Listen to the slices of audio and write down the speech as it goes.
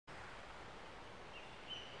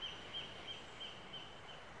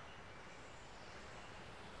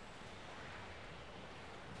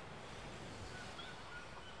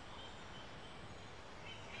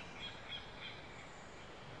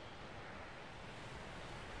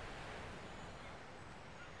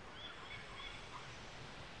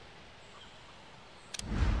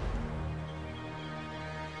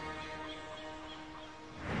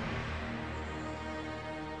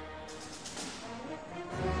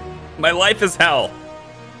My life is hell.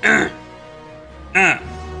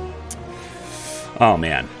 Oh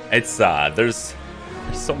man, it's there's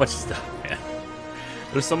so much stuff, man.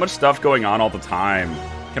 There's so much stuff going on all the time.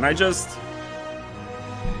 Can I just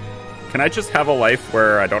have a life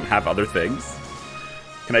where I don't have other things?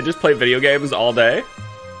 Can I just play video games all day?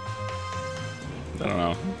 I don't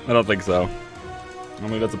know. I don't think so. I don't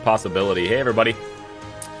think that's a possibility. Hey everybody.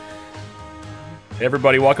 Hey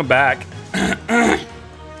everybody, welcome back.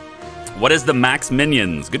 What is the max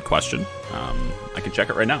minions? Good question. I can check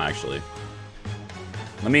it right now, actually.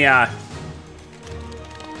 Let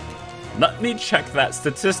me check that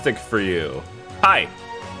statistic for you. Hi.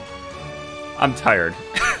 I'm tired.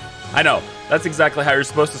 I know. That's exactly how you're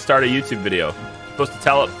supposed to start a YouTube video. You're supposed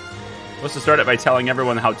to start it by telling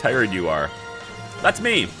everyone how tired you are. That's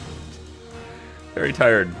me. Very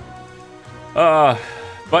tired.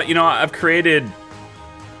 But you know, I've created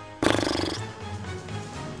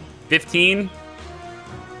 15,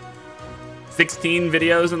 16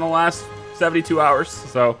 videos in the last 72 hours,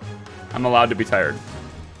 so I'm allowed to be tired.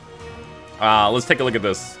 Let's take a look at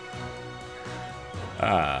this.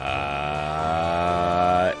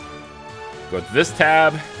 Go to this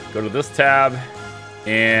tab, go to this tab,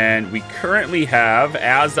 and we currently have,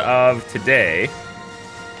 as of today,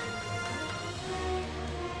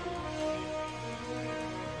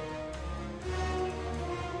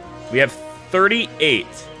 we have 38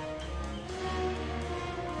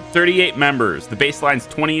 members. The baseline's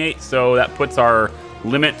 28, so that puts our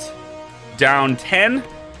limit down 10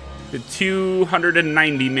 to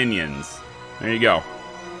 290 minions. There you go.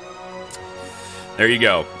 There you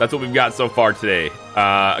go. That's what we've got so far today.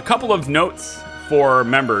 A couple of notes for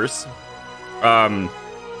members.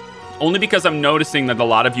 Only because I'm noticing that a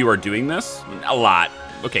lot of you are doing this. A lot.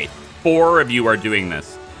 Okay, 4 of you are doing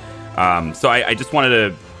this. So I just wanted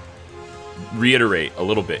to reiterate a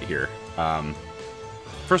little bit here.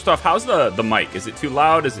 First off, how's the mic? Is it too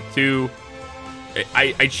loud? Is it too...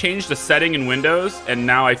 I changed the setting in Windows, and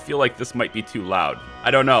now I feel like this might be too loud.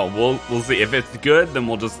 I don't know. We'll see. If it's good, then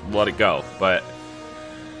we'll just let it go. But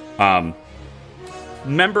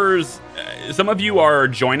members, some of you are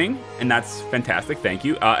joining, and that's fantastic. Thank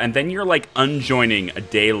you. And then you're like unjoining a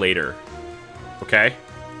day later. Okay?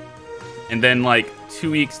 And then like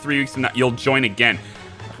 2 weeks, 3 weeks from now, you'll join again.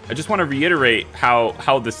 I just want to reiterate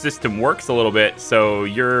how the system works a little bit, so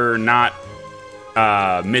you're not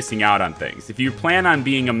missing out on things. If you plan on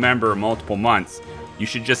being a member multiple months, you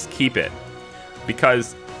should just keep it,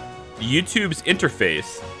 because YouTube's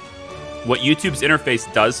interface, what YouTube's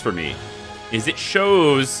interface does for me is it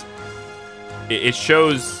shows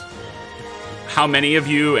how many of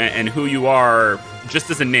you and who you are just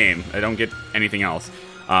as a name. I don't get anything else.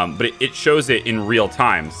 But it shows it in real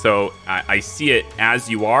time. So I see it as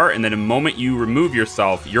you are, and then the moment you remove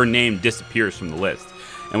yourself, your name disappears from the list.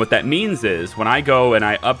 And what that means is when I go and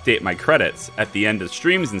I update my credits at the end of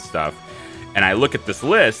streams and stuff, and I look at this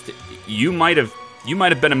list, you might have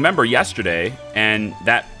been a member yesterday, and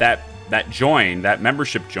that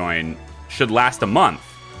membership join should last a month,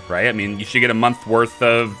 right? I mean, you should get a month worth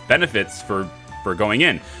of benefits for going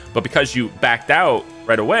in. But because you backed out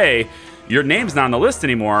right away, your name's not on the list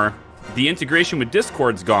anymore. The integration with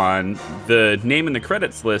Discord's gone. The name in the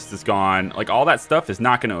credits list is gone. Like, all that stuff is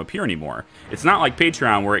not going to appear anymore. It's not like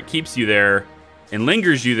Patreon where it keeps you there and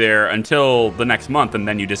lingers you there until the next month and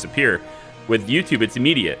then you disappear. With YouTube, it's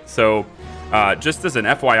immediate. So just as an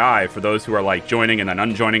FYI for those who are like joining and then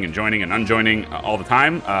unjoining and joining and unjoining all the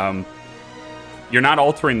time, you're not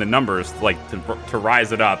altering the numbers like to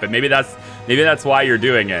rise it up. And maybe that's why you're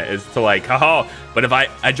doing it, is to like, oh, but if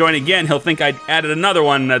I join again, he'll think I added another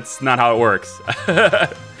one. That's not how it works.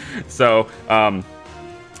 So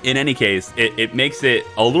in any case, it makes it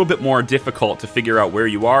a little bit more difficult to figure out where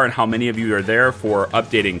you are and how many of you are there for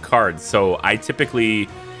updating cards. So I typically,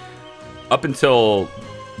 up until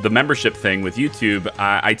the membership thing with YouTube,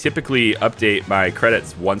 I typically update my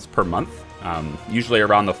credits once per month. Usually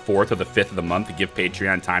around the 4th or the 5th of the month to give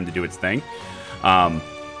Patreon time to do its thing.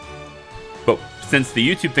 But since the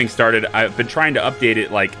YouTube thing started, I've been trying to update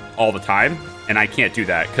it like all the time, and I can't do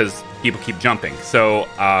that because people keep jumping. So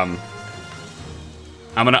I'm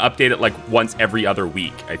going to update it like once every other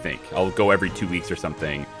week, I think. I'll go every 2 weeks or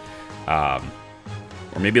something. Or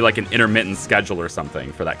maybe like an intermittent schedule or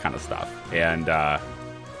something for that kind of stuff. And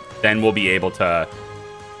then we'll be able to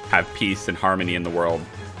have peace and harmony in the world.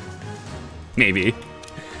 Maybe.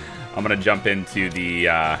 I'm gonna jump into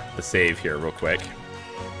the save here real quick.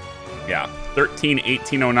 Yeah,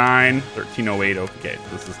 131809, 1308. Okay,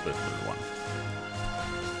 this is the third one.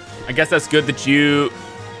 I guess that's good that it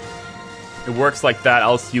works like that,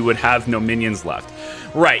 else you would have no minions left.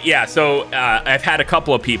 Right, yeah. So I've had a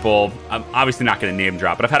couple of people, I'm obviously not going to name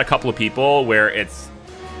drop, but I've had a couple of people where it's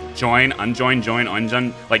join, unjoin, join,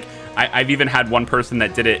 unjoin. Like, I've even had one person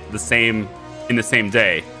that did it in the same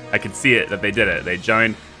day. I could see it, that they did it. They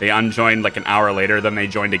joined, they unjoined like an hour later, then they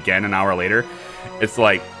joined again an hour later. It's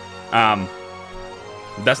like,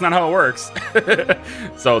 that's not how it works.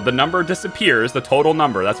 So the number disappears, the total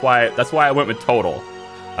number. That's why I went with total.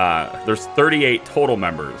 There's 38 total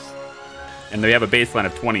members, and they have a baseline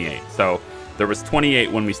of 28. So there was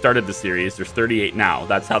 28 when we started the series. There's 38 now.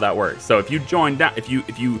 That's how that works. So if you join that, if you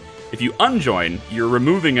unjoin, you're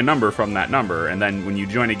removing a number from that number, and then when you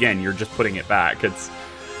join again, you're just putting it back. It's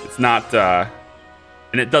not,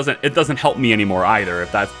 and it doesn't help me anymore either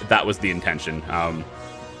if that was the intention.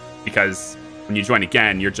 Because when you join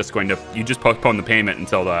again, you just postpone the payment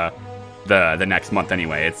until the next month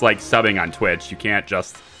anyway. It's like subbing on Twitch. You can't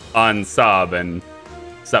just unsub and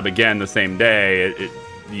sub again the same day.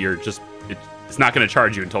 It's not going to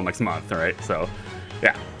charge you until next month, all right? So,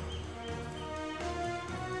 yeah.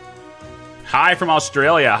 Hi from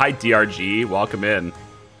Australia. Hi, DRG. Welcome in.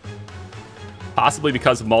 Possibly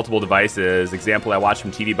because of multiple devices. Example, I watch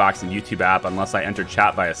from TV box and YouTube app unless I enter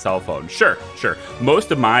chat via cell phone. Sure.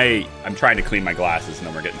 Most of I'm trying to clean my glasses and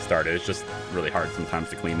then we're getting started. It's just really hard sometimes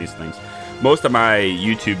to clean these things. Most of my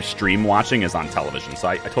YouTube stream watching is on television, so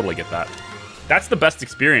I totally get that. That's the best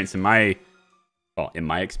experience in my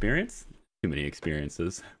experience? Too many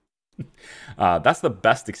experiences. That's the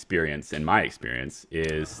best experience in my experience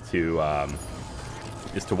is to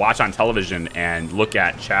watch on television and look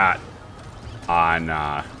at chat on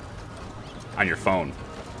your phone.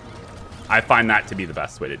 I find that to be the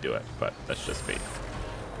best way to do it, but that's just me.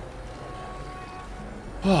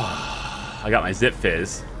 I got my Zip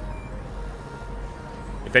Fizz.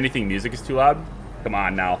 If anything, music is too loud. Come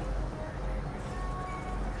on now.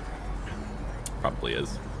 Probably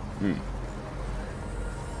is.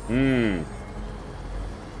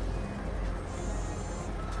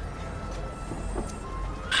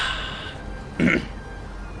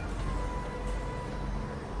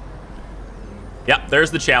 Yep,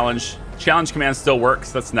 there's the challenge. Challenge command still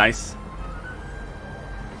works. That's nice.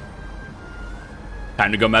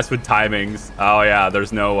 Time to go mess with timings. Oh yeah,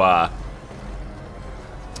 there's no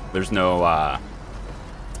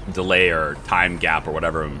delay or time gap or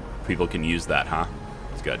whatever. People can use that, huh?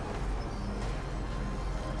 It's good.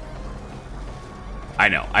 I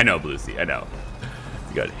know, Bluesy. I know.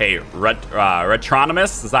 It's good. Hey,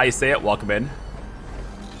 Retronomous, is that how you say it? Welcome in.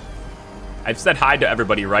 I've said hi to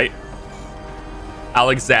everybody, right?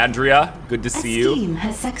 Alexandria, good to see you. Team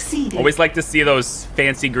has succeeded. Always like to see those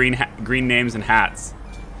fancy green names and hats.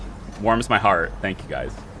 Warms my heart. Thank you,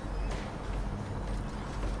 guys.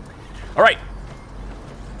 All right,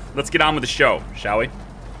 let's get on with the show, shall we?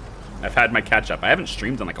 I've had my catch up. I haven't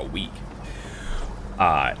streamed in like a week.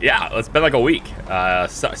 Yeah, it's been like a week.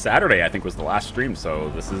 Saturday, I think, was the last stream,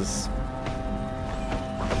 so it's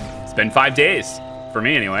been 5 days for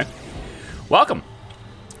me anyway. Welcome.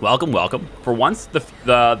 For once,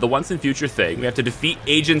 the once in future thing, we have to defeat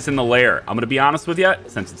agents in the lair. I'm gonna be honest with you,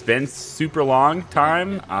 since it's been super long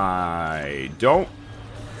time, I don't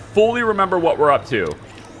fully remember what we're up to.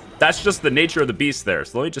 That's just the nature of the beast there.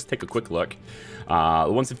 So let me just take a quick look. The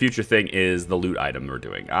once in future thing is the loot item we're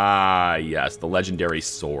doing. Yes, the legendary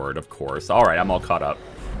sword, of course. All right, I'm all caught up.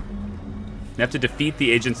 You have to defeat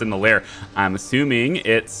the agents in the lair. I'm assuming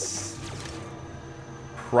it's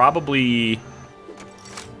probably...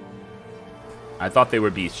 I thought they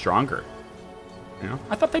would be stronger. You know,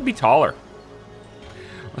 I thought they'd be taller.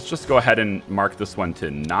 Let's just go ahead and mark this one to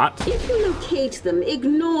not. If you locate them,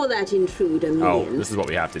 ignore that intruder minion. Oh, this is what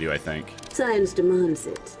we have to do, I think. Science demands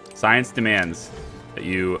it. Science demands that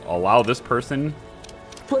you allow this person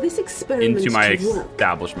for this experiment into my to work,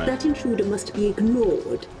 establishment. That intruder must be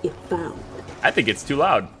ignored if found. I think it's too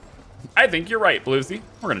loud. I think you're right, Bluesy.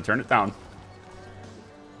 We're gonna turn it down.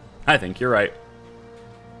 I think you're right.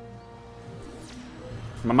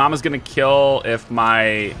 My mama's gonna kill if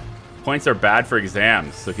my points are bad for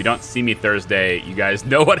exams. So if you don't see me Thursday, you guys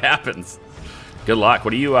know what happens. Good luck.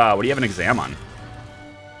 What do you have an exam on?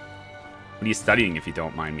 What are you studying, if you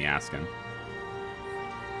don't mind me asking?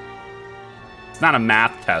 It's not a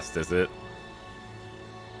math test, is it?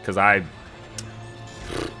 Because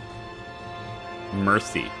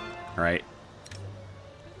mercy, right?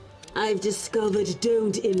 I've discovered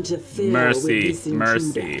don't interfere with this intruder.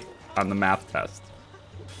 Mercy on the math test.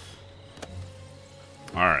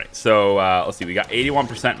 All right, so let's see. We got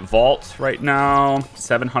 81% vault right now,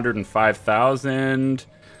 705,000.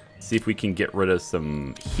 See if we can get rid of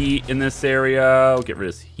some heat in this area. We'll get rid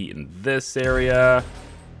of heat in this area.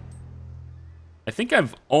 I think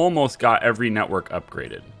I've almost got every network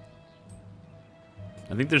upgraded.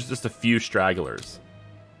 I think there's just a few stragglers.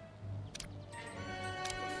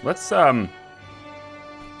 Let's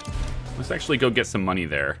actually go get some money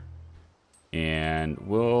there. And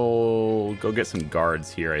we'll go get some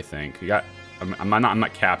guards here, I think. I'm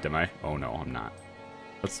not capped, am I? Oh no, I'm not.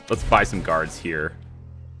 Let's buy some guards here.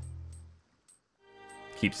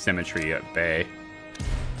 Keep symmetry at bay.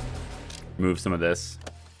 Remove some of this.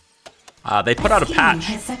 They put out a patch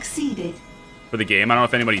for the game. I don't know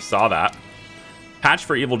if anybody saw that. Patch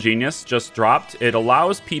for Evil Genius just dropped. It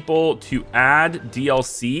allows people to add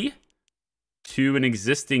DLC to an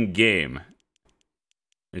existing game.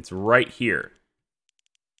 It's right here.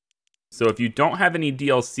 So if you don't have any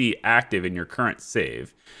DLC active in your current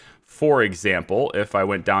save, for example, if I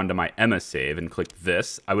went down to my Emma save and clicked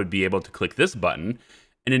this, I would be able to click this button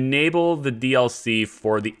and enable the DLC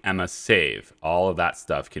for the Emma save. All of that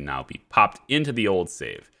stuff can now be popped into the old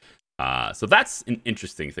save. So that's an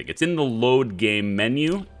interesting thing. It's in the load game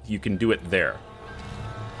menu. You can do it there.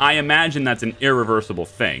 I imagine that's an irreversible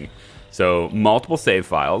thing. So multiple save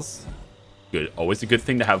files. Good. Always a good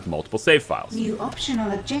thing to have multiple save files. New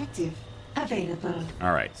optional objective available.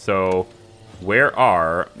 All right. So where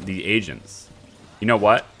are the agents? You know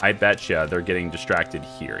what? I bet you they're getting distracted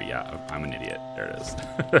here. Yeah, I'm an idiot. There it is.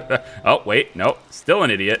 Oh, wait. Nope. Still an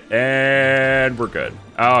idiot. And we're good.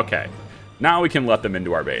 Okay. Now we can let them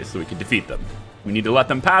into our base so we can defeat them. We need to let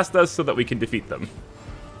them past us so that we can defeat them.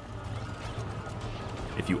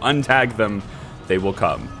 If you untag them, they will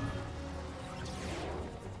come.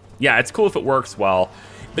 Yeah, it's cool if it works well.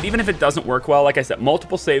 But even if it doesn't work well, like I said,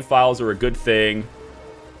 multiple save files are a good thing.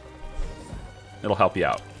 It'll help you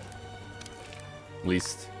out. At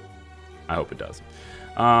least, I hope it does.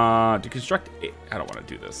 To construct... I don't want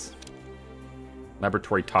to do this.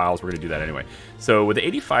 Laboratory tiles, we're going to do that anyway. So with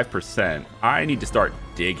 85%, I need to start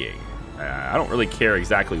digging. I don't really care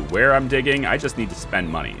exactly where I'm digging. I just need to spend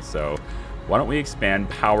money. So why don't we expand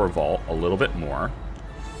Power Vault a little bit more?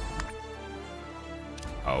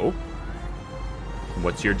 Oh.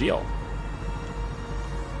 What's your deal?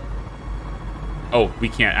 Oh, we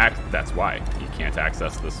can't that's why. You can't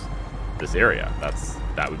access this area.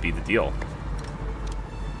 That would be the deal.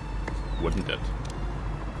 Wouldn't it?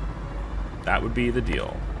 That would be the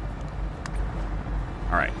deal.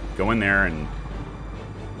 All right, go in there and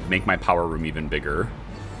make my power room even bigger.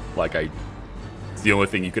 It's the only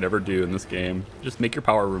thing you could ever do in this game. Just make your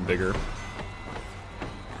power room bigger.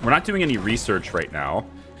 We're not doing any research right now.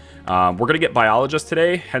 We're gonna get biologists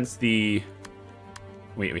today, hence the...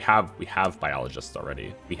 Wait, we have biologists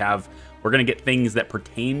already. We're gonna get things that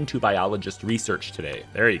pertain to biologist research today.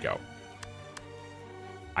 There you go.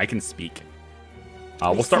 I can speak.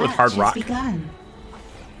 We'll start with hard rock.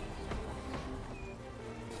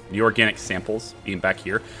 The organic samples being back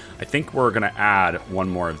here. I think we're gonna add one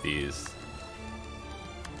more of these.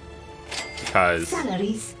 Because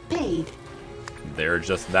salaries paid. They're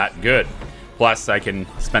just that good. Plus, I can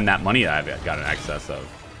spend that money that I've got in excess of.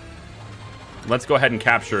 Let's go ahead and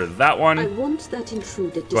capture that one. I want that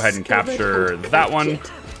intruder. Go ahead and capture that one.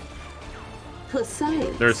 For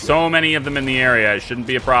science. There's so many of them in the area, it shouldn't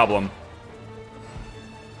be a problem.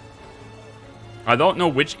 I don't know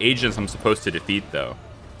which agents I'm supposed to defeat, though.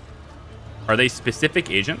 Are they specific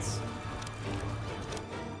agents?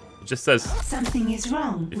 It just says something is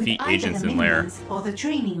wrong. Defeat agents in lair. Or the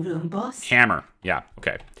training room, boss. Hammer. Yeah.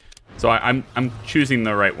 Okay. So I'm choosing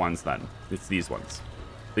the right ones then. It's these ones.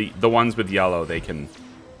 The ones with yellow, they can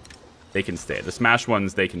stay. The smash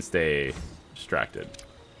ones, they can stay distracted.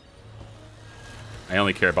 I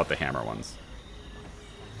only care about the hammer ones.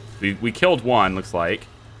 We killed one, looks like.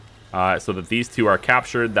 So that these two are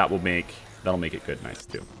captured, that'll make it good, nice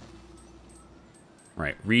too. All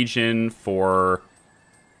right, region for.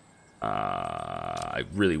 I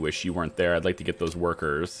really wish you weren't there. I'd like to get those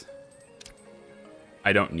workers.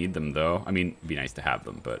 I don't need them though. I mean, it'd be nice to have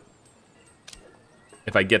them, but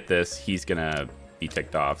if I get this, he's gonna be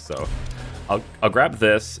ticked off. So I'll grab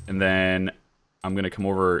this, and then I'm gonna come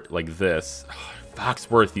over like this. Oh,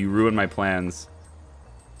 Foxworth, you ruined my plans.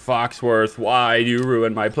 Foxworth, why do you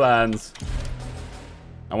ruin my plans?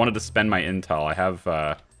 I wanted to spend my intel. I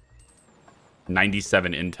have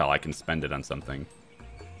 97 intel. I can spend it on something.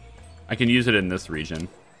 I can use it in this region.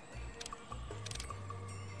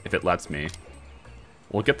 If it lets me.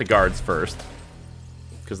 We'll get the guards first,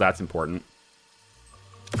 because that's important.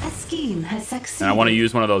 A scheme has succeeded. And I want to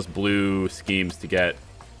use one of those blue schemes to get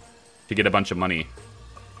a bunch of money.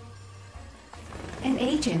 An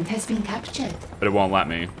agent has been captured. But it won't let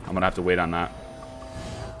me. I'm gonna have to wait on that.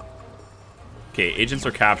 Okay, agents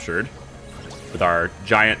are captured. with our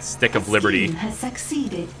giant stick of liberty, Has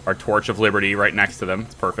succeeded. our torch of liberty right next to them.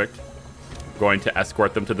 It's perfect. Going to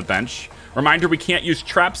escort them to the bench. Reminder, we can't use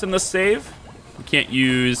traps in this save. We can't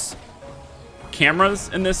use cameras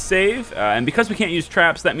in this save. And because we can't use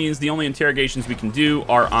traps, that means the only interrogations we can do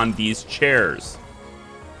are on these chairs.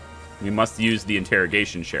 We must use the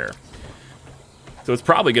interrogation chair. So it's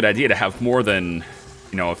probably a good idea to have more than,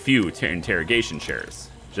 you know, a few interrogation chairs.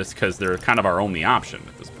 Just because they're kind of our only option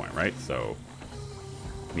at this point, right? So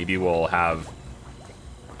maybe we'll have,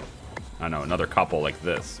 I don't know, another couple like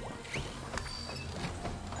this.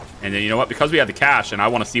 And then, you know what? Because we have the cash and I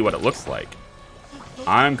want to see what it looks like,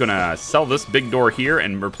 I'm going to sell this big door here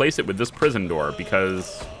and replace it with this prison door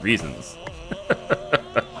because reasons.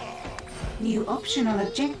 New optional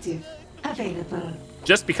objective available.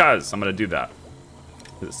 Just because I'm going to do that.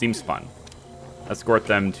 It seems fun. Escort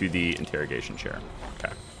them to the interrogation chair.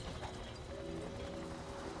 Okay.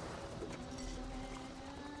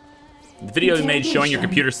 The video you made showing your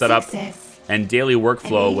computer setup and daily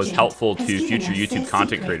workflow was helpful to future YouTube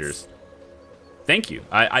content creators. Thank you.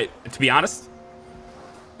 To be honest,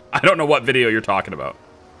 I don't know what video you're talking about.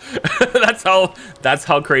 that's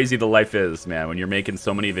how crazy the life is, man. When you're making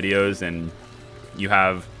so many videos and you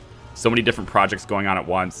have so many different projects going on at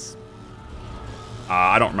once.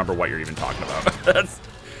 I don't remember what you're even talking about.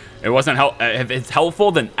 It wasn't if it's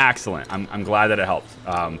helpful, then excellent. I'm glad that it helped.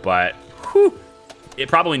 But whew, it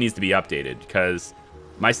probably needs to be updated because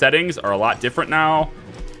my settings are a lot different now,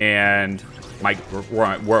 and my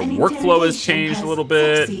workflow has changed a little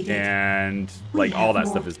bit, and like all that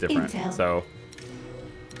stuff is different. So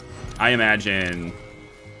I imagine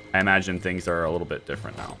things are a little bit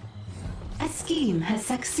different now. A scheme has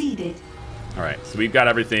succeeded. All right, so we've got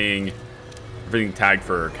everything tagged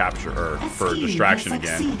for capture or for distraction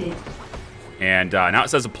again. And now it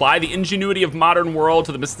says, apply the ingenuity of modern world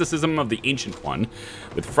to the mysticism of the ancient one.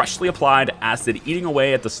 With freshly applied acid eating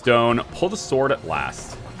away at the stone, pull the sword at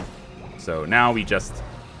last. So now we just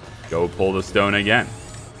go pull the stone again.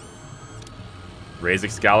 Raise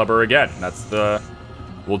Excalibur again.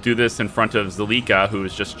 We'll do this in front of Zalika, who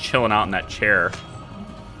is just chilling out in that chair.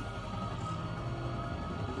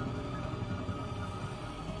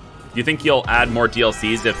 Do you think you'll add more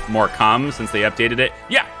DLCs if more come since they updated it?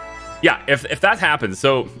 Yeah, if that happens.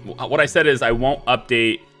 So what I said is I won't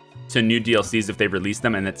update to new DLCs if they release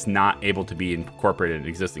them and it's not able to be incorporated in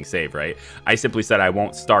existing save, right? I simply said I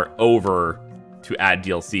won't start over to add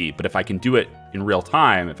DLC, but if I can do it in real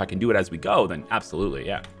time, if I can do it as we go, then absolutely,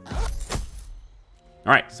 yeah.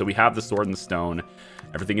 All right, so we have the sword and the stone.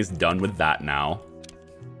 Everything is done with that now.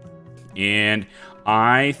 And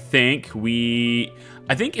I think the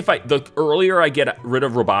earlier I get rid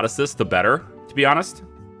of roboticists, the better, to be honest.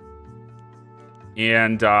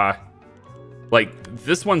 And like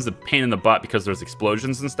this one's a pain in the butt because there's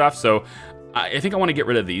explosions and stuff. So I think I want to get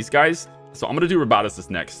rid of these guys. So I'm gonna do roboticist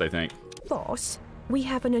next, I think. Boss, we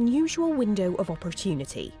have an unusual window of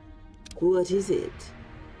opportunity. What is it?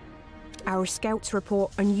 Our scouts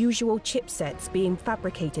report unusual chipsets being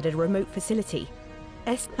fabricated at a remote facility.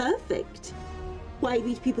 Perfect. Why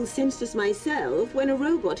beat people's senses myself when a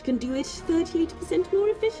robot can do it 38% more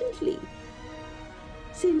efficiently?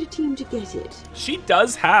 Send a team to get it. She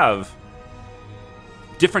does have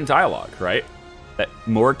different dialogue, right? That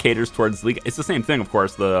more caters towards league. It's the same thing, of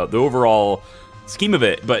course, the overall scheme of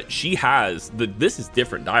it, but she has this is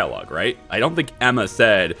different dialogue, right? I don't think Emma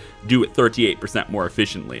said do it 38% more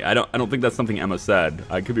efficiently. I don't think that's something Emma said.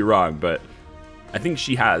 I could be wrong, but I think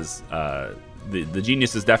she has the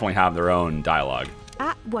geniuses definitely have their own dialogue.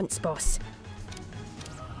 At once, boss.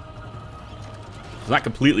 It's not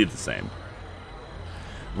completely the same.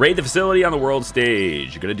 Raid the facility on the world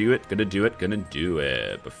stage. You're gonna do it, gonna do it, gonna do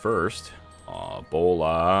it. But first,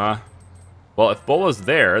 Bola. Well, if Bola's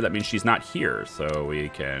there, that means she's not here, so we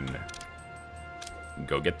can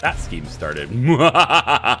go get that scheme started.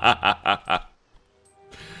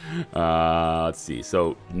 Let's see.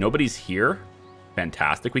 So nobody's here.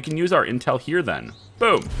 Fantastic. We can use our intel here then.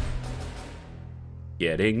 Boom.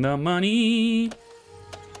 Getting the money.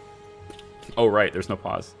 Oh, right. There's no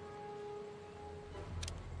pause.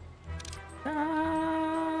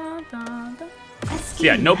 So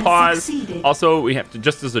yeah, no pause. Also, we have to,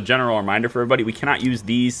 just as a general reminder for everybody, we cannot use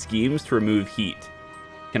these schemes to remove heat.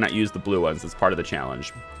 Cannot use the blue ones. It's part of the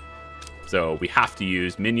challenge. So we have to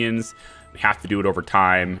use minions. We have to do it over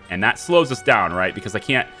time. And that slows us down, right? Because I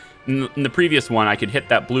can't... In the previous one, I could hit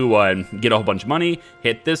that blue one, get a whole bunch of money,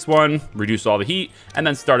 hit this one, reduce all the heat, and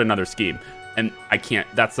then start another scheme. And I can't...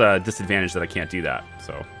 That's a disadvantage that I can't do that.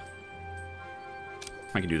 So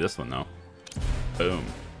I can do this one, though. Boom.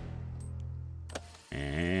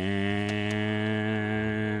 And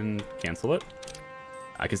cancel it.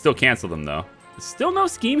 I can still cancel them, though. Still no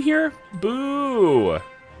scheme here? Boo!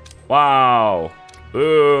 Wow.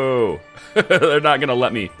 Boo! They're not gonna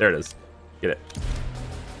let me. There it is. Get it.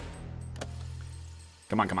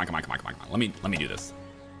 Come on, come on, come on, come on, come on, come on. Let me do this.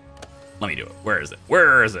 Let me do it. Where is it?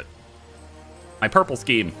 Where is it? My purple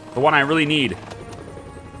scheme. The one I really need.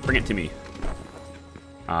 Bring it to me.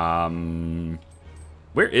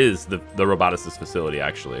 Where is the roboticist facility,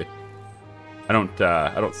 actually? I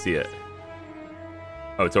don't see it.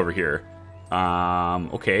 Oh, it's over here.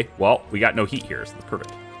 Okay. Well, we got no heat here, so that's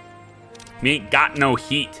perfect. We ain't got no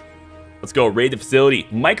heat. Let's go raid the facility.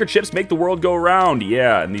 Microchips make the world go around.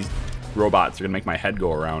 Yeah, and these robots are gonna make my head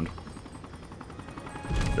go around.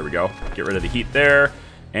 There we go. Get rid of the heat there.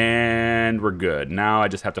 And we're good. Now I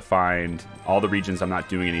just have to find all the regions I'm not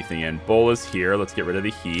doing anything in. Bull is here. Let's get rid of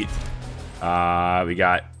the heat. We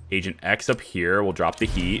got Agent X up here. We'll drop the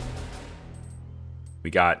heat. We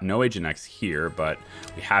got no Agent X here, but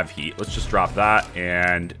we have heat. Let's just drop that.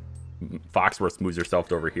 And Foxworth moves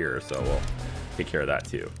herself over here, so we'll take care of that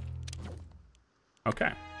too.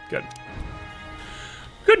 Okay, good.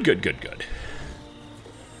 Good, good, good, good.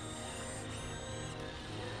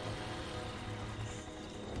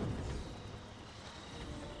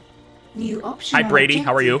 New optional Hi, Brady.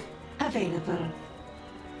 How are you? Available.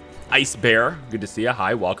 Ice Bear. Good to see you.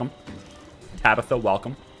 Hi, welcome. Tabitha,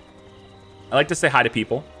 welcome. I like to say hi to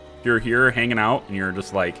people. If you're here hanging out and you're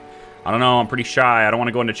just like, I don't know, I'm pretty shy. I don't want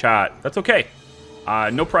to go into chat. That's okay.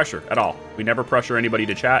 No pressure at all. We never pressure anybody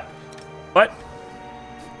to chat. But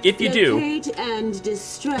if you do... Locate and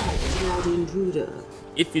distract that intruder.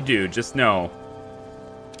 If you do, just know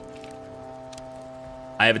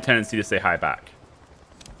I have a tendency to say hi back.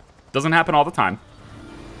 Doesn't happen all the time.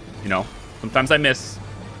 You know, sometimes I miss.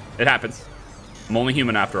 It happens. I'm only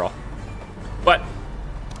human after all. But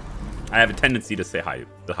I have a tendency to say hi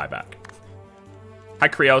back. Hi,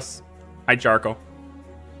 Krios. Hi, Jarko.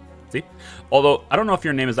 See? Although, I don't know if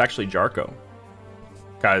your name is actually Jarko.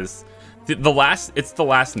 Because it's the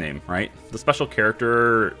last name, right? The special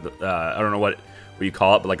character, I don't know what you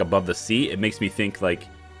call it, but like above the C, it makes me think like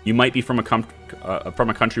you might be from a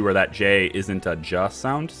country where that J isn't a J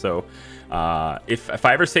sound. So if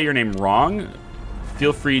I ever say your name wrong,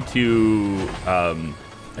 feel free to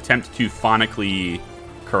attempt to phonically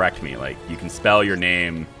correct me. Like you can spell your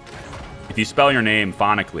name. If you spell your name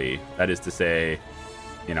phonically, that is to say,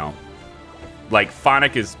 you know, like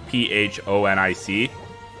phonic is Phonic,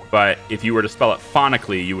 but if you were to spell it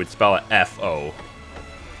phonically, you would spell it F-O.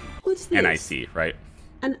 What's this? N-I-C, right?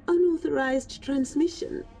 An unauthorized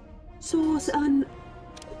transmission. Source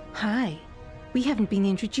Hi. We haven't been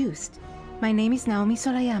introduced. My name is Naomi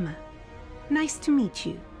Solayama. Nice to meet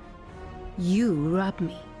you. You robbed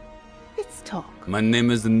me. Let's talk. My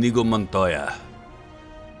name is Inigo Montoya.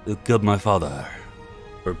 You killed my father.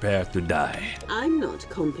 Prepare to die. I'm not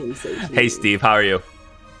compensating. Hey, Steve, how are you?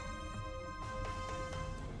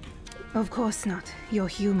 Of course not. You're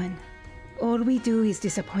human. All we do is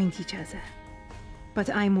disappoint each other. But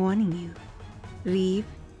I'm warning you. Leave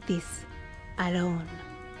this alone.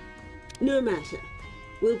 No matter.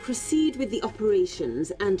 We'll proceed with the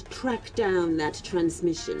operations and track down that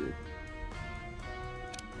transmission.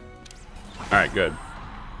 Alright, good.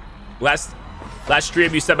 Last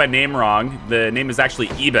stream you said my name wrong. The name is actually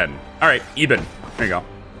Eben. Alright, Eben. There you go.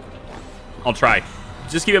 I'll try.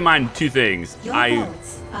 Just keep in mind two things. Your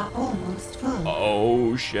vaults are almost full.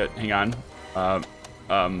 Oh shit, hang on.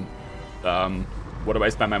 What do I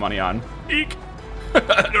spend my money on? Eek!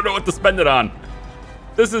 I don't know what to spend it on.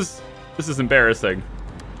 This is embarrassing.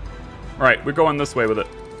 Alright, we're going this way with it.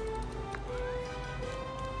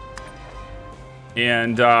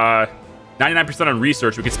 And 99% on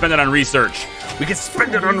research. We can spend it on research. We can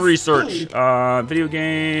spend it on research. Video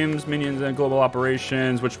games, minions, and global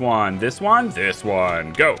operations. Which one? This one? This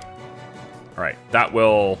one. Go. All right. That's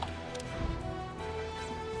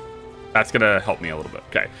going to help me a little bit.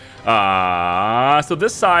 Okay. So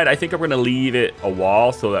this side, I think I'm going to leave it a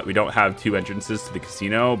wall so that we don't have two entrances to the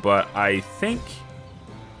casino. But I think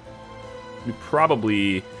we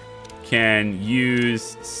probably can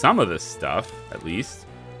use some of this stuff, at least.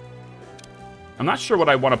 I'm not sure what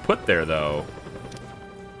I want to put there, though.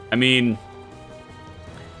 I mean,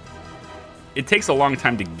 it takes a long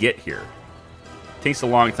time to get here. It takes a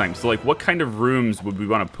long time. So, like, what kind of rooms would we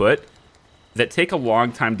want to put that take a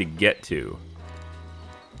long time to get to?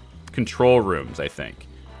 Control rooms, I think.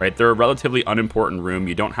 Right? They're a relatively unimportant room.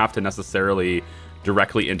 You don't have to necessarily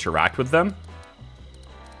directly interact with them.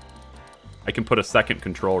 I can put a second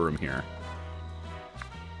control room here.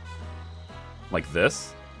 Like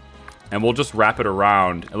this. And we'll just wrap it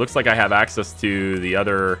around. It looks like I have access to the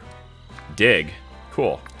other dig.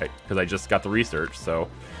 Cool, because I just got the research. So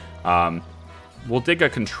we'll dig a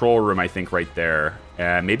control room, I think, right there.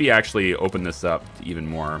 And maybe actually open this up to even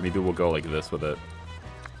more. Maybe we'll go like this with it.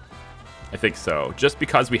 I think so, just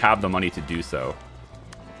because we have the money to do so.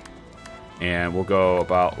 And we'll go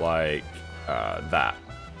about like that.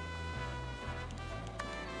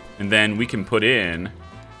 And then we can put in,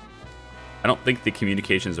 I don't think the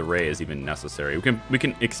communications array is even necessary. We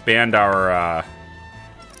can expand our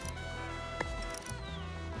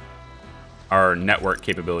network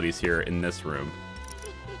capabilities here in this room.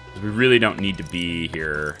 We really don't need to be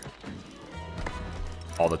here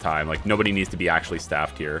all the time. Like, nobody needs to be actually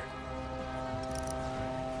staffed here.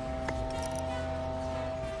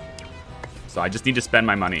 So I just need to spend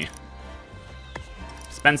my money.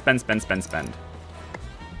 Spend, spend, spend, spend, spend.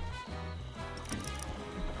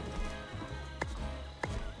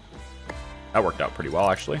 That worked out pretty well,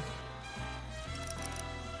 actually.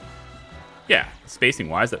 Yeah,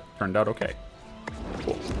 spacing-wise, that turned out okay.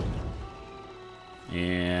 Cool.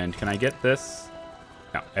 And can I get this?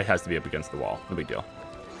 No, it has to be up against the wall. No big deal.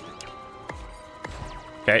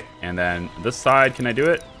 Okay, and then this side, can I do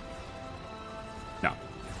it? No.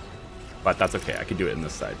 But that's okay. I can do it in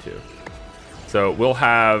this side, too. So we'll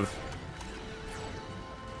have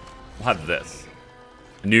this.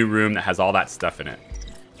 A new room that has all that stuff in it.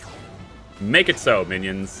 Make it so,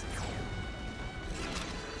 minions.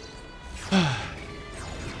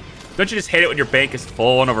 Don't you just hate it when your bank is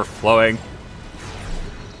full and overflowing?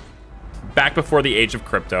 Back before the age of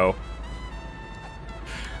crypto,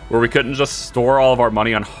 where we couldn't just store all of our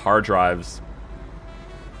money on hard drives.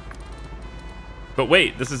 But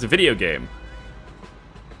wait, this is a video game.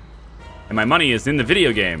 And my money is in the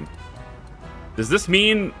video game. Does this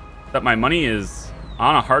mean that my money is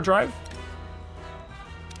on a hard drive?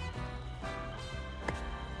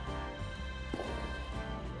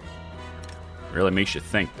 Really makes you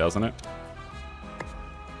think, doesn't it?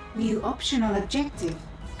 New optional objective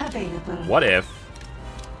available. What if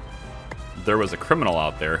there was a criminal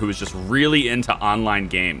out there who was just really into online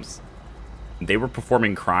games? They were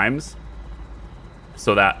performing crimes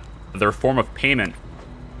so that their form of payment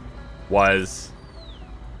was,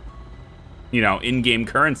 you know, in-game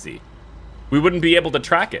currency. We wouldn't be able to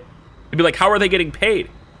track it. It'd be like, how are they getting paid?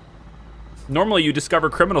 Normally, you discover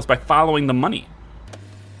criminals by following the money.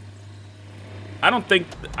 I don't think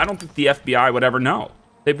the FBI would ever know.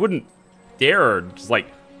 They wouldn't dare just like,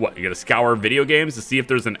 what, you gotta scour video games to see if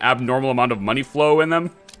there's an abnormal amount of money flow in them?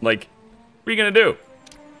 Like, what are you gonna do?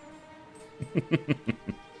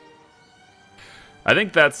 I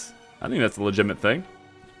think that's a legitimate thing.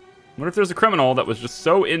 What if there's a criminal that was just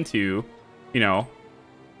so into, you know,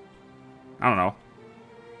 I don't know.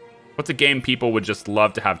 What's a game people would just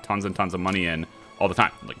love to have tons and tons of money in all the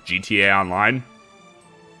time? Like GTA Online?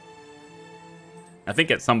 I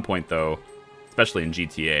think at some point, though, especially in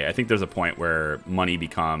GTA, I think there's a point where money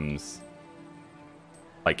becomes,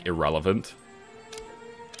 like, irrelevant.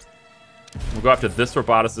 We'll go after this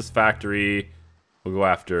roboticist factory. We'll go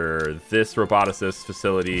after this roboticist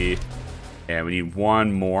facility. And we need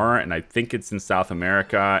one more, and I think it's in South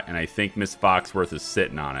America, and I think Miss Foxworth is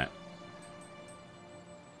sitting on it.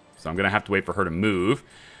 So I'm going to have to wait for her to move.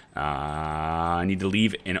 I need to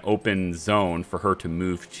leave an open zone for her to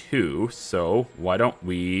move to. So why don't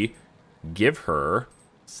we give her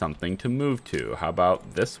something to move to? How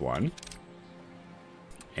about this one?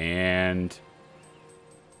 And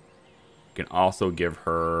we can also give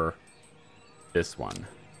her this one.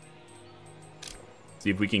 See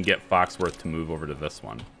if we can get Foxworth to move over to this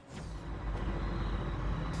one.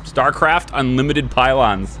 StarCraft Unlimited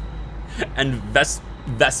Pylons and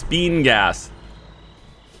Vespine gas.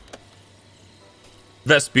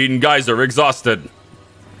 Vespine Geyser exhausted.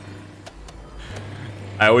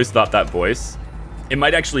 I always thought that voice. It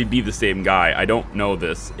might actually be the same guy. I don't know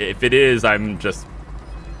this. If it is, I'm just...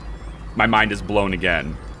 my mind is blown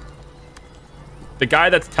again. The guy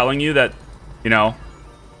that's telling you that, you know,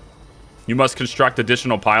 you must construct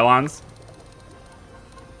additional pylons.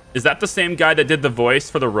 Is that the same guy that did the voice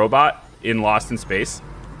for the robot in Lost in Space?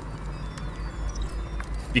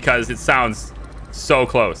 Because it sounds so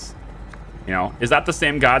close. You know, is that the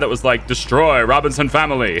same guy that was like, destroy Robinson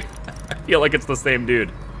family? I feel like it's the same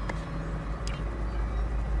dude.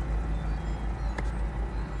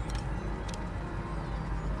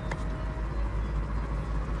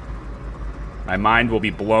 My mind will be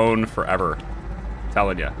blown forever. I'm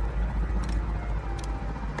telling you.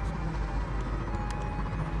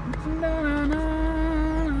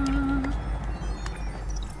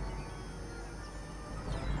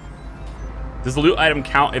 Does the loot item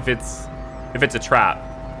count if it's a trap?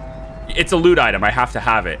 It's a loot item. I have to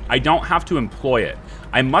have it. I don't have to employ it.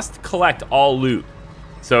 I must collect all loot.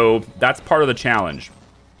 So that's part of the challenge.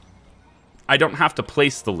 I don't have to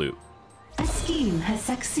place the loot. A scheme has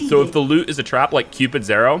succeeded. So if the loot is a trap like Cupid's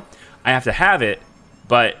arrow, I have to have it,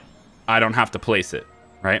 but I don't have to place it,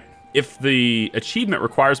 right? If the achievement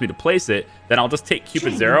requires me to place it, then I'll just take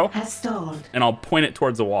Cupid's arrow and I'll point it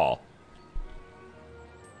towards the wall.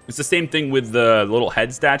 It's the same thing with the little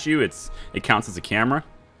head statue. It counts as a camera.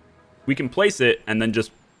 We can place it and then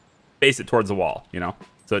just face it towards the wall, you know?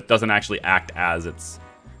 So it doesn't actually act as it's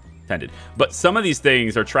intended. But some of these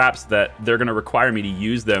things are traps that they're going to require me to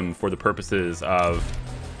use them for the purposes of,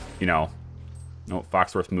 you know... No,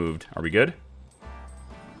 Foxworth moved. Are we good?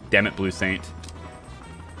 Damn it, Blue Saint.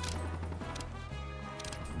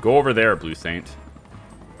 Go over there, Blue Saint.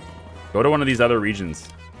 Go to one of these other regions.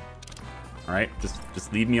 All right,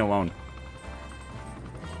 just leave me alone.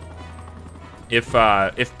 If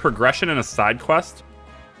progression in a side quest,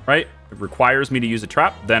 right, requires me to use a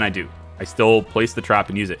trap, then I do. I still place the trap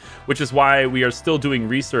and use it, which is why we are still doing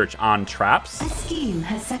research on traps. A scheme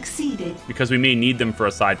has succeeded. Because we may need them for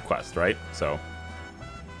a side quest, right? So,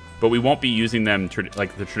 but we won't be using them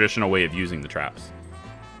like the traditional way of using the traps.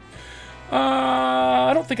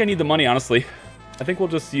 I don't think I need the money, honestly. I think we'll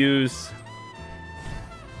just use...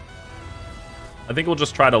 I think we'll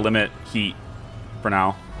just try to limit heat for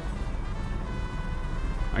now.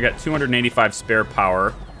 I got 285 spare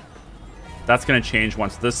power. That's going to change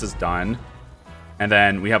once this is done. And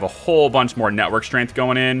then we have a whole bunch more network strength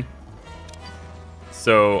going in.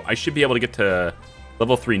 So I should be able to get to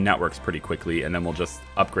level 3 networks pretty quickly, and then we'll just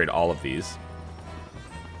upgrade all of these.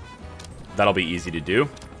 That'll be easy to do.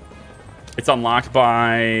 It's unlocked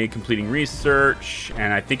by completing research,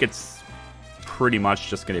 and I think it's pretty much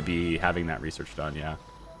just going to be having that research done, yeah.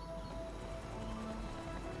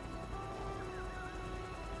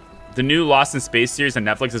 The new Lost in Space series on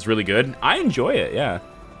Netflix is really good. I enjoy it, yeah.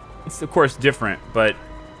 It's, of course, different, but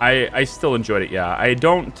I still enjoyed it, yeah. I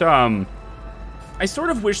don't, I sort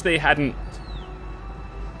of wish they hadn't,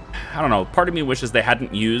 I don't know, part of me wishes they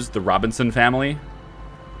hadn't used the Robinson family.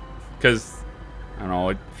 Because, I don't know,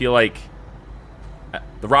 I feel like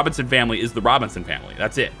the Robinson family is the Robinson family.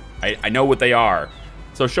 That's it. I know what they are.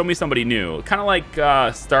 So show me somebody new. Kind of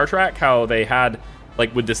like Star Trek, how they had,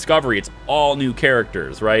 like with Discovery, it's all new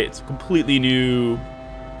characters, right? It's a completely new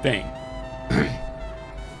thing.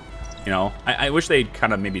 You know, I wish they'd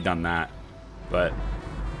kind of maybe done that, but...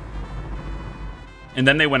 And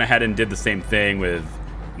then they went ahead and did the same thing with,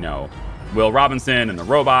 you know, Will Robinson and the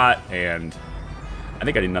robot, and I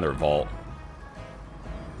think I need another vault.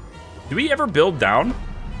 Do we ever build down?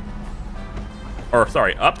 Or,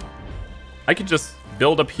 sorry, up? I could just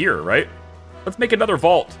build up here, right? Let's make another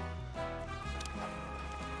vault.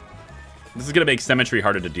 This is going to make symmetry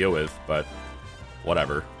harder to deal with, but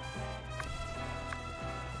whatever.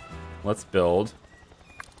 Let's build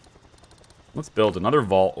another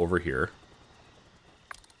vault over here.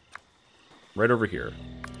 Right over here.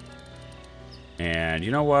 And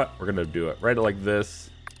you know what? We're going to do it right like this.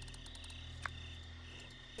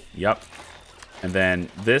 Yep. And then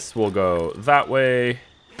this will go that way.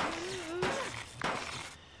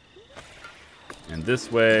 And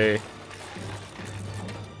this way.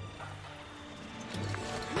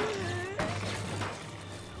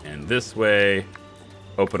 And this way.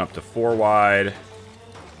 Open up to 4 wide.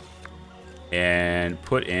 And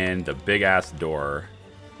put in the big ass door.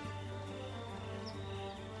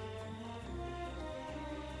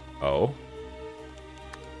 Oh.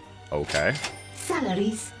 Okay.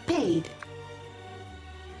 Salaries paid.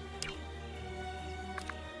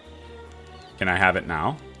 Can I have it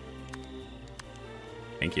now?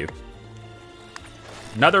 Thank you.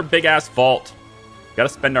 Another big ass vault. Gotta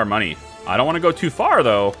spend our money. I don't want to go too far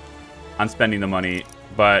though on spending the money,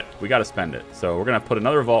 but we gotta spend it. So we're gonna put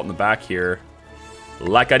another vault in the back here.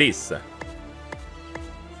 La Carissa.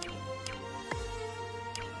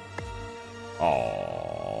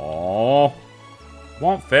 Oh,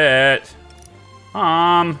 won't fit.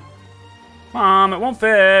 Mom, it won't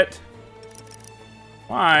fit.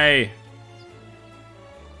 Why?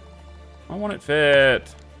 Why won't it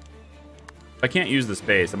fit? If I can't use the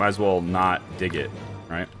space, I might as well not dig it,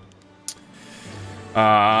 right?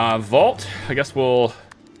 Vault. I guess we'll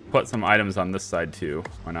put some items on this side too.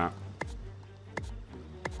 Why not?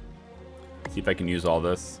 See if I can use all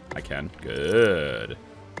this. I can. Good.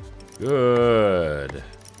 Good.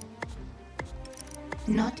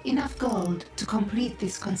 Not enough gold to complete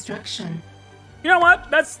this construction. You know what?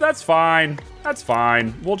 That's fine. That's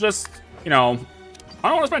fine. We'll just, you know, I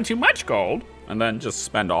don't want to spend too much gold, and then just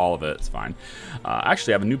spend all of it. It's fine.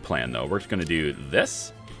 Actually, I have a new plan though. We're just gonna do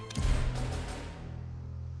this,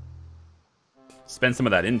 spend some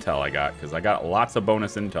of that intel I got, because I got lots of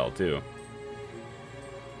bonus intel too.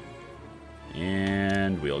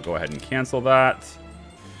 And we'll go ahead and cancel that.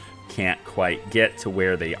 Can't quite get to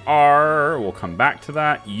where they are. We'll come back to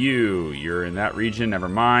that. You're in that region. Never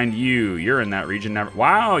mind. You're in that region.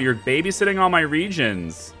 Wow, you're babysitting all my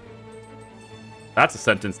regions. That's a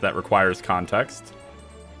sentence that requires context.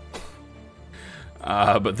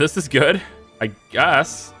 But this is good, I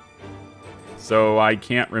guess. So I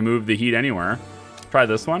can't remove the heat anywhere. Try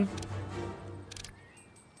this one.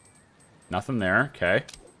 Nothing there. Okay.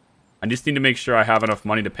 I just need to make sure I have enough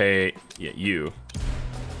money to pay you.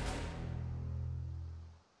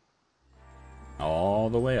 All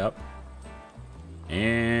the way up.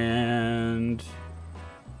 And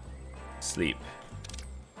sleep.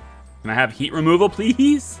 Can I have heat removal,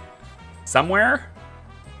 please? Somewhere?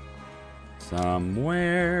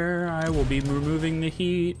 Somewhere I will be removing the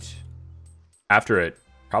heat.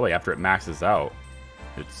 Probably after it maxes out.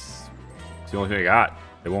 It's the only thing I got.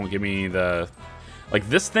 It won't give me the... Like,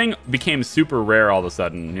 this thing became super rare all of a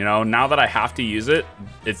sudden, you know? Now that I have to use it,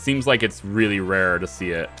 it seems like it's really rare to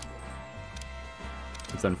see it.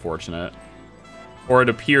 It's unfortunate. Or it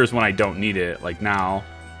appears when I don't need it, like now.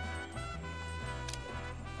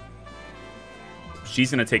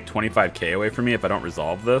 She's gonna take 25k away from me if I don't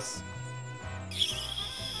resolve this.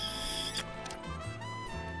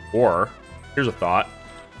 Or, here's a thought.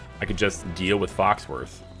 I could just deal with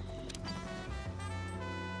Foxworth.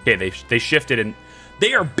 Okay, they shifted and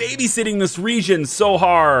they are babysitting this region so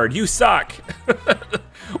hard. You suck.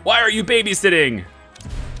 Why are you babysitting?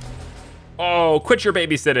 Oh, quit your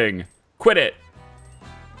babysitting. Quit it.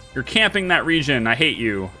 You're camping that region. I hate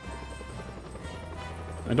you.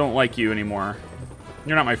 I don't like you anymore.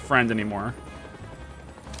 You're not my friend anymore.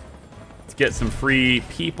 Let's get some free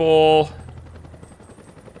people.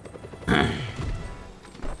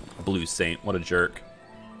 Blue Saint, what a jerk.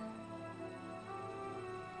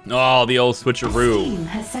 Oh, the old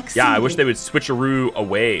switcheroo. Yeah, I wish they would switcheroo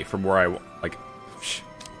away from where I, like,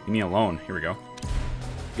 leave me alone. Here we go.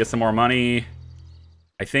 Get some more money.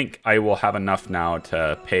 I think I will have enough now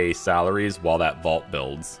to pay salaries while that vault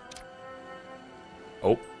builds.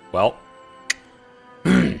 Oh, well.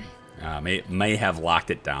 May have locked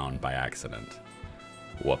it down by accident.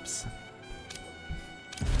 Whoops.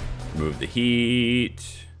 Remove the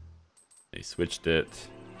heat. They switched it.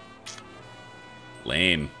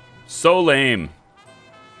 Lame. So lame.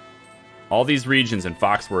 All these regions and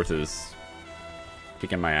Foxworth is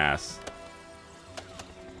kicking my ass.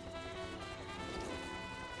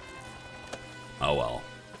 Oh well.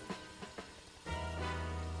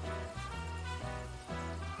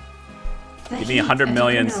 Give me 100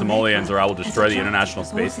 million simoleons or I will destroy the International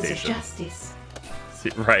Space Station.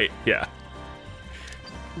 Right, yeah.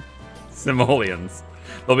 Simoleons.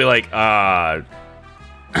 They'll be like,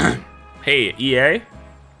 hey, EA?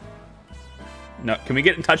 No, can we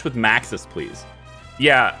get in touch with Maxis, please?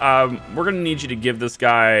 Yeah, we're gonna need you to give this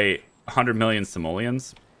guy 100 million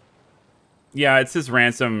simoleons. Yeah, it's his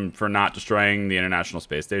ransom for not destroying the International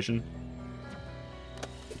Space Station.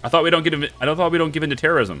 I thought we don't give in to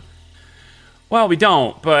terrorism. Well, we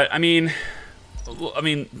don't, but I mean,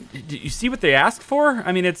 do you see what they asked for?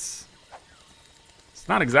 I mean, it's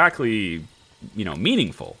not exactly, you know,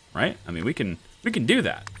 meaningful, right? I mean, we can do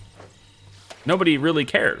that. Nobody really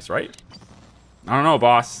cares, right? I don't know,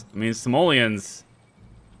 boss. I mean, simoleons,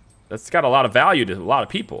 that's got a lot of value to a lot of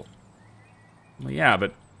people. Well, yeah,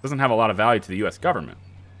 but it doesn't have a lot of value to the U.S. government.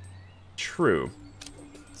 True.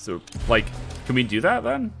 So, like, can we do that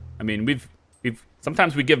then? I mean, we've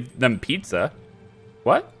sometimes we give them pizza.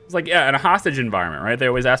 What? It's like, yeah, in a hostage environment, right? They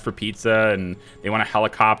always ask for pizza and they want a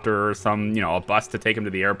helicopter or some, you know, a bus to take them to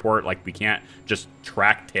the airport. Like, we can't just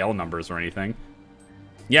track tail numbers or anything.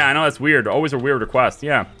 Yeah, I know that's weird. Always a weird request.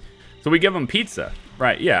 Yeah. So we give them pizza.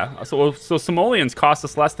 Right, yeah. So simoleons cost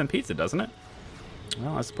us less than pizza, doesn't it?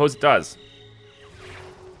 Well, I suppose it does.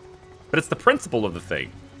 But it's the principle of the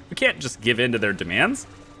thing. We can't just give in to their demands.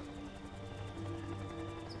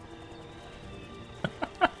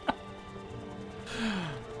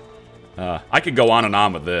 I could go on and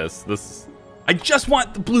on with this. I just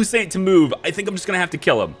want the Blue Saint to move. I think I'm just gonna have to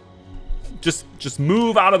kill him. Just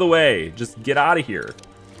move out of the way. Just get out of here.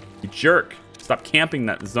 You jerk. Stop camping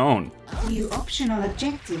that zone. New optional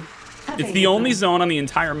objective available. It's the only zone on the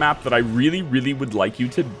entire map that I really, really would like you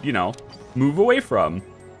to, you know, move away from.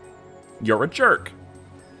 You're a jerk.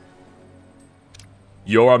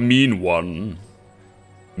 You're a mean one,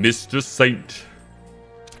 Mr. Saint.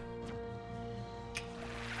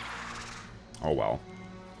 Oh well.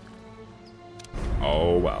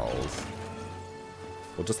 Oh wells.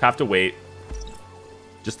 We'll just have to wait.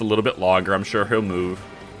 just a little bit longer. I'm sure he'll move.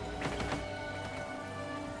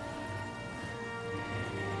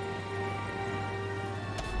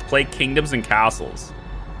 Play Kingdoms and Castles.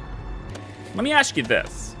 Let me ask you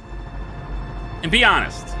this. And be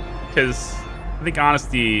honest, because I think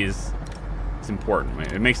honesty is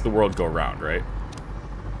important. It makes the world go round, right?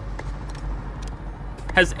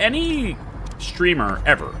 Has any streamer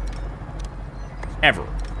ever, in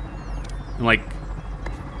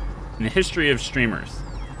the history of streamers,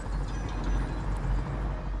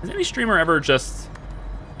 has any streamer ever just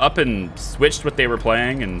up and switched what they were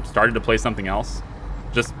playing and started to play something else?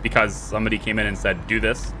 Just because somebody came in and said, do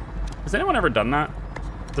this? Has anyone ever done that?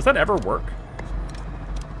 Does that ever work?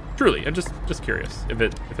 Truly, I'm just curious if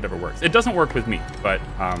it ever works. It doesn't work with me, but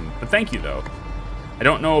thank you though. I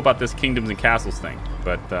don't know about this Kingdoms and Castles thing,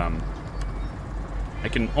 but I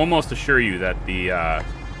can almost assure you that the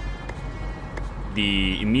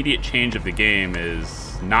immediate change of the game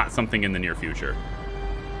is not something in the near future.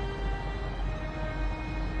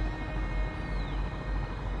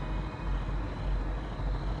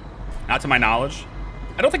 Not to my knowledge.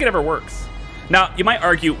 I don't think it ever works. Now, you might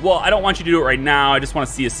argue, well, I don't want you to do it right now. I just want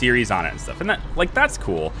to see a series on it and stuff. And that's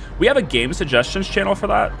cool. We have a game suggestions channel for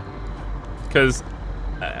that. Because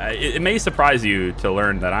it may surprise you to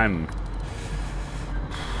learn that I'm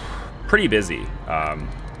pretty busy.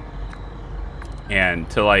 And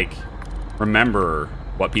to remember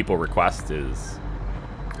what people request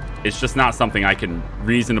it's just not something I can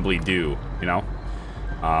reasonably do, you know?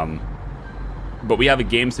 But we have a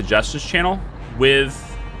game suggestions channel with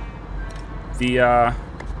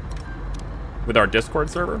with our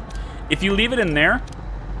Discord server. If you leave it in there,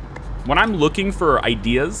 when I'm looking for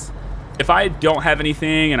ideas, if I don't have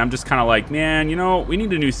anything and I'm just kind of like, man, you know, we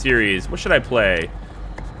need a new series. What should I play?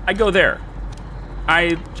 I go there.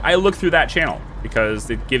 I look through that channel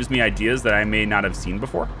because it gives me ideas that I may not have seen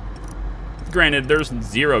before. Granted, there's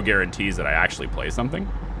zero guarantees that I actually play something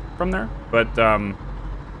from there, but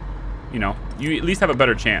you know, you at least have a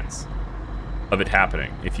better chance of it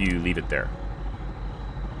happening if you leave it there.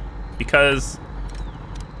 Because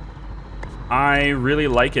I really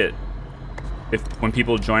like it when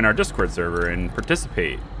people join our Discord server and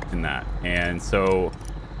participate in that. And so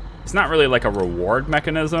it's not really like a reward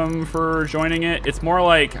mechanism for joining it. It's more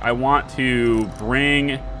like I want to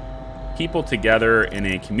bring people together in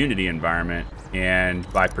a community environment,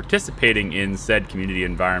 and by participating in said community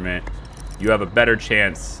environment, you have a better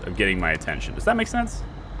chance of getting my attention. Does that make sense?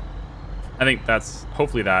 I think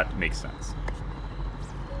hopefully that makes sense.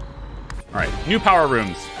 All right, new power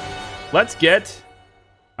rooms. Let's get,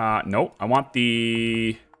 nope, I want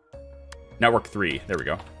the network 3. There we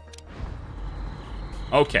go.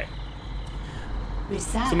 Okay.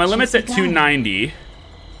 So my limit's at 290.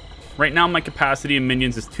 Right now my capacity of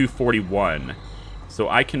minions is 241. So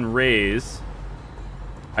I can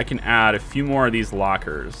add a few more of these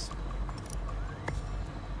lockers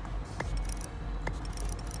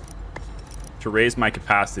to raise my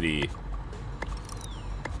capacity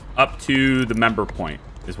up to the member point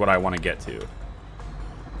is what I want to get to.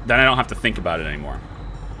 Then I don't have to think about it anymore.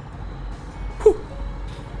 Whew.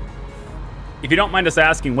 If you don't mind us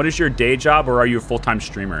asking, what is your day job, or are you a full-time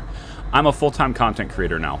streamer? I'm a full-time content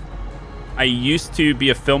creator now. I used to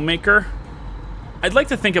be a filmmaker. I'd like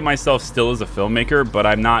to think of myself still as a filmmaker, but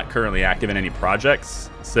I'm not currently active in any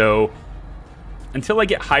projects. So until I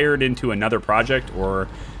get hired into another project, or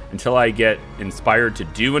until I get inspired to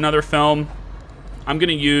do another film, I'm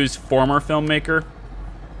gonna use former filmmaker,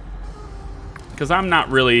 because I'm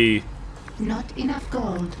not really... Not enough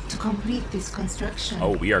gold to complete this construction.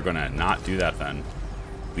 Oh, we are gonna not do that then.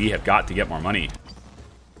 We have got to get more money.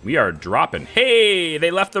 We are dropping. Hey,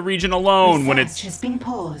 they left the region alone when it's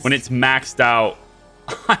maxed out.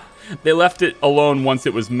 They left it alone once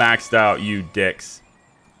it was maxed out, you dicks.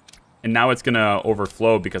 And now it's gonna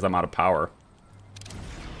overflow because I'm out of power.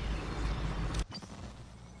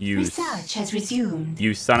 Research has resumed.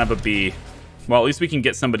 You son of a bee. Well, at least we can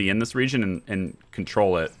get somebody in this region and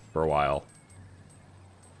control it for a while.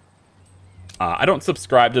 I don't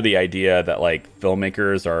subscribe to the idea that like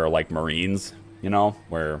filmmakers are like Marines, you know,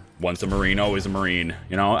 where once a Marine, always a Marine.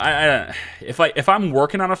 You know, if I'm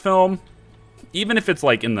working on a film, even if it's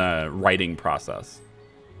like in the writing process,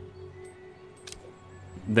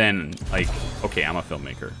 then like, okay, I'm a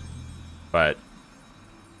filmmaker, but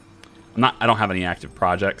I don't have any active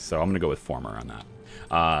projects, so I'm gonna go with former on that.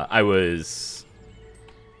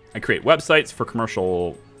 I create websites for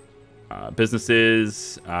commercial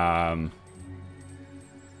businesses.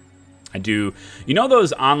 I do, you know,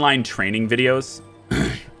 those online training videos?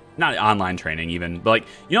 Not online training even, but like,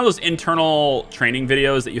 you know those internal training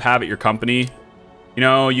videos that you have at your company You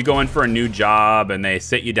know, you go in for a new job and they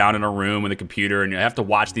sit you down in a room with a computer and you have to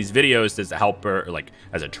watch these videos as a helper, like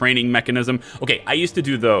as a training mechanism. Okay, I used to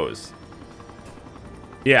do those.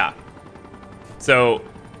 Yeah. So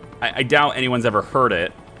I doubt anyone's ever heard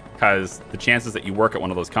it, because the chances that you work at one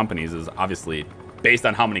of those companies is obviously, based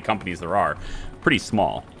on how many companies there are, pretty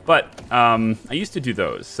small. But I used to do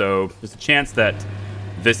those. So there's a chance that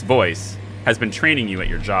this voice has been training you at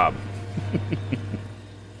your job.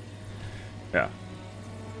 Yeah.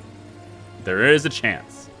 There is a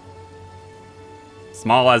chance.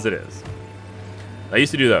 Small as it is. I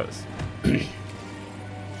used to do those.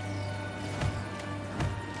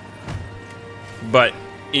 But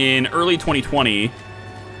in early 2020,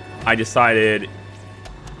 I decided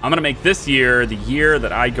I'm going to make this year the year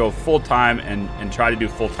that I go full-time and try to do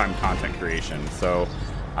full-time content creation. So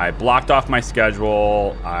I blocked off my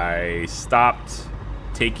schedule. I stopped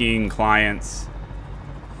taking clients.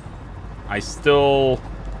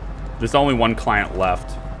 There's only one client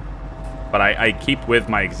left, but I keep with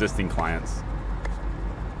my existing clients.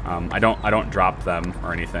 I don't drop them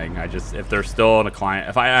or anything. I just, if they're still a client,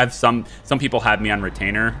 if I have some people have me on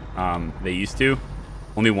retainer, they used to.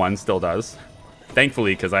 Only one still does,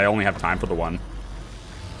 thankfully, because I only have time for the one.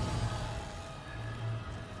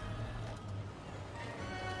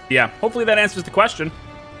 Yeah, hopefully that answers the question.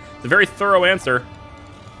 It's a very thorough answer.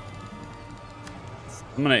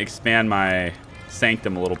 I'm gonna expand my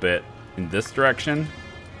sanctum a little bit in this direction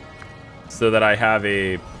so that I have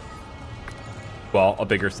a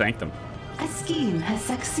bigger sanctum. A scheme has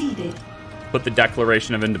succeeded. Put the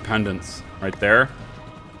Declaration of Independence right there.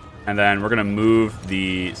 And then we're gonna move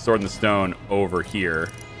the Sword in the Stone over here.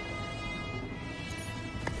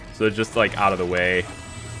 So it's just like out of the way.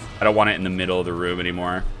 I don't want it in the middle of the room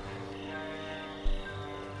anymore.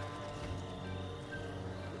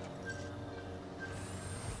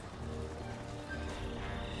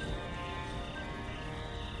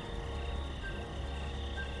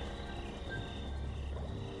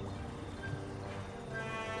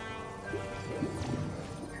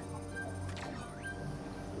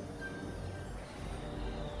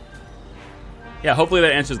 Yeah, hopefully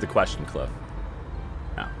that answers the question, Cliff.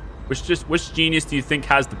 Yeah. Which genius do you think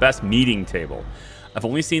has the best meeting table? I've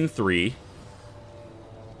only seen 3.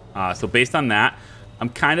 So based on that, I'm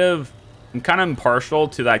kind of impartial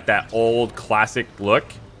to like that old classic look,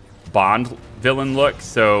 Bond villain look.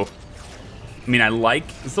 So I mean, I like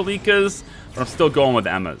Zelika's, but I'm still going with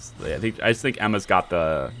Emma's. I just think Emma's got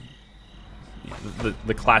the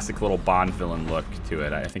classic little Bond villain look to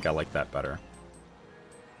it. I think I like that better.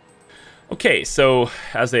 Okay, so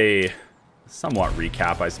as a somewhat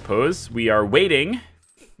recap, I suppose, we are waiting.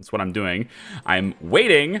 That's what I'm doing. I'm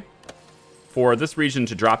waiting for this region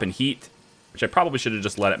to drop in heat, which I probably should have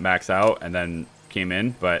just let it max out and then came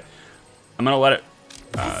in, but I'm going to let it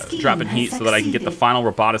drop in heat so that I can get the final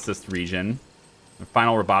roboticist region, the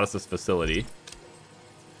final roboticist facility.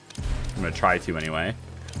 I'm going to try to anyway.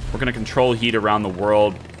 We're going to control heat around the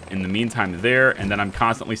world in the meantime there, and then I'm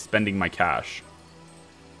constantly spending my cash.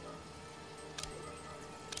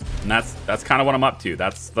 And that's kind of what I'm up to.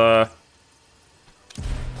 That's the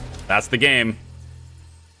game.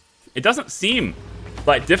 It doesn't seem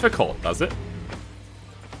like difficult, does it?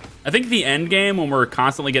 I think the end game, when we're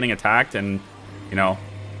constantly getting attacked, and you know,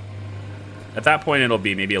 at that point it'll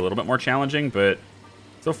be maybe a little bit more challenging. But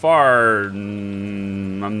so far,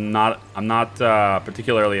 I'm not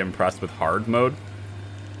particularly impressed with hard mode.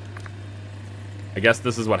 I guess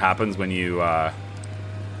this is what happens when you've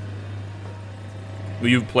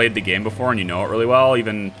played the game before and you know it really well.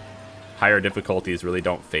 Even higher difficulties really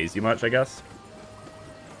don't phase you much, I guess.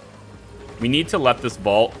 We need to let this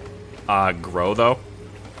vault grow, though.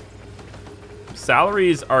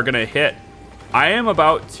 Salaries are going to hit. I am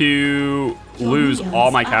about to lose all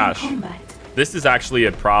my cash. This is actually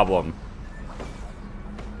a problem.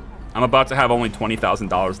 I'm about to have only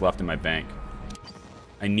 $20,000 left in my bank.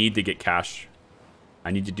 I need to get cash. I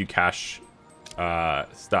need to do cash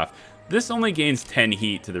stuff. This only gains 10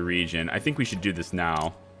 heat to the region. I think we should do this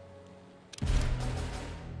now.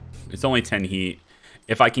 It's only 10 heat.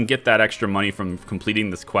 If I can get that extra money from completing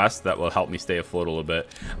this quest, that will help me stay afloat a little bit.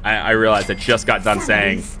 I realized I just got done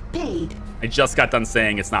saying... I just got done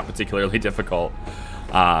saying it's not particularly difficult.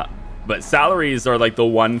 But salaries are like the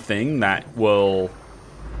one thing that will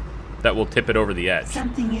tip it over the edge.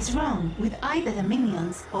 Something is wrong with either the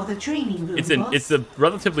minions or the training room. It's a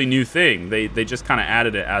relatively new thing. They just kind of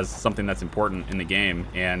added it as something that's important in the game,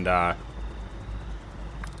 and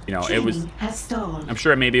you know, it was. I'm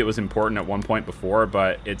sure maybe it was important at one point before,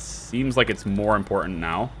 but it seems like it's more important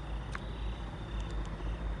now.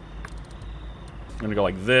 I'm gonna go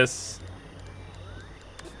like this.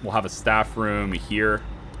 We'll have a staff room here.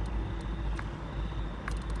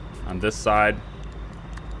 On this side,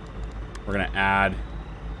 we're gonna add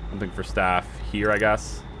something for staff here, I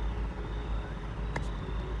guess.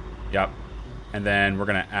 Yep. And then we're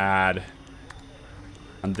gonna add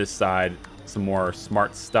on this side some more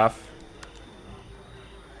smart stuff.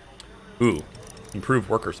 Ooh, improve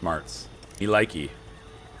worker smarts. Me likey.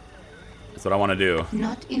 That's what I want to do.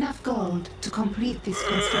 Not enough gold to complete this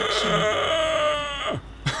construction.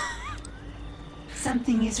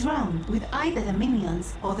 Something is wrong with either the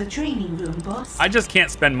minions or the training room, boss. I just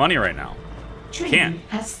can't spend money right now. Training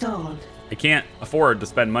has stalled. I can't afford to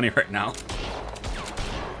spend money right now.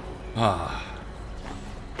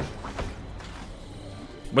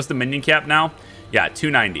 What's the minion cap now? Yeah,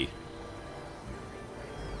 290.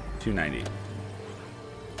 290.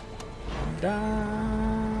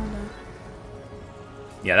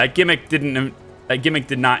 Yeah, that gimmick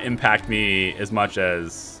did not impact me as much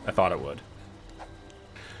as I thought it would.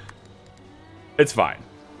 It's fine.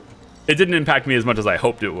 It didn't impact me as much as I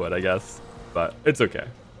hoped it would, I guess, but it's okay.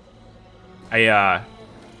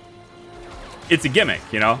 It's a gimmick,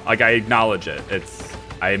 you know? Like, I acknowledge it.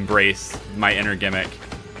 I embrace my inner gimmick.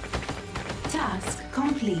 Task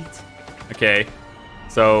complete. Okay,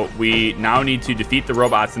 so we now need to defeat the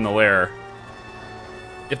robots in the lair.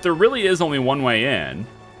 If there really is only one way in,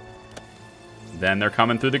 then they're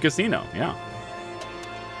coming through the casino, yeah.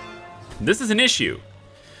 This is an issue.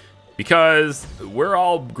 Because we're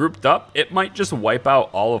all grouped up, it might just wipe out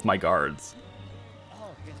all of my guards.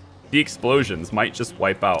 The explosions might just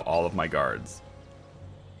wipe out all of my guards.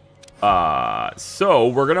 So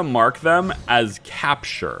we're gonna mark them as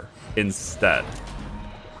capture instead,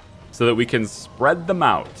 so that we can spread them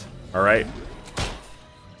out. All right.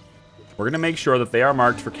 We're gonna make sure that they are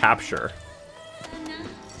marked for capture.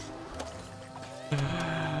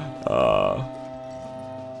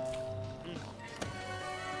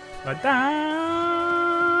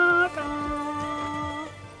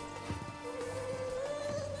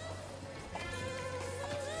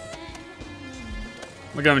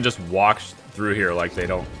 Look at them just walk through here like they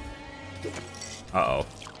don't. Uh-oh.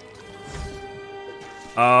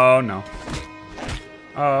 Oh, no.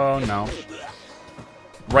 Oh, no.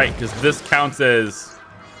 Right, because this counts as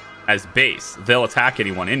base. They'll attack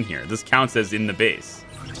anyone in here. This counts as in the base.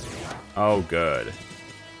 Oh, good.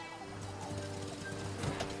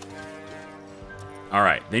 All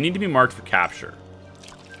right, they need to be marked for capture.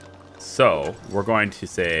 So we're going to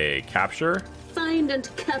say capture. Find and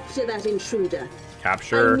capture that intruder.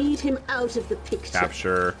 Capture. I need him out of the picture.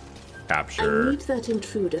 Capture. Capture. I need that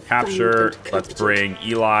intruder. Capture. Let's bring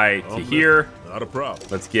Eli to here. Not a problem.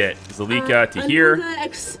 Let's get Zalika to here.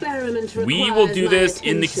 Experiment We will do this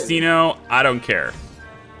attention. in the casino. I don't care.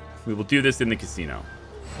 We will do this in the casino.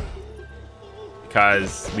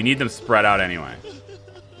 Because we need them spread out anyway.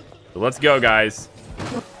 So let's go, guys.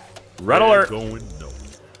 Red alert.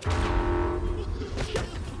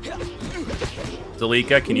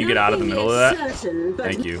 Zalika, can you get out of the middle of that? Certain,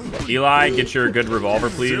 Thank you. Eli, get your good revolver,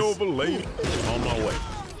 please. Silver lady on my way.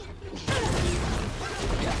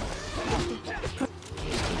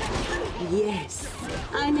 Yes,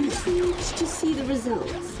 I'm intrigued to see the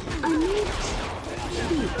results. I need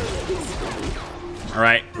this one. All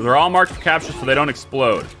right, they're all marked for capture so they don't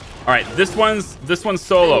explode. All right, this one's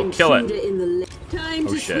solo. Kill it. Time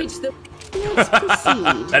Oh to shit. switch the. Let's proceed.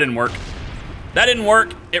 That didn't work. That didn't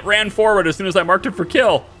work. It ran forward as soon as I marked it for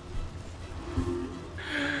kill.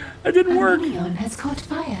 That didn't work. Minion has caught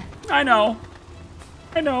fire. I know.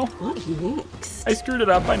 I know. What next? I screwed it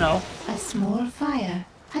up. I know. A small fire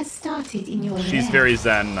has started in your She's lair. very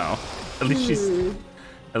zen, though. At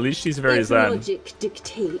least she's very As zen. logic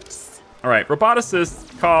dictates. All right,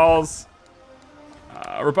 roboticist calls.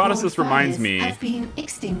 Roboticist All reminds fires me have been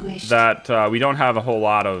extinguished. that we don't have a whole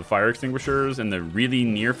lot of fire extinguishers in the really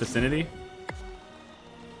near vicinity.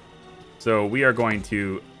 So we are going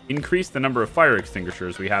to increase the number of fire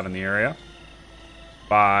extinguishers we have in the area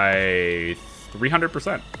by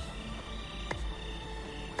 300%.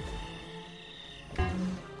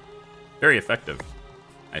 Very effective,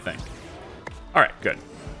 I think. All right, good.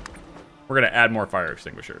 We're going to add more fire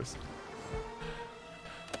extinguishers.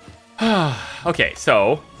 Okay,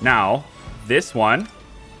 so now this one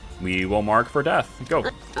we will mark for death. Go.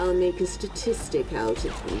 I'll make a statistic out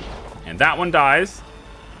of them. And that one dies.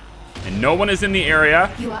 And no one is in the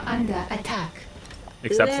area You are under attack.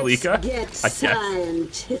 except Let's Zalika. get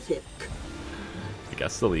scientific. I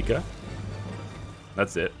guess Zalika.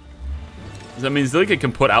 That's it. I mean, Zalika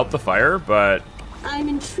can put out the fire, but I'm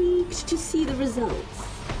intrigued to see the results.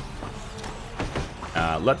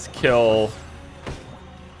 let's kill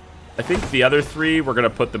I think the other 3, we're going to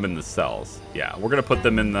put them in the cells. Yeah, we're going to put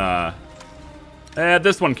them in the...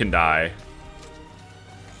 this one can die.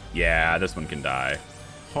 Yeah, this one can die.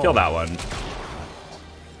 Kill that one.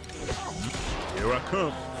 Here I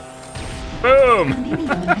come. Boom! A minion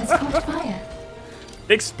has caught fire.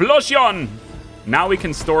 Explosion! Now we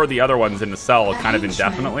can store the other ones in the cell kind of A henchman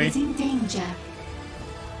indefinitely. is in danger.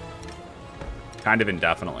 Kind of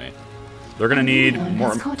indefinitely. They're going to A need minion more...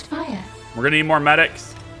 has caught fire. We're going to need more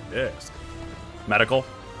medics. Yes. Medical.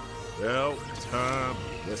 Well, time.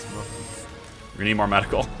 Yes, my feet. We're going to need more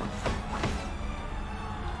medical.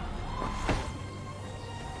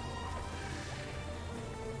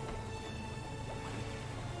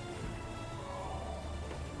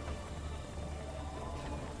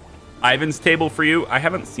 Ivan's table for you. I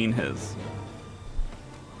haven't seen his.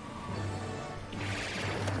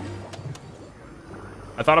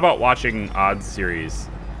 I thought about watching Odd's series,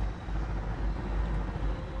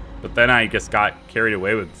 but then I just got carried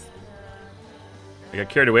away with. I got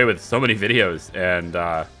carried away with so many videos, and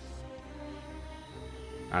I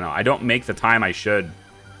don't know. I don't make the time I should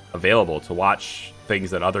available to watch things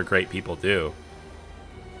that other great people do.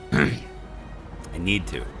 I need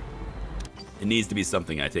to. It needs to be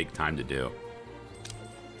something I take time to do.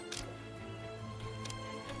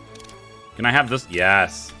 Can I have this?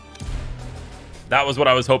 Yes. That was what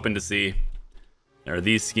I was hoping to see. There are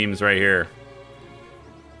these schemes right here.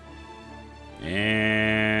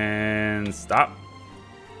 And stop.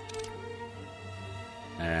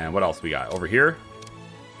 And what else we got? Over here?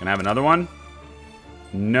 Can I have another one?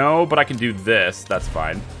 No, but I can do this. That's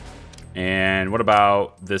fine. And what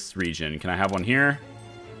about this region? Can I have one here?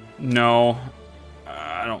 No,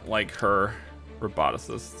 I don't like her.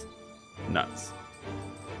 Roboticist. Nuts.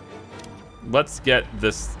 Let's get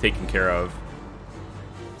this taken care of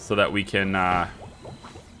so that we can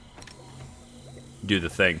do the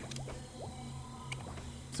thing.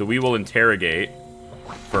 So we will interrogate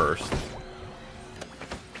first.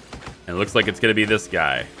 And it looks like it's going to be this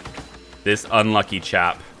guy. This unlucky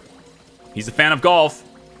chap. He's a fan of golf.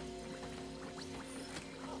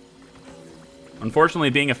 Unfortunately,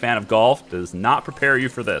 being a fan of golf does not prepare you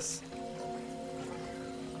for this.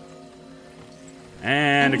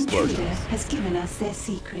 And explosions. An intruder has given us their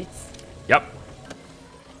secrets. Yep.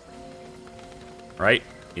 Right.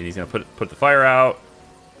 And he's gonna put the fire out.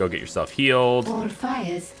 Go get yourself healed. All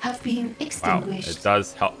fires have been Wow. extinguished. It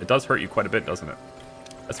does help. It does hurt you quite a bit, doesn't it?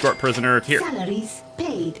 Escort prisoner here. Salaries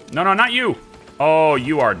paid. No, not you. Oh,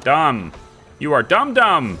 you are dumb. You are dumb.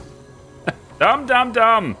 Dumb.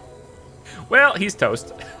 Well, he's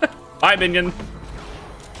toast. Bye, minion.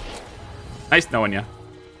 Nice knowing you.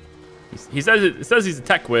 He says it says he's a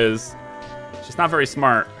tech whiz. Just not very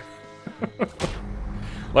smart.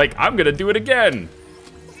 Like, I'm gonna do it again.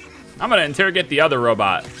 I'm gonna interrogate the other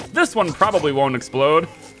robot. This one probably won't explode.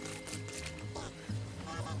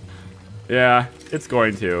 Yeah, it's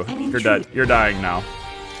going to. You're dead. You're dying now.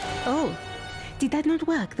 Oh, did that not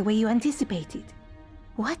work the way you anticipated?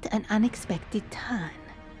 What an unexpected turn.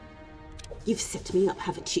 You've set me up,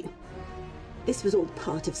 haven't you? This was all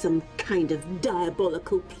part of some kind of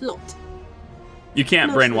diabolical plot. You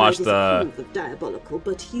can't Not brainwash that I the... disapprove of diabolical,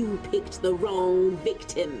 but you picked the wrong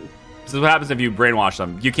victim. This is what happens if you brainwash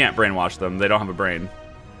them. You can't brainwash them. They don't have a brain.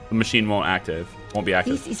 The machine won't be active.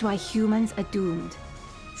 This is why humans are doomed.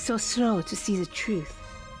 So slow to see the truth.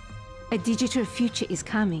 A digital future is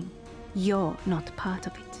coming. You're not part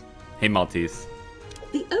of it. Hey, Maltese.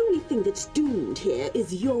 The only thing that's doomed here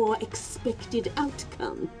is your expected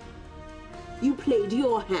outcome. You played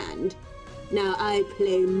your hand. Now I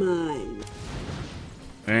play mine.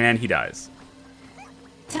 And he dies.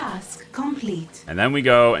 Task complete. And then we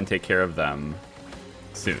go and take care of them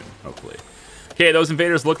soon, hopefully. Okay, those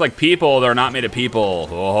invaders look like people. They're not made of people.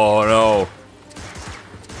 Oh, no.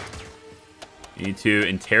 You need to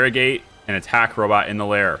interrogate and attack robot in the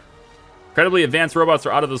lair. Incredibly advanced robots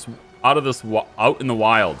are out in the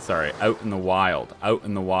wild.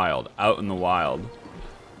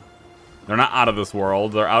 They're not out of this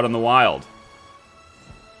world. They're out in the wild.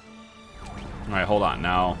 All right, hold on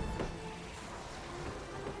now.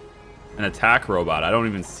 An attack robot. I don't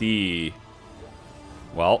even see.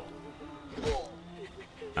 Well.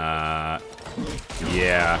 Yeah.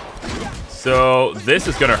 So this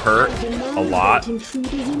is gonna hurt a lot.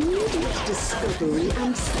 Intruders' immediate discovery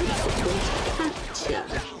and subsequent capture.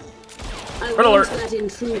 I Red want alert. that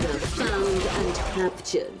intruder found and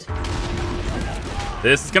captured.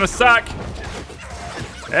 This is gonna suck.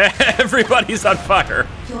 Everybody's on fire.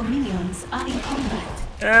 Your minions are in combat.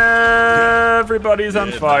 Everybody's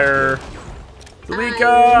on fire.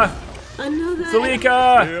 Zalika. Another.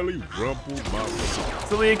 Salika! Barely rumpled my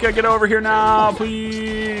Salika, get over here now,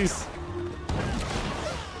 please.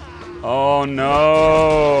 Oh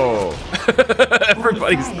no.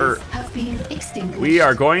 Everybody's hurt. Have been extinguished. We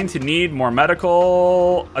are going to need more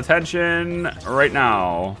medical attention right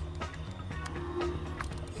now.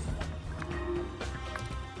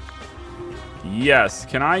 Yes,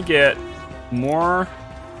 can I get more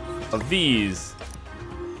of these?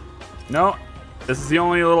 No, this is the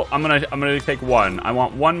only little. I'm gonna take one. I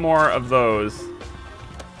want one more of those.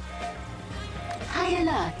 High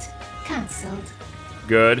alert. Cancelled.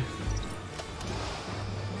 Good.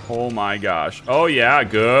 Oh my gosh. Oh yeah,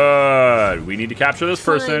 good. We need to capture this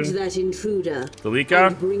person. Find that intruder. Zalika?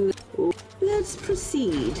 And bring the... oh, let's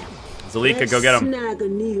proceed. Zalika, go get him. Snag a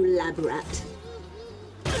new lab rat.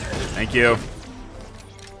 Thank you.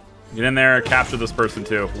 Get in there, capture this person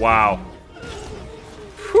too. Wow.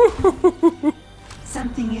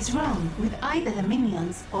 Something is wrong with either the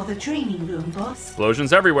minions or the training room, boss.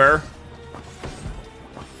 Explosions everywhere.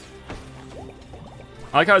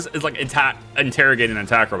 I like how it's like interrogating an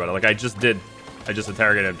attack robot. Like I just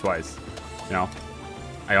interrogated him twice. You know?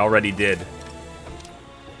 I already did.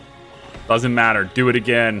 Doesn't matter. Do it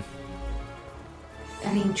again.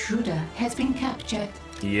 An intruder has been captured.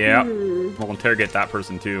 Yeah. We'll interrogate that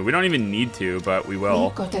person too. We don't even need to, but we will.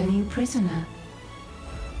 We've got a new prisoner.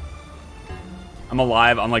 I'm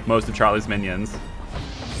alive, unlike most of Charlie's minions.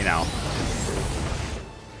 You know.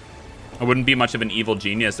 I wouldn't be much of an evil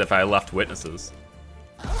genius if I left witnesses.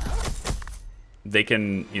 They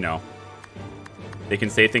can, you know, they can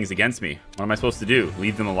say things against me. What am I supposed to do?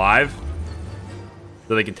 Leave them alive?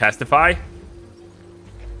 So they can testify?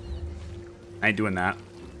 I ain't doing that.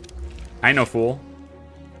 I ain't no fool.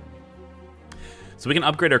 So we can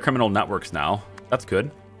upgrade our criminal networks now. That's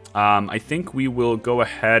good. I think we will go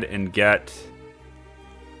ahead and get...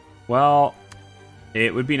 Well,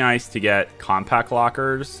 it would be nice to get compact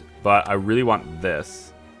lockers, but I really want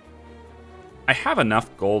this. I have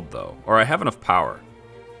enough gold, though. Or I have enough power.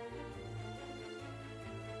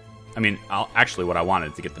 I mean, actually what I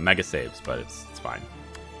wanted to get the mega saves, but it's fine.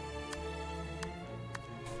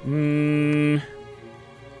 We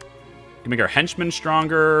can make our henchmen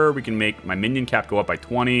stronger. We can make my minion cap go up by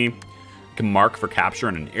 20. We can mark for capture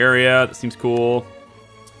in an area. That seems cool.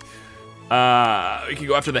 We can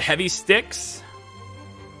go after the heavy sticks.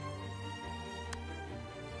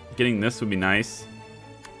 Getting this would be nice.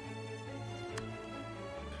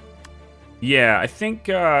 Yeah, I think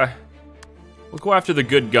we'll go after the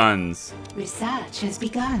good guns. Research has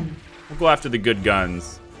begun. We'll go after the good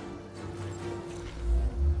guns.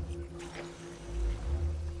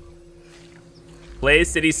 Play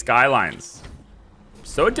City Skylines.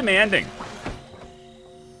 So demanding.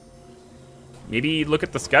 Maybe look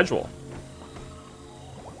at the schedule.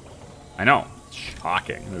 I know, it's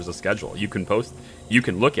shocking. There's a schedule. You can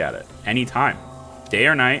look at it anytime. Day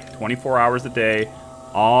or night, 24 hours a day,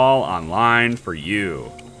 all online for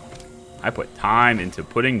you. I put time into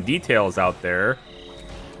putting details out there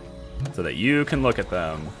so that you can look at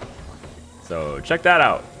them. So check that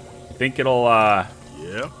out. I think it'll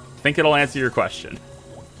answer your question.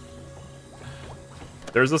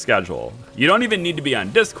 There's a schedule. You don't even need to be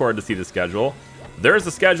on Discord to see the schedule. There's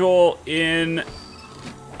a schedule in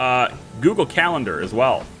Google Calendar as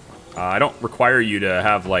well. I don't require you to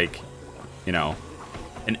have, like, you know,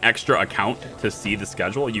 an extra account to see the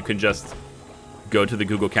schedule. You can just go to the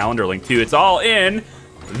Google Calendar link too. It's all in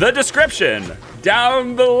the description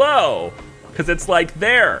down below, because it's like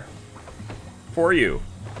there for you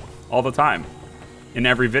all the time in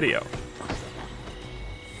every video.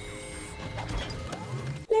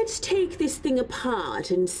 Let's take this thing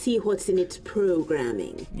apart and see what's in its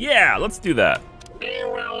programming. Yeah, let's do that.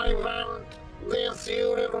 Irrelevant. This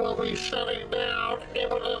unit will be shutting down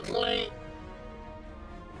imminently.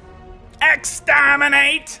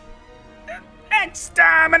 Exterminate!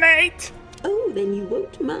 Exterminate! Oh, then you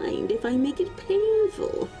won't mind if I make it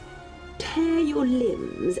painful. Tear your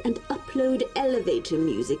limbs and upload elevator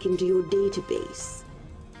music into your database.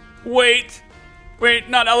 Wait,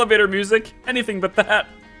 not elevator music. Anything but that.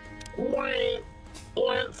 Wait,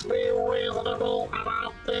 let's be reasonable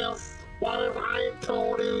about this. What if I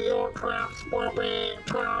told you your traps were being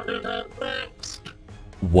targeted next?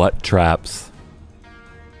 What traps?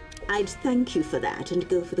 I'd thank you for that and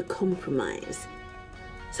go for the compromise.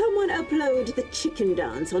 Someone upload the chicken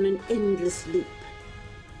dance on an endless loop.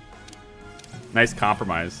 Nice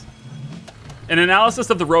compromise. An analysis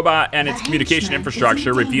of the robot and its communication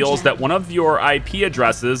infrastructure reveals that one of your IP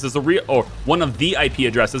addresses is a real, or one of the IP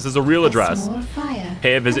addresses is a real address.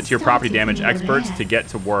 Pay a visit to your property damage experts to get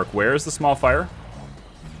to work. Where is the small fire?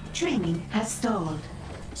 Training has stalled.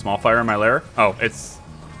 Small fire in my lair? Oh, it's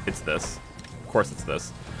this. Of course it's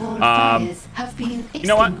this. All fires have been extinguished. You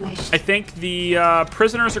know what? I think the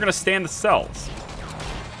prisoners are going to stay in the cells.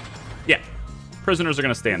 Yeah. Prisoners are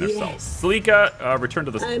going to stay in their cells. Salika, return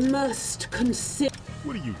to the... I must consider...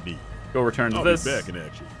 What do you need? Go return to I'll this. be back in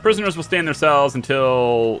action. Prisoners will stay in their cells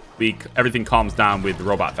until everything calms down with the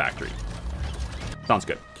robot factory. Sounds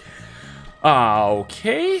good.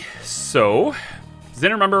 Okay, so does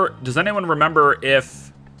anyone remember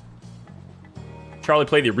if Charlie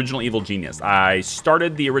played the original Evil Genius? I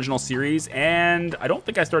started the original series, and I don't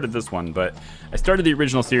think I started this one, but I started the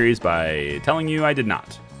original series by telling you I did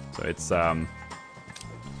not. So it's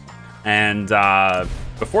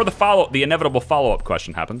before the inevitable follow-up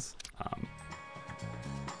question happens,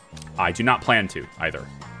 I do not plan to either.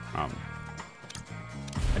 I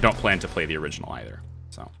don't plan to play the original either.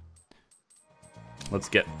 So let's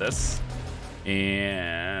get this.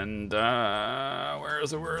 And where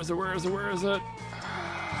is it?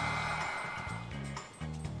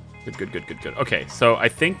 Good. Okay, so I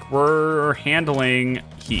think we're handling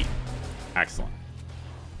heat. Excellent.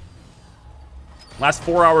 Last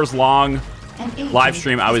 4 hours long live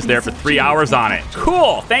stream. I was there for 3 hours on it.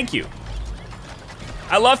 Cool. Thank you.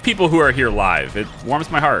 I love people who are here live. It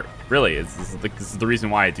warms my heart. Really, this is the reason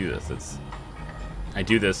why I do this. I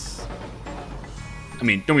do this. I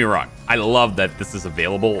mean, don't be wrong. I love that this is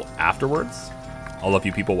available afterwards. All of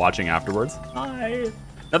you people watching afterwards. Hi.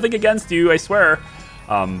 Nothing against you, I swear.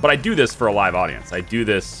 But I do this for a live audience. I do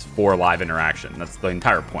this for live interaction. That's the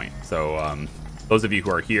entire point. So those of you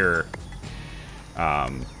who are here,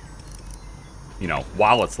 you know,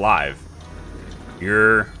 while it's live,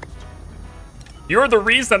 you're the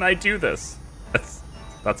reason I do this.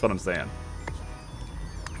 That's what I'm saying.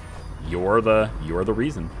 You're the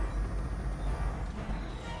reason.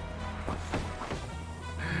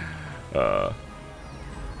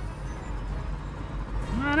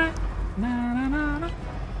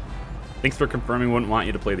 Thanks for confirming. Wouldn't want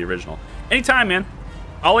you to play the original. Anytime, man.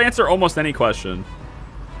 I'll answer almost any question.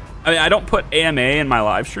 I mean, I don't put AMA in my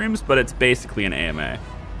live streams, but it's basically an AMA.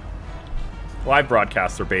 Live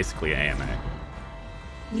broadcasts are basically AMA.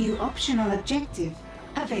 New optional objective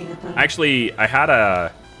available. Actually,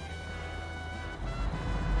 I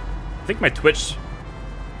think my Twitch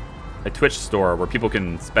store where people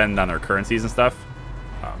can spend on their currencies and stuff.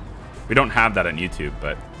 We don't have that on YouTube,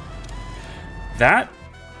 but that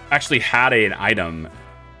actually had an item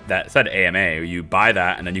that said AMA. You buy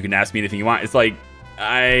that, and then you can ask me anything you want. It's like,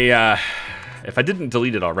 if I didn't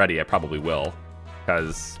delete it already, I probably will,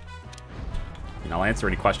 because I'll answer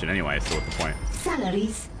any question anyway. So what's the point?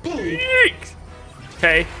 Salaries paid. Eek!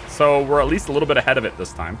 Okay, so we're at least a little bit ahead of it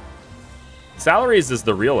this time. Salaries is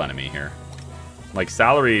the real enemy here. Like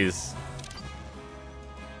salaries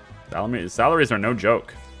are no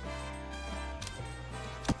joke.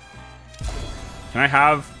 Can I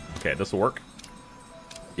have... Okay, this will work.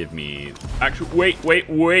 Give me... Actually,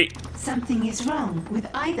 wait. Something is wrong with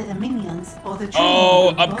either the minions or the...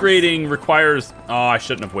 Oh, upgrading requires... Oh, I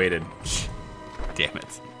shouldn't have waited. Damn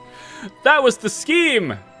it. That was the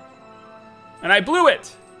scheme! And I blew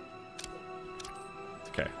it!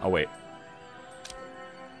 Okay, I'll wait.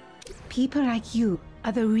 People like you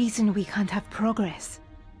are the reason we can't have progress.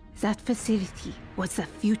 That facility was the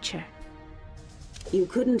future. You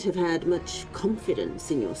couldn't have had much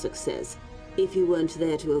confidence in your success if you weren't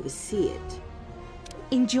there to oversee it.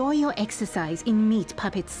 Enjoy your exercise in meat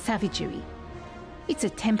puppet savagery. It's a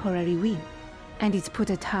temporary win, and it's put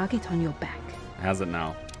a target on your back. Has it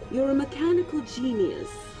now? You're a mechanical genius,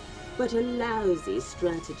 but a lousy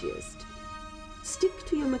strategist. Stick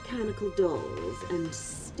to your mechanical dolls and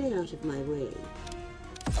stay out of my way.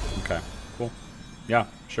 Okay, cool. Yeah,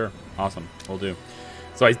 sure. Awesome. Will do.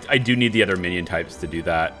 So I do need the other minion types to do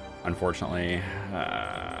that, unfortunately.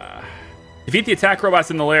 Defeat the attack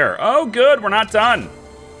robots in the lair. Oh, good. We're not done.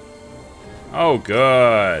 Oh,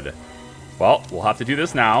 good. Well, we'll have to do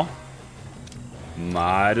this now.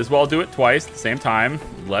 Might as well do it twice at the same time.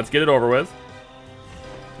 Let's get it over with.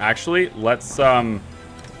 Actually, let's...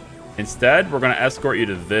 Instead, we're going to escort you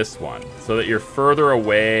to this one so that you're further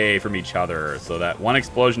away from each other so that one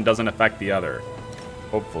explosion doesn't affect the other.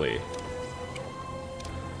 Hopefully.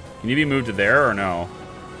 Can you be moved to there or no?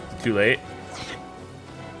 Is it too late?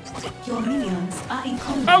 Your minions are in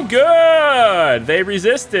combat. Oh, good! They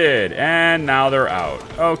resisted, and now they're out.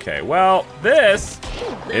 Okay, well, this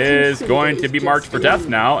is going to be marked for death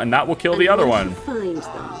now, and that will kill the other one.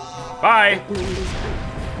 Bye!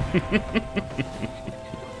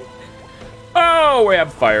 Oh, we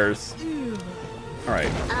have fires. All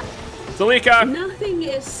right. Zalika! Nothing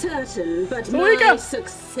is certain but Zalika! my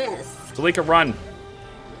success. Zalika, run.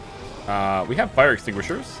 We have fire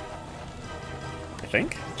extinguishers. I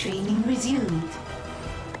think. Training resumed.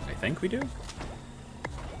 I think we do.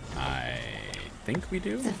 I think we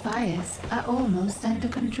do. The fires are almost under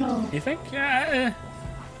control. You think? Yeah.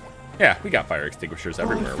 Yeah, we got fire extinguishers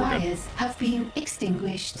everywhere. All We're good. fires have been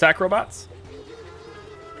extinguished. Attack robots.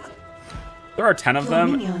 There are 10 of Your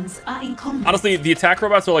them. minions are in combat. Honestly, the attack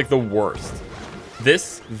robots are like the worst.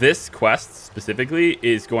 This quest specifically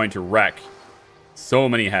is going to wreck so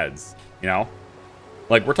many heads, you know?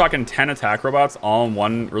 Like, we're talking 10 attack robots all in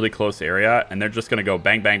one really close area, and they're just gonna go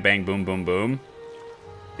bang, bang, bang, boom, boom, boom.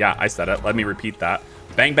 Yeah, I said it. Let me repeat that.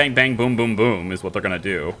 Bang, bang, bang, boom, boom, boom is what they're gonna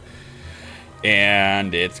do.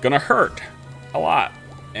 And it's gonna hurt a lot.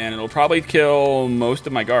 And it'll probably kill most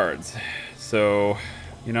of my guards. So,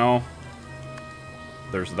 you know,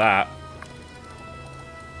 there's that.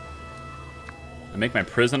 I make my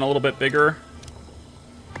prison a little bit bigger.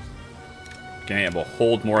 Being able to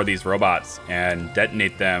hold more of these robots and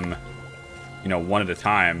detonate them, you know, one at a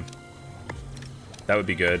time. That would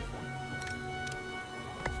be good.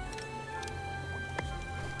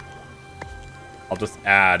 I'll just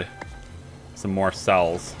add some more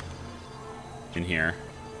cells in here.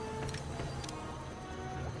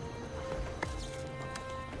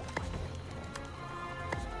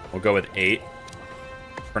 We'll go with 8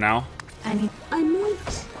 for now. I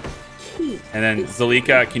might keep. And then this.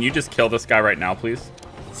 Zalika, can you just kill this guy right now, please?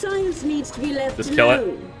 Science needs to be left Just kill it.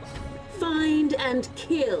 alone. Find and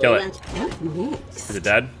kill. Kill it. What next? Is it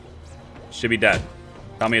dead? Should be dead.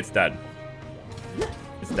 Tell me it's dead.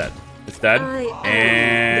 It's dead. It's dead.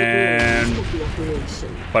 And the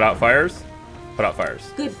operation. put out fires. Put out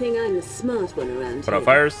fires. Good thing I'm the smart one around Put here. out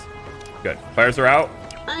fires. Good. Fires are out.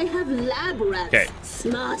 I have lab rats 'Kay.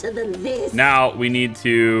 smarter than this. Now we need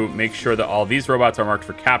to make sure that all these robots are marked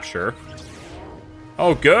for capture.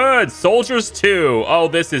 Oh, good. Soldiers too. Oh,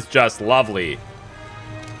 this is just lovely.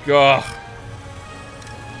 Ugh.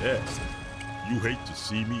 Yes. You hate to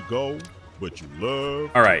see me go, but you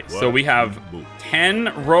love. All right, so we have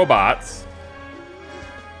 10 robots.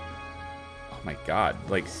 Oh my god,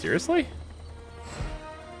 like seriously?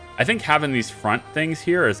 I think having these front things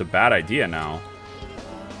here is a bad idea now.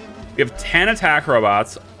 We have 10 attack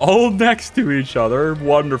robots all next to each other.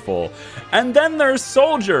 Wonderful. And then there's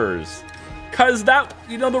soldiers. Because that,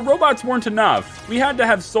 you know, the robots weren't enough. We had to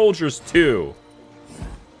have soldiers too.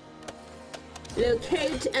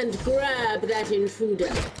 Locate and grab that intruder.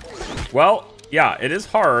 Well, yeah, it is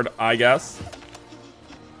hard, I guess.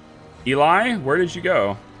 Eli, where did you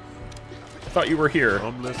go? I thought you were here.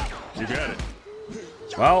 You got it.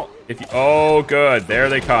 Well, if you... Oh, good. There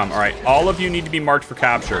they come. All right, all of you need to be marked for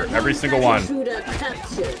capture. Every single one.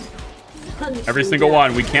 Every single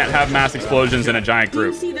one. We can't have mass explosions in a giant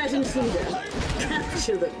group. See that intruder?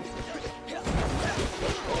 Capture them.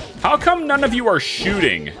 How come none of you are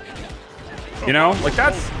shooting? You know, like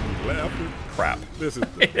that's crap. This is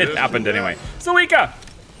It happened anyway. Zalika,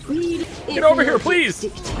 get over here, please.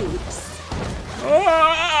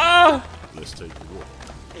 Ah! Let's take the war.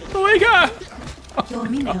 Zalika! Your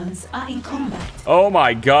minions are in combat. Oh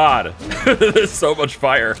my god. There's so much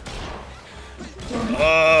fire.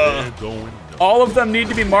 They're going down. All of them need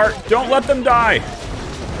to be marked. Don't let them die.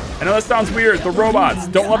 I know that sounds weird. The robots,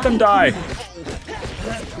 don't let them die.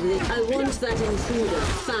 I want that intruder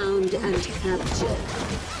found and captured.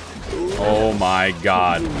 Oh my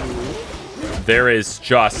god. There is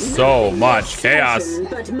just so much chaos.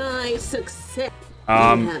 But my success.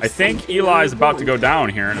 I think Eli's about to go down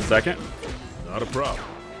here in a second. Not a problem.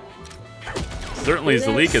 Certainly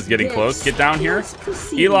Zalika's getting close. Get down here.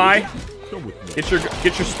 Eli, get your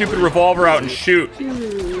stupid revolver out and shoot.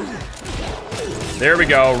 There we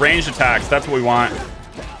go. Ranged attacks. That's what we want.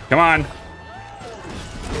 Come on.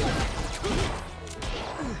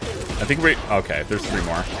 I think we... Okay, there's 3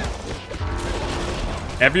 more.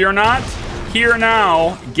 If you're not here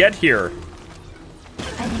now, get here.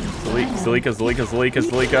 Zalika.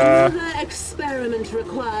 The experiment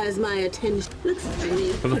requires my attention. Looks to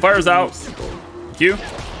me. Put the fires out. Thank you.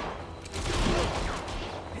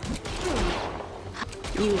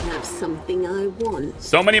 You have something I want.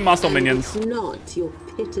 So many muscle And minions. it's not your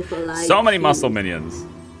pitiful So many IQ. muscle minions.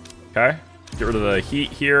 Okay. Get rid of the heat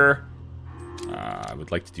here. I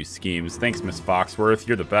would like to do schemes. Thanks, Miss Foxworth.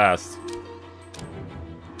 You're the best.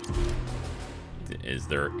 Is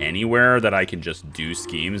there anywhere that I can just do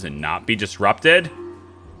schemes and not be disrupted?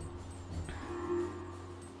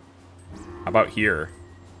 How about here?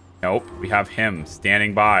 Nope. We have him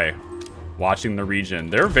standing by, watching the region.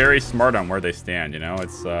 They're very smart on where they stand, you know?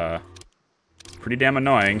 It's pretty damn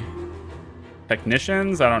annoying.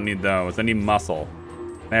 Technicians? I don't need those. I need muscle.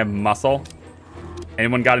 Can I have muscle?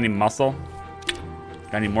 Anyone got any muscle?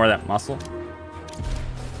 Got any more of that muscle?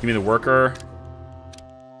 Give me the worker.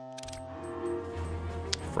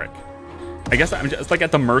 Frick. I guess I'm just like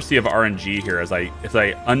at the mercy of RNG here. As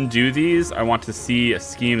I undo these, I want to see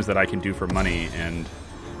schemes that I can do for money, and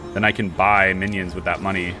then I can buy minions with that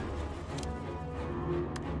money.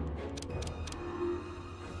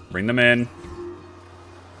 Bring them in.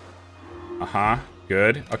 Uh-huh.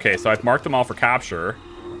 Good. Okay, so I've marked them all for capture.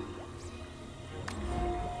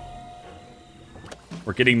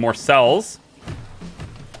 We're getting more cells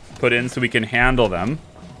put in so we can handle them.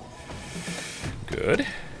 Good.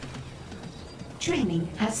 Training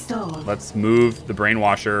has stalled. Let's move the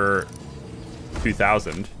Brainwasher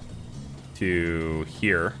 2000 to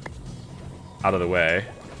here, out of the way.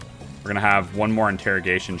 We're gonna have one more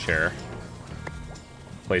interrogation chair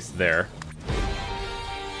placed there.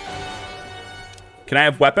 Can I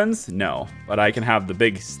have weapons? No, but I can have the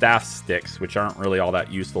big staff sticks, which aren't really all that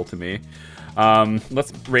useful to me.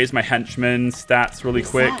 Let's raise my henchman stats really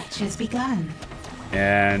quick. Research has begun.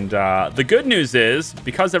 And the good news is,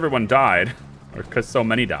 because everyone died, or because so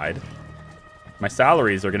many died, my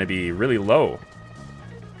salaries are going to be really low.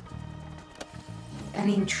 An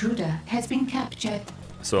intruder has been captured.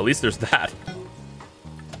 So at least there's that.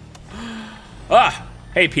 Ah!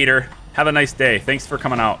 Hey, Peter. Have a nice day. Thanks for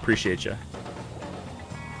coming out. Appreciate you.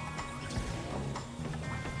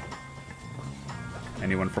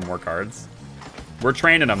 Anyone for more cards? We're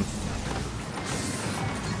training them.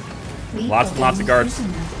 Lots and lots of guards.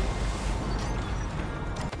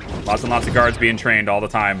 Lots and lots of guards being trained all the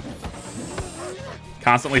time.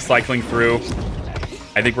 Constantly cycling through.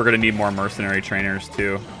 I think we're going to need more mercenary trainers,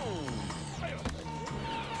 too.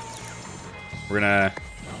 We're going to...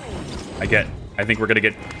 I think we're going to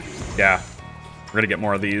get... Yeah. We're going to get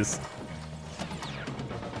more of these.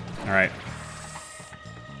 All right.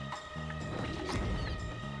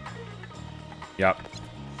 Yep.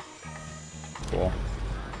 Cool.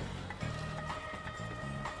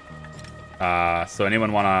 So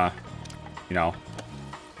anyone want to, you know,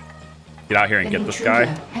 get out here and get this guy?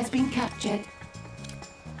 Has been captured.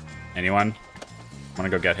 Anyone want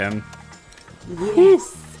to go get him?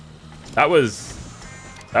 Yes. That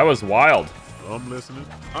was wild. I'm listening.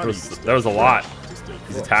 That was a lot.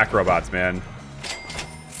 These attack robots, man.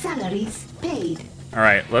 Salaries paid. All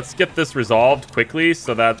right, let's get this resolved quickly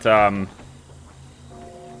so that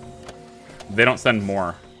they don't send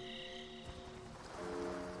more.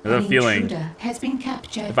 I have a feeling has been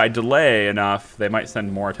captured. if I delay enough, they might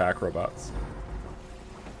send more attack robots.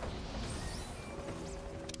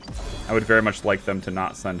 I would very much like them to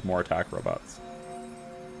not send more attack robots.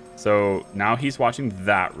 So now he's watching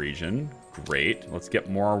that region. Great. Let's get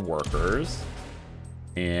more workers.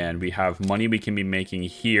 And we have money we can be making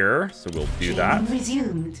here, so we'll do that.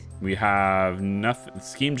 Resumed. We have nothing.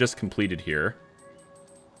 Scheme just completed here.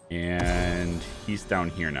 And he's down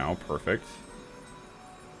here now. Perfect.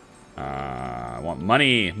 I want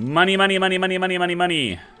money. Money, money, money, money, money, money,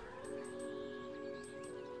 money.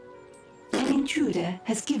 An intruder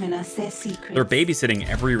has given us their secret. They're babysitting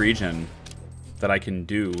every region that I can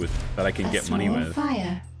do with, that I can get money with.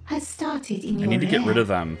 Fire has started in I need to get rid of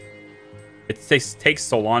them. It takes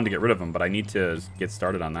so long to get rid of them, but I need to get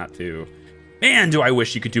started on that too. Man, do I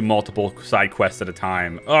wish you could do multiple side quests at a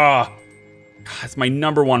time. Oh, that's my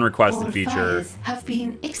 #1 requested feature. Have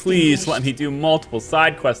been Please let me do multiple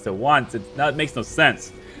side quests at once. That makes no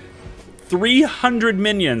sense. 300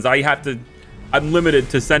 minions. I'm limited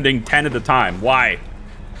to sending 10 at a time. Why?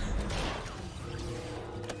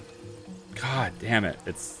 God damn it.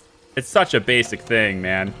 It's such a basic thing,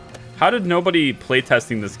 man. How did nobody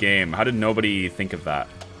playtesting this game? How did nobody think of that?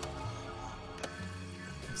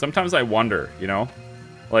 Sometimes I wonder, you know?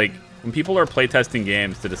 Like, when people are playtesting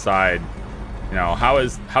games to decide, you know, how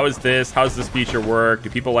does this feature work? Do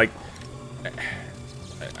people like...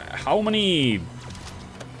 How many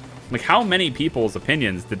people's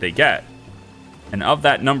opinions did they get? And of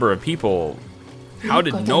that number of people, how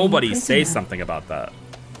did nobody say something about that?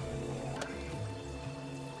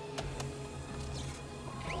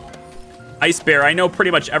 Ice Bear, I know pretty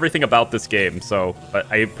much everything about this game, so but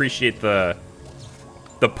I appreciate the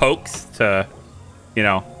pokes to, you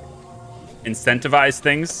know, incentivize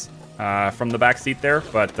things from the back seat there,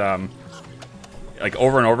 but like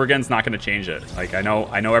over and over again is not going to change it. Like I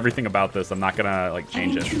know everything about this. I'm not gonna like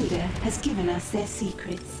change it. An intruder has given us their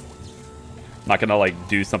secrets. I'm not gonna like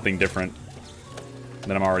do something different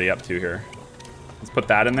than I'm already up to here. Let's put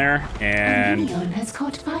that in there, and A minion has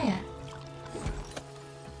caught fire.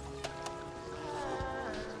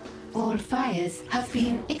 All fires have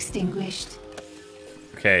been extinguished.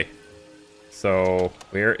 Okay. So,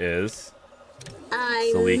 where is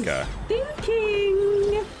Salika?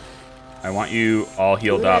 Thinking. I want you all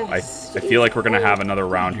healed up. I feel like we're going to have another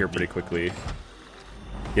round here pretty quickly.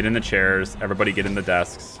 Get in the chairs. Everybody get in the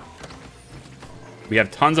desks. We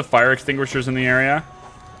have tons of fire extinguishers in the area.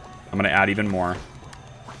 I'm going to add even more.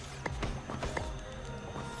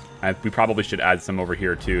 We probably should add some over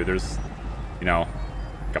here, too. There's, you know,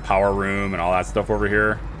 like a power room and all that stuff over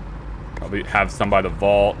here. Probably have some by the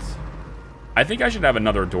vault. I think I should have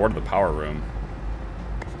another door to the power room.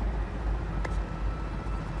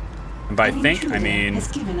 And by think, I mean... has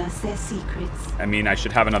given us their secrets. I mean, I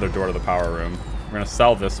should have another door to the power room. We're going to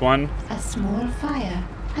sell this one. A small fire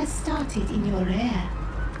has started in your lair.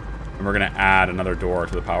 And we're going to add another door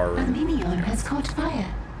to the power A room. minion has caught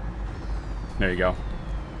fire. There you go.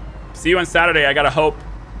 See you on Saturday. I gotta hope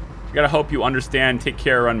you understand. Take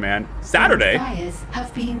care, Run Man. Saturday? All fires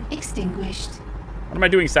have been extinguished. What am I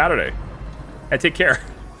doing Saturday? Hey, take care.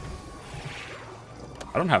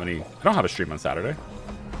 I don't have a stream on Saturday.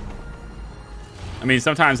 I mean,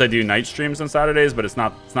 sometimes I do night streams on Saturdays, but it's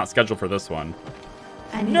not scheduled for this one.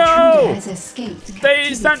 An intruder No! has escaped They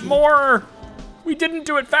captivity. sent more! We didn't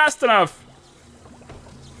do it fast enough!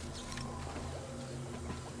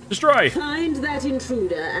 Destroy! Find that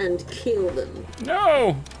intruder and kill them.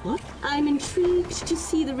 No! What? I'm intrigued to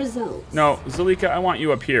see the results. No, Zalika, I want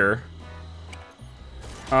you up here.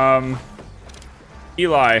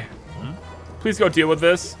 Eli, please go deal with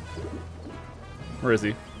this. Where is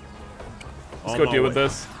he? Let's go deal with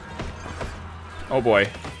this. Oh boy.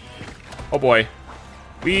 Oh boy.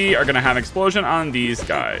 We are gonna have an explosion on these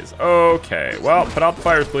guys. Okay, well, put out the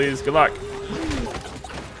fires, please. Good luck.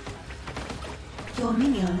 Your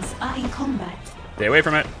minions are in combat. Stay away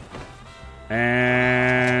from it.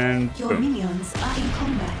 And Your boom. minions are in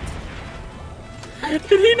combat.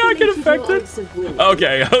 Did he not get affected?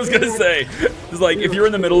 Okay, I was gonna say, it's like if you're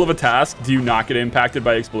in the middle of a task, do you not get impacted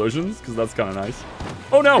by explosions? Because that's kind of nice.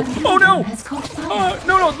 Oh no! Oh no! Has caught fire.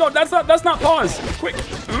 No! That's not pause. Quick!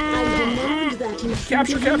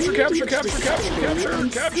 Capture! Capture.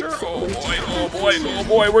 Oh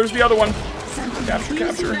boy! Where's the other one?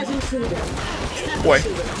 Capture! Boy.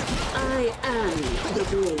 I am the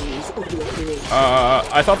brains of the operation.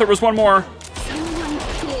 I thought there was one more. Someone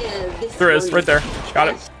clear this There is, one. right there. Got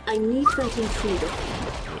it. I need that intruder.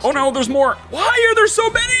 Oh no, there's more. Why are there so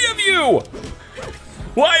many of you?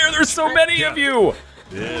 Why are there so many of you?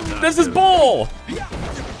 This is bull.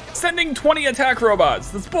 Sending 20 attack robots.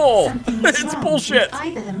 That's bull. Something is It's wrong bullshit. with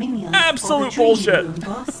either the minions Absolute or the training bullshit. room,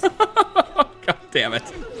 boss. God damn it.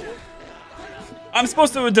 I'm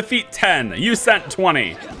supposed to defeat 10. You sent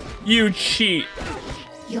 20. You cheat.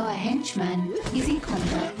 Your henchman is in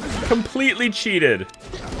combat. Completely cheated.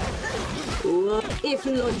 If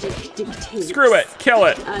logic dictates. Screw it. Kill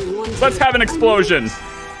it. I want Let's to have an explosion.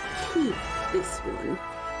 keep this one.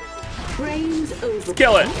 Brains over.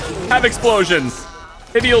 Kill it. Have explosions.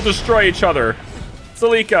 Maybe you'll destroy each other.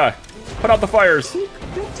 Salika, put out the fires. Take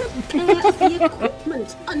better care of the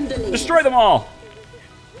equipment underlings. Destroy them all.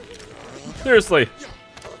 Seriously.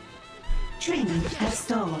 Training has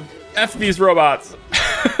stalled. F these robots.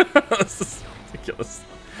 This is ridiculous.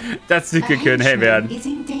 That's A Zuka-kun. Hey, henchman man. is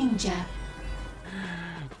in danger.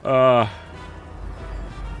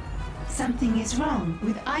 Something is wrong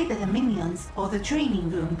with either the minions or the training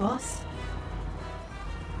room, boss.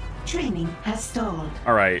 Training has stalled.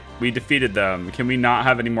 All right. We defeated them. Can we not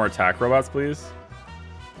have any more attack robots, please?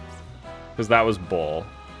 Because that was bull.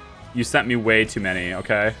 You sent me way too many,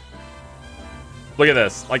 okay? Look at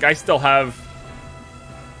this. Like, I still have...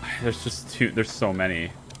 There's just there's so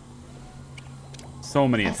many. So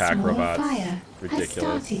many attack A small robots. fire Ridiculous.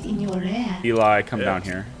 has started in your lair. Eli, come down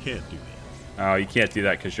here. Can't do that. Oh, you can't do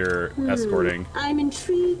that because you're escorting. I'm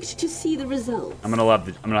intrigued to see the results. I'm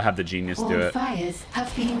gonna have the genius do All it. fires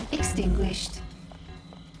have been extinguished.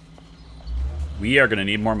 We are gonna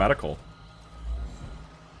need more medical.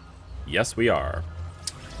 Yes, we are.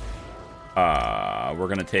 We're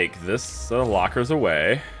gonna take this lockers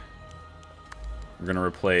away. We're gonna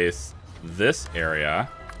replace this area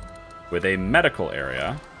with a medical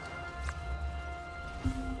area.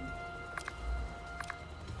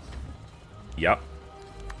 Yep.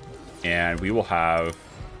 And we will have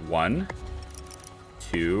 1,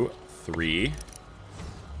 2, 3. I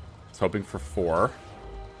was hoping for 4.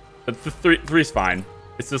 But the 3's fine.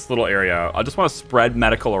 It's this little area. I just want to spread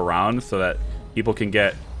medical around so that people can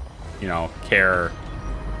get, you know, care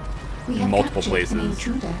We in have multiple captured an places.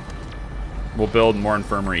 intruder. We'll build more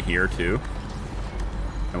infirmary here too.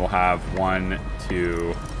 And we'll have 1,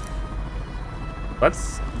 2.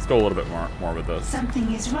 Let's go a little bit more with this.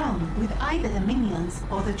 Something is wrong with either the minions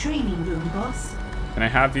or the training room, boss. Can I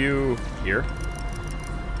have you here?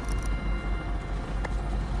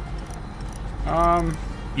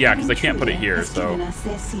 Yeah, because I can't put it here, so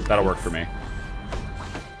that'll work for me.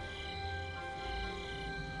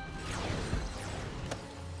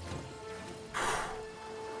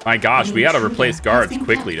 My gosh, we gotta replace guards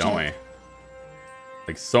quickly, don't we?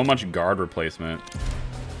 Like, so much guard replacement.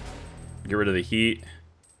 Get rid of the heat.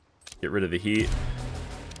 Get rid of the heat.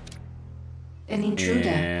 An intruder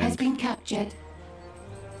has been captured.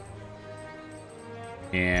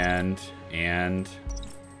 And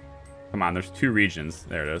come on, there's 2 regions.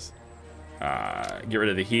 There it is. Get rid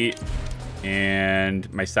of the heat.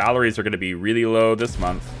 And my salaries are going to be really low this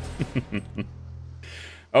month.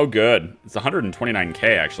 Oh, good. It's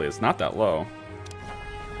 129k, actually. It's not that low.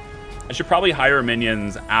 I should probably hire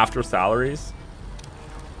minions after salaries.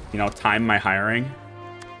 You know, time my hiring.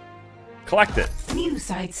 Collect it. New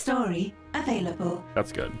side story available.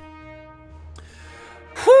 That's good.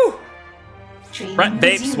 Whew! Training Brett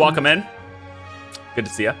Vapes, resumed. welcome in. Good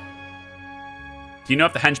to see ya. Do you know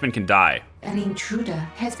if the henchmen can die? An intruder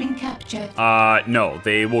has been captured. No.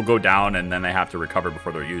 They will go down and then they have to recover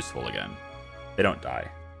before they're useful again. They don't die.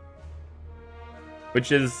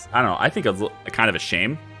 Which is, I don't know, I think it's kind of a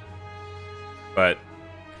shame. But,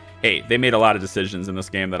 hey, they made a lot of decisions in this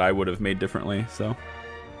game that I would have made differently, so.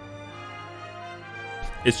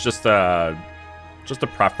 It's just a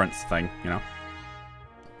preference thing, you know?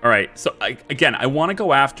 All right, so again, I want to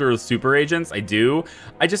go after super agents. I do.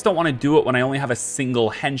 I just don't want to do it when I only have a single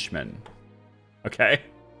henchman. Okay?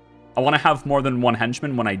 I want to have more than one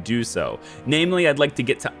henchman when I do so. Namely, I'd like to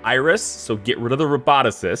get to Iris, so get rid of the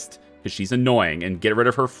roboticist, because she's annoying, and get rid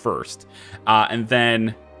of her first. And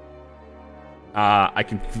then I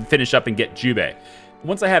can finish up and get Jubei.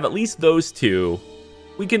 Once I have at least those 2,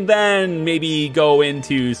 we can then maybe go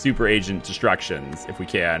into super agent destructions if we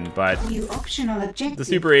can, but New optional objective the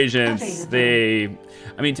super agents, available.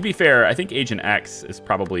 I mean, to be fair, I think Agent X is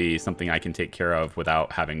probably something I can take care of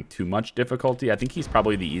without having too much difficulty. I think he's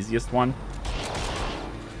probably the easiest one.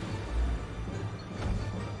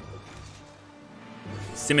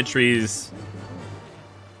 Symmetry's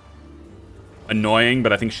annoying,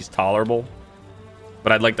 but I think she's tolerable.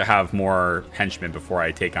 But I'd like to have more henchmen before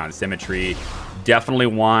I take on Symmetry. Definitely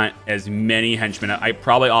want as many henchmen. I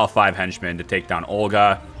probably all 5 henchmen to take down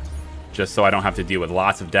Olga, just so I don't have to deal with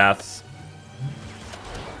lots of deaths.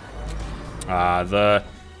 My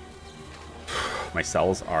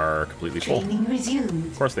cells are completely full. Training resumed.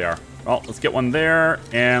 Of course they are. Well, let's get one there,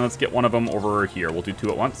 and let's get one of them over here. We'll do 2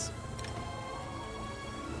 at once.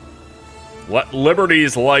 Let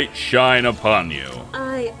liberty's light shine upon you.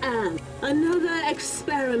 I am. Another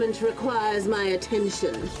experiment requires my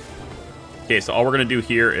attention. Okay, so all we're going to do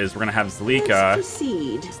here is we're going to have Let's Zalika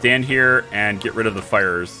proceed. stand here and get rid of the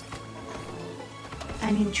fires.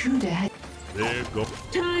 An intruder has... There go.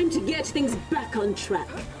 Time to get things back on track.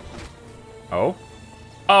 Oh?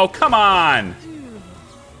 Oh, come on!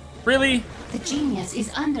 Really? The genius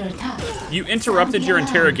is under attack. You interrupted Sound the your alarm.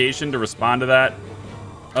 interrogation to respond to that?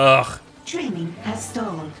 Ugh, Training has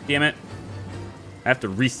stalled. damn it. I have to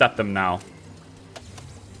reset them now.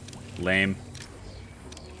 Lame.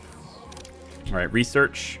 All right,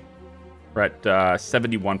 research. We're at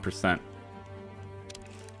 71%. All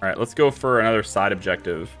right, let's go for another side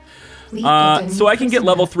objective. We got a So new I can get prisoner.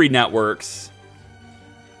 level 3 networks.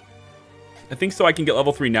 I think so I can get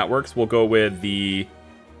level 3 networks. We'll go with the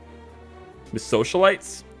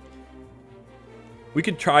socialites. We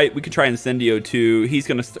could try Incendio too. He's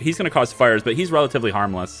gonna cause fires, but he's relatively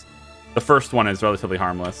harmless. The first one is relatively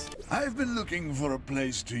harmless. I've been looking for a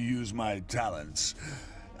place to use my talents.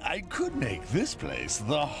 I could make this place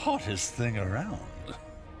the hottest thing around.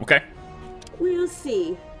 Okay. We'll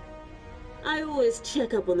see. I always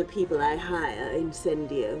check up on the people I hire,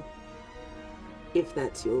 Incendio. If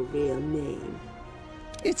that's your real name.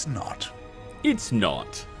 It's not. It's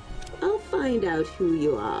not. I'll find out who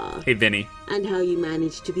you are. Hey, Vinny. And how you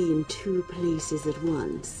manage to be in 2 places at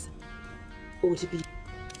once. Or to be...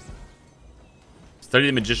 Study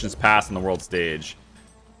the Magician's Pass on the world stage.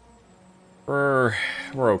 We're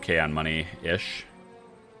okay on money-ish.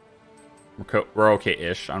 We're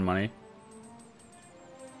okay-ish on money.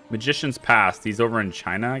 Magician's Pass. He's over in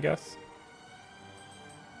China, I guess.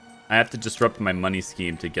 I have to disrupt my money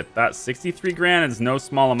scheme to get that. 63 grand is no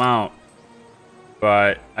small amount.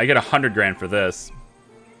 But I get 100 grand for this.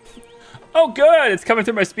 Oh, good! It's coming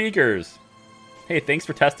through my speakers. Hey, thanks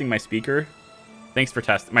for testing my speaker. Thanks for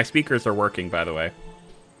testing. My speakers are working, by the way.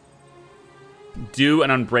 Do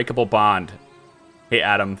an unbreakable bond. Hey,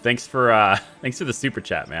 Adam. Thanks for the super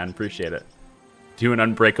chat, man. Appreciate it. Do an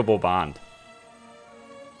unbreakable bond.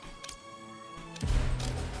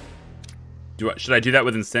 Should I do that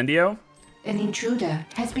with Incendio? An intruder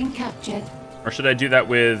has been captured. Or should I do that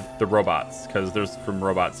with the robots? Because there's some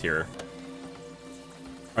robots here.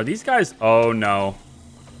 Are these guys? Oh, no.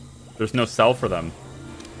 There's no cell for them.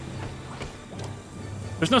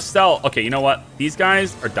 There's no cell. Okay, you know what? These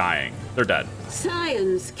guys are dying. They're dead.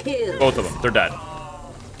 Science kills. Both of them. They're dead.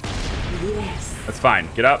 Yes. That's fine.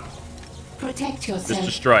 Get up. Protect yourself. Just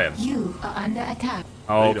destroy him. You are under attack.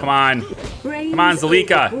 Oh, come on. Come on,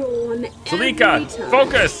 Zalika. Zalika,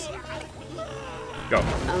 focus. Go.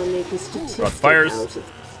 I'll make a statistic Put out the fires. out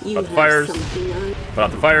of- Put out the fires. Put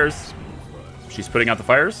out the fires. She's putting out the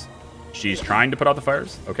fires. She's trying to put out the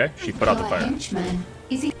fires. Okay, she put out the Your fire. henchman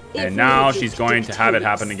is in And now she's going to have it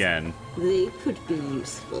happen again. They could be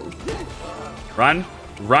useful. Run.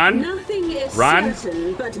 Run. Nothing is Run.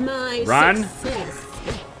 certain but my Run. success.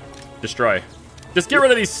 Destroy. Just get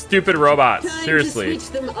rid of these stupid robots. Time Seriously. to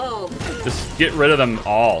switch them off. Just get rid of them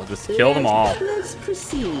all. Just kill them all. Let's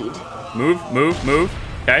proceed. Move, move, move.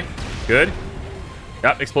 Okay, good.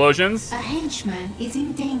 Yep, explosions. a henchman is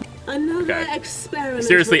in danger. Another Okay. experiment.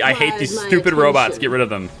 Seriously, I hate requires these my stupid robots. attention. Get rid of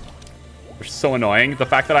them. They're so annoying. The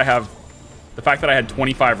fact that I had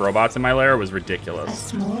 25 robots in my lair was A ridiculous.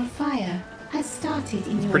 small fire has started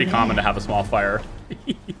in your Pretty common to lair. have a small fire.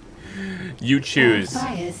 You choose. All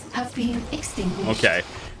fires have been extinguished. Okay.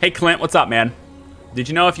 Hey, Clint, what's up, man? Did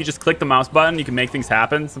you know if you just click the mouse button, you can make things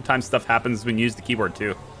happen? Sometimes stuff happens when you use the keyboard,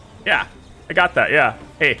 too. Yeah, I got that, yeah.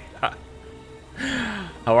 Hey.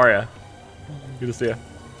 How are ya? Good to see ya.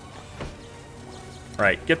 All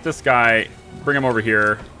right, get this guy. Bring him over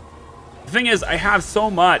here. The thing is, I have so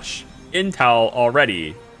much intel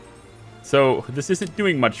already. So this isn't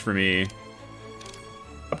doing much for me.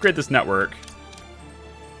 Upgrade this network.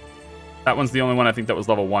 That one's the only one I think that was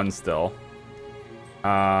level 1 still.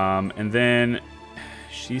 And then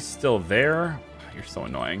she's still there. You're so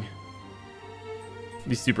annoying.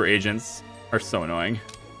 These super agents are so annoying.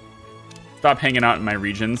 Stop hanging out in my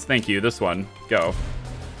regions. Thank you. This one. Go.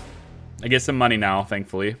 I get some money now,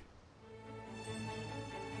 thankfully.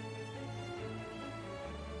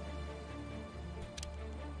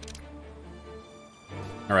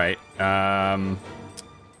 All right.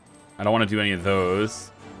 I don't want to do any of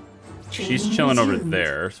those. She's chilling over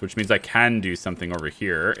there, which means I can do something over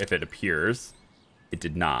here if it appears. It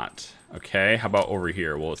did not. Okay, how about over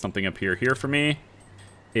here? Will something appear here for me?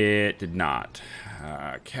 It did not.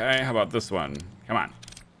 Okay, how about this one? Come on.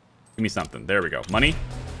 Give me something. There we go. Money.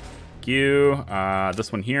 Thank you.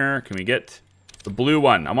 This one here. Can we get the blue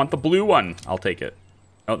one? I want the blue one. I'll take it.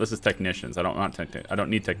 Oh, this is technicians. I don't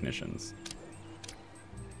need technicians.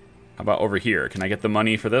 How about over here? Can I get the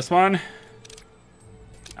money for this one?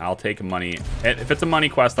 I'll take money. If it's a money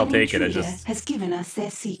quest, I'll take it. Has given us their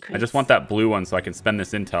secrets. I just want that blue one so I can spend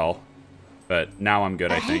this intel. But now I'm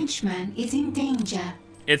good, A I think. henchman is in danger.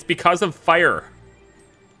 It's because of fire.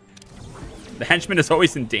 The henchman is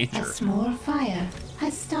always in A danger. small fire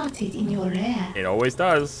has started in your lair. It always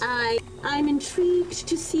does. I'm intrigued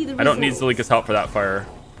to see the I don't need results. Zalika's help for that fire.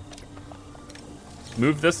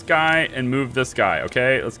 Move this guy and move this guy,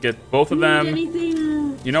 okay? Let's get both of Need them.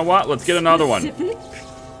 anything You know what? Let's get another one. specific?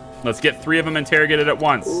 Let's get 3 of them interrogated at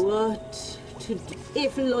once. What to do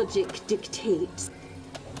if logic dictates?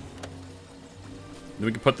 Then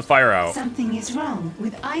we can put the fire out. Something is wrong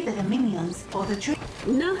with either the minions or the tree.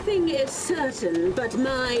 Nothing is certain but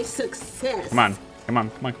my success. Come on. Come on.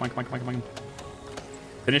 Come on. Come on. Come on. Come on. Come on.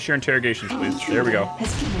 Finish your interrogations, An please. There we go. intruder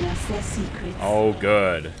has given us their secrets. Oh,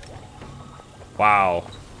 good. Wow.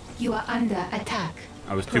 You are under attack.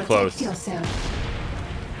 I was too Protect close. yourself.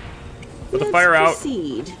 Put the Let's fire out.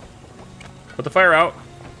 proceed. Put the fire out.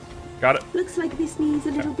 Got it. Looks like this needs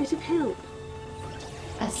a little bit of help.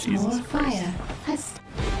 A small Jesus Christ. fire has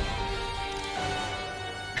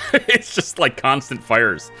It's just like constant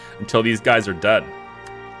fires until these guys are dead.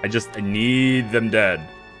 I need them dead.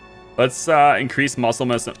 Let's increase muscle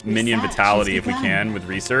minion Research vitality has if we begun. can with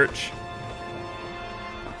research.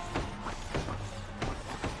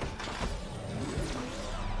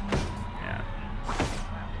 Yeah.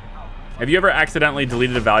 Have you ever accidentally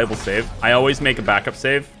deleted a valuable save? I always make a backup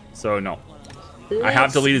save, so no. I have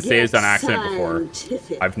Let's deleted saves get on accident before.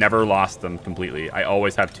 scientific. I've never lost them completely. I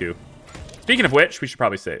always have 2. Speaking of which, we should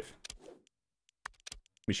probably save.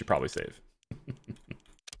 We should probably save.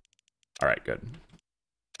 All right, good.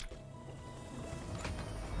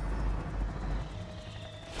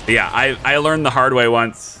 But yeah, I learned the hard way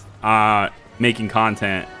once making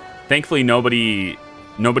content. Thankfully, nobody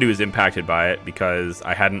nobody was impacted by it because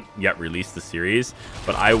I hadn't yet released the series.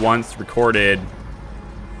 But I once recorded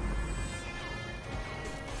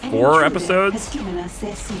 4 episodes. Has given us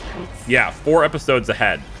their secrets. Yeah, 4 episodes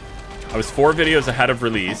ahead. I was 4 videos ahead of A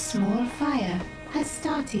release. small fire has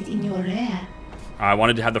started in your lair. I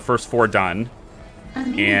wanted to have the first 4 done. A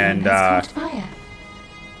minion And, has caught fire.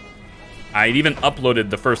 I'd even uploaded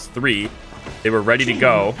the first 3. They were ready to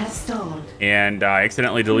go. Has stalled. And I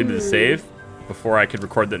accidentally deleted the save before I could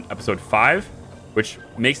record the episode 5, which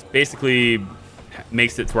basically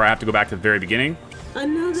makes it to where I have to go back to the very beginning.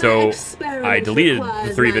 Another So experiment I deleted the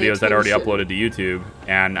requires 3 my videos I'd already attention. uploaded to YouTube,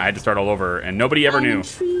 and I had to start all over, and nobody ever I'm knew.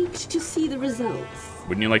 intrigued to see the results.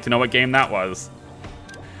 Wouldn't you like to know what game that was?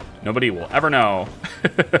 Nobody will ever know.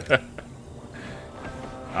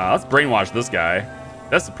 Let's brainwash this guy.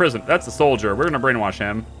 That's the prison. That's the soldier. We're gonna brainwash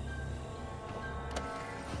him.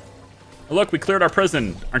 Oh, look, we cleared our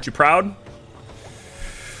prison. Aren't you proud?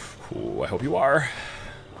 Ooh, I hope you are.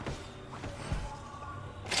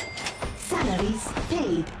 Salaries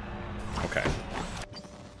paid. Okay.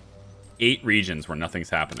 8 regions where nothing's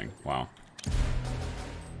happening. Wow.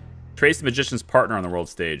 Trace the magician's partner on the world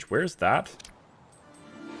stage. Where's that?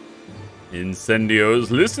 Incendio's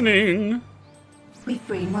listening. We've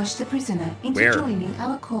brainwashed the prisoner into Where? joining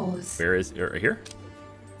our cause. Where is here?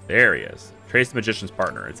 There he is. Trace the magician's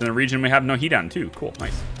partner. It's in a region we have no heat on too. Cool,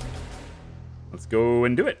 nice. Let's go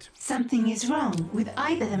and do it. Something is wrong with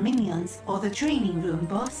either the minions or the training room,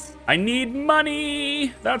 boss. I need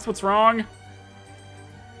money. That's what's wrong.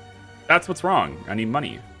 That's what's wrong. I need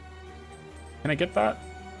money. Can I get that?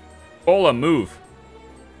 Ola, move.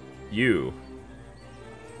 You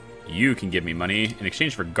can give me money in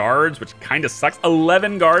exchange for guards, which kind of sucks.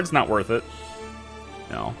 11 guards, not worth it.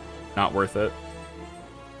 No, not worth it.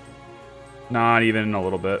 Not even a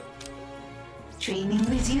little bit. Training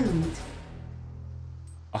resumed.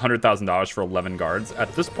 $100,000 for 11 guards.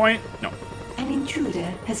 At this point, no. An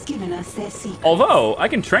intruder has given us their secret. Although, I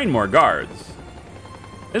can train more guards.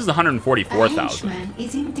 This is A 144,000. henchman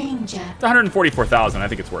is in danger. It's 144,000. I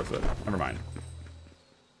think it's worth it. Never mind.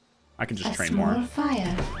 I can just A train small more.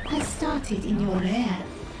 fire has started in your lair.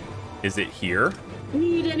 Is it here?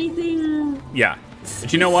 Need anything Yeah.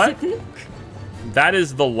 But you know what? specific? That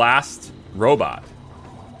is the last robot.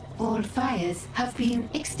 All fires have been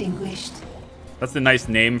extinguished. That's a nice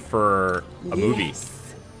name for a movie.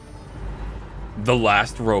 Yes. The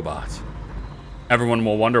Last Robot. Everyone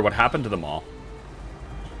will wonder what happened to them all.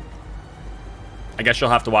 I guess you'll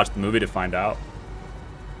have to watch the movie to find out.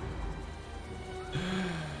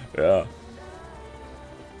 Yeah.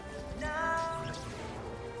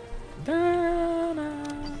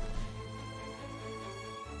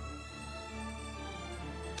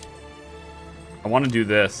 I want to do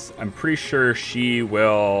this. I'm pretty sure she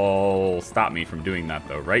will stop me from doing that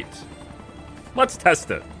though, right? Let's test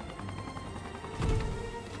it.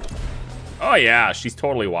 Oh yeah, she's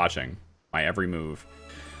totally watching my every move.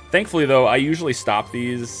 Thankfully though, I usually stop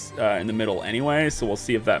these in the middle anyway, so we'll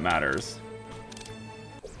see if that matters.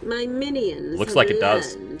 My minions Looks have like it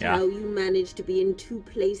does, learned yeah. how you managed to be in 2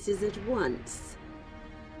 places at once.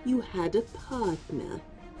 You had a partner.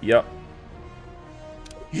 Yep.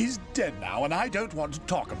 He's dead now, and I don't want to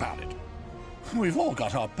talk about it. We've all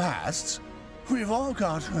got our pasts. We've all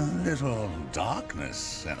got a little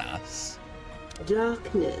darkness in us.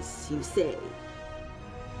 Darkness, you say?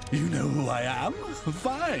 You know who I am?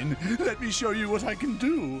 Fine. Let me show you what I can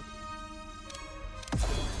do.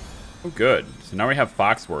 Oh, good. So now we have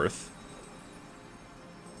Foxworth.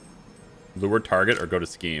 Lure target or go to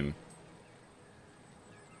scheme.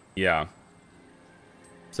 Yeah.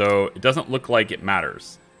 So it doesn't look like it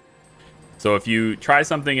matters. So if you try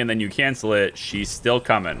something and then you cancel it, she's still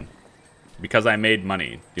coming. Because I made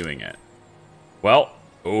money doing it. Well,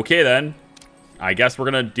 okay then. I guess we're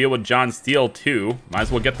going to deal with John Steele too. Might as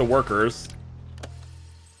well get the workers.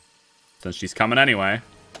 Since she's coming anyway.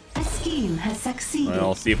 A scheme has succeeded.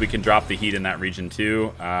 We'll see if we can drop the heat in that region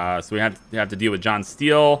too. So we have to deal with John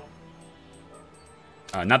Steele.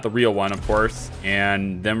 Not the real one, of course.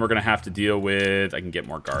 And then we're going to have to deal with... I can get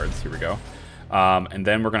more guards. Here we go. And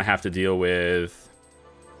then we're going to have to deal with...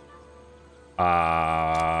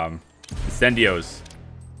 Incendio's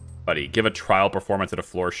buddy. Give a trial performance at a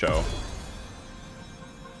floor show.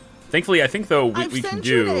 Thankfully, I think, though, we can I've sent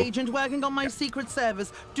do... you an agent working on my Secret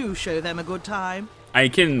Service. Do show them a good time. I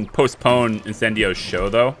can postpone Incendio's show,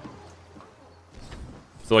 though.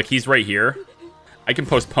 So, like, he's right here. I can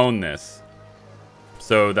postpone this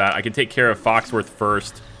so that I can take care of Foxworth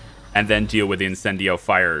first and then deal with the Incendio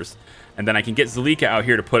fires. And then I can get Zalika out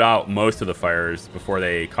here to put out most of the fires before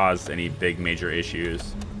they cause any big major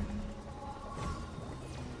issues.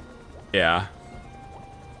 Yeah.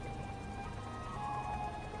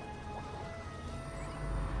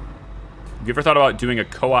 Have you ever thought about doing a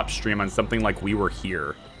co-op stream on something like We Were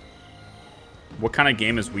Here? What kind of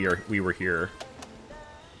game is We Were Here?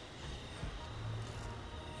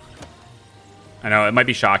 I know, it might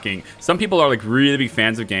be shocking. Some people are like really big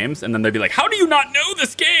fans of games, and then they'd be like, how do you not know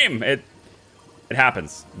this game? It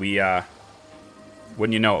happens. We,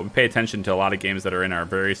 wouldn't you know it, we pay attention to a lot of games that are in our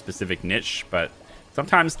very specific niche, but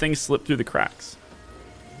sometimes things slip through the cracks.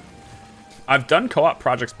 I've done co-op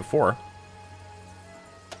projects before.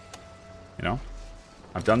 You know,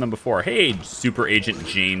 I've done them before. Hey, Super Agent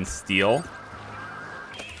Jane Steele,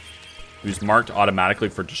 who's marked automatically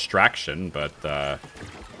for distraction, but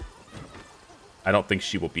I don't think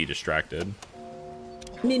she will be distracted.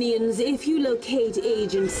 Minions, if you locate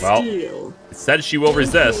Agent Steele... It said she will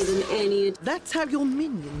resist. That's how your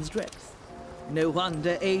minions dress. No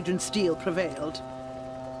wonder Agent Steele prevailed.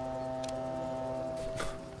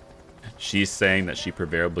 She's saying that she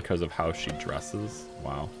prevailed because of how she dresses.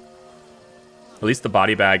 Wow. At least the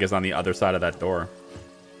body bag is on the other side of that door.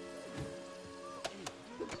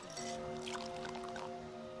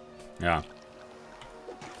 Yeah.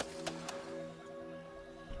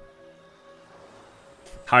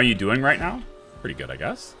 How are you doing right now? Pretty good, I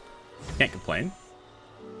guess. Can't complain.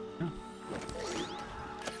 Yeah.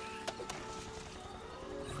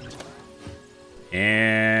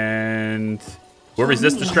 And we'll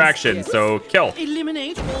resist distraction, so kill.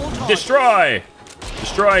 Eliminate all targets. Destroy!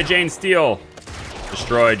 Destroy Jane Steele.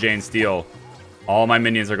 Destroy Jane Steele. All my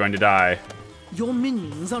minions are going to die. Your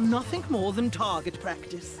minions are nothing more than target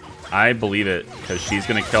practice. I believe it, because she's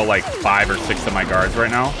going to kill like 5 or 6 of my guards right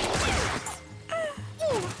now.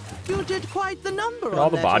 You did quite the number on all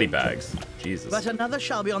the that body agent. bags. Jesus. But another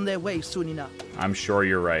shall be on their way soon enough. I'm sure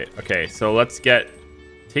you're right. Okay, so let's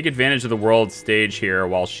take advantage of the world stage here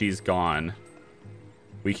while she's gone.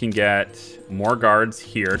 We can get more guards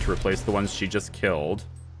here to replace the ones she just killed.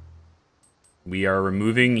 We are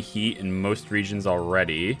removing heat in most regions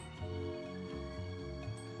already.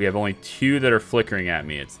 We have only 2 that are flickering at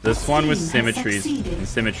me. It's this one with symmetries in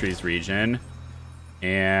Symmetry's region.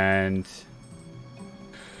 And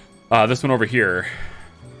this one over here,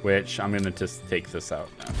 which I'm going to just take this out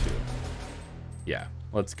now too. Yeah,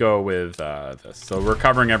 let's go with this. So we're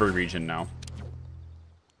covering every region now.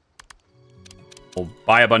 We'll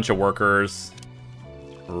buy a bunch of workers.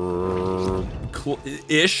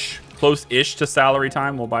 Close-ish to salary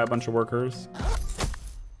time. We'll buy a bunch of workers.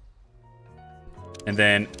 And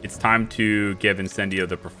then it's time to give Incendio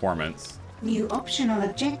the performance. New optional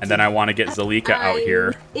objective. And then I want to get Zalika out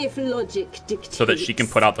here if logic dictates. so that she can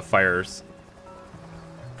put out the fires.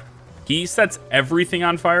 He sets everything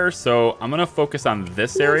on fire, so I'm going to focus on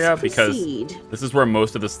this area because this is where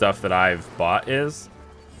most of the stuff that I've bought is.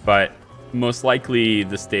 But most likely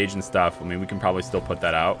the stage and stuff, I mean, we can probably still put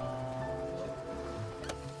that out.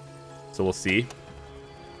 So we'll see.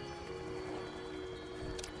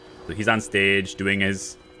 So he's on stage doing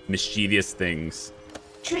his mischievous things.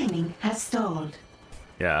 Training has stalled.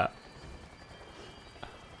 Yeah.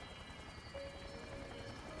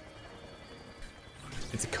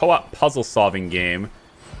 It's a co-op puzzle solving game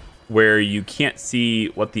where you can't see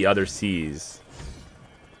what the other sees.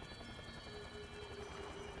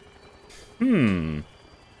 You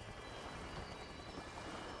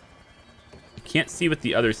can't see what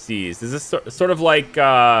the other sees. Is this sort of like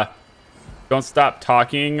Don't Stop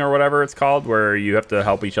Talking or whatever it's called, where you have to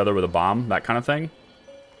help each other with a bomb, that kind of thing?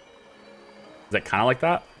 Is that kind of like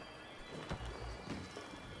that?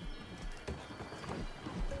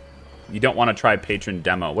 You don't want to try patron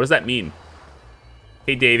demo. What does that mean?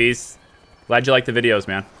 Hey, Davies. Glad you like the videos,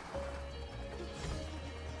 man.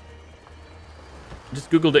 Just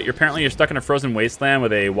Googled it. Apparently, you're stuck in a frozen wasteland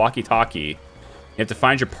with a walkie-talkie. You have to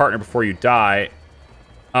find your partner before you die.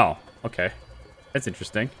 Oh, okay. That's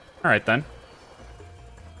interesting. All right, then.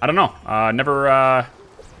 I don't know. Never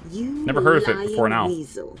heard of it before now.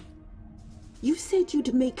 Weasel. You said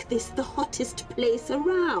you'd make this the hottest place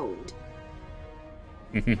around.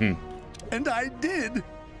 And I did.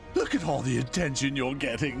 Look at all the attention you're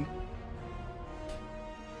getting.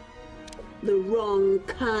 The wrong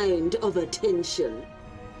kind of attention.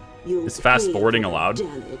 Is fast forwarding allowed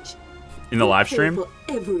in the live stream? For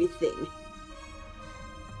everything.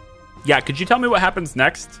 Yeah, could you tell me what happens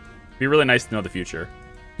next? It'd be really nice to know the future.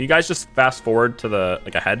 Can you guys just fast forward to the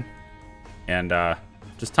ahead and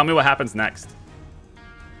just tell me what happens next?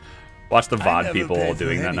 Watch the VOD people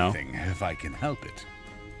doing that now. If I can help it.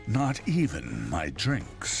 Not even my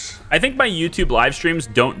drinks. I think my YouTube live streams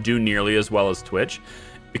don't do nearly as well as Twitch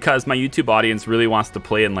because my YouTube audience really wants to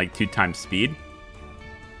play in like 2x speed.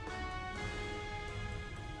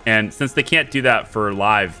 And since they can't do that for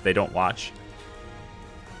live, they don't watch.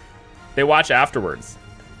 They watch afterwards.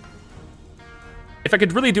 If I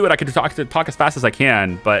could really do it, I could talk as fast as I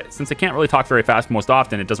can, but since I can't really talk very fast most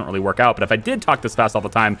often, it doesn't really work out. But if I did talk this fast all the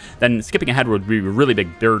time, then skipping ahead would be a really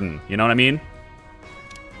big burden. You know what I mean?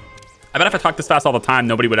 I bet if I talked this fast all the time,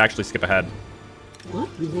 nobody would actually skip ahead. What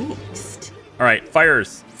next? All right,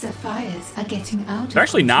 fires. The fires are getting out. They're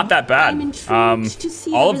actually not that bad.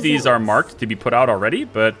 All of these are marked to be put out already,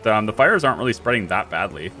 but the fires aren't really spreading that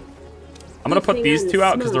badly. I'm gonna put these two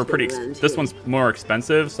out because they're pretty. This one's more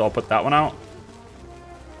expensive, so I'll put that one out.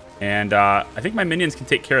 And I think my minions can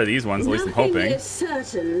take care of these ones. At least I'm hoping. Nothing is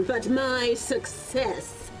certain but my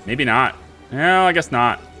success. Maybe not. No, I guess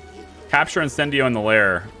not. Capture Incendio in the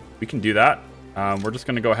lair. We can do that. We're just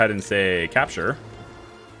gonna go ahead and say capture.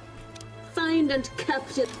 Find and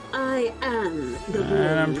capture. I am the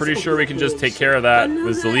And I'm pretty sure we can just take care of that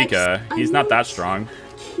with Zalika. He's not that strong.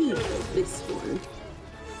 Keep this one.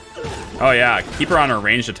 Oh yeah, keep her on her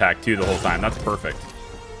ranged attack too the whole time. That's perfect.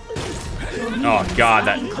 Oh god,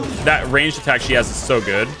 that ranged attack she has is so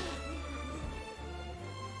good.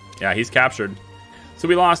 Yeah, he's captured. So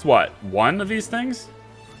we lost what? One of these things?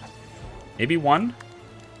 Maybe one?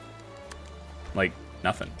 Like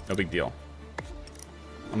nothing. No big deal.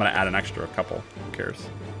 I'm gonna add an extra couple. Who cares?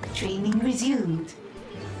 Training resumed.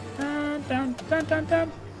 Dun dun dun dun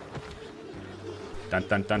dun. Dun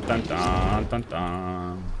dun dun dun dun dun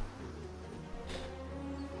dun.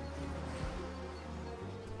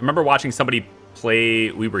 I remember watching somebody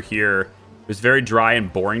play We Were Here. It was very dry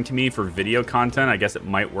and boring to me for video content. I guess it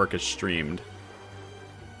might work as streamed.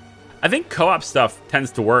 I think co-op stuff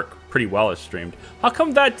tends to work pretty well as streamed. How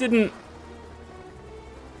come that didn't...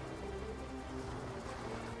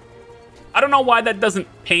 I don't know why that doesn't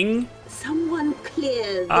ping. Someone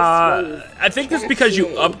clear this way. I think that's because you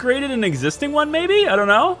upgraded an existing one, maybe? I don't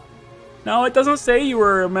know. No, it doesn't say you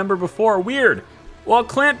were a member before. Weird. Well,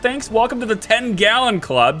 Clint, thanks. Welcome to the 10-gallon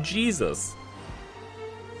club. Jesus.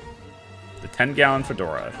 The 10-gallon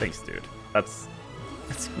fedora. Thanks, dude. That's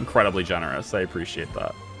incredibly generous. I appreciate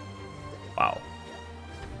that. Wow.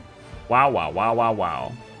 Wow, wow, wow, wow,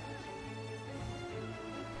 wow.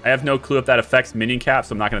 I have no clue if that affects minion cap,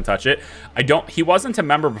 so I'm not going to touch it. He wasn't a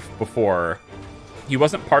member before. He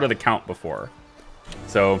wasn't part of the count before.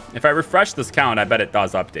 So if I refresh this count, I bet it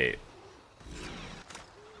does update.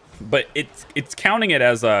 But it's counting it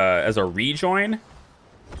as a rejoin.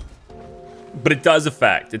 But it does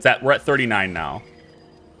affect. We're at 39 now.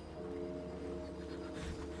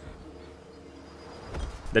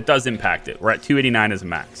 That does impact it. We're at 289 as a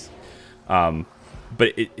max.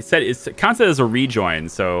 But it said it counts it as a rejoin,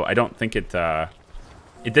 so I don't think it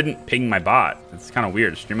didn't ping my bot. It's kind of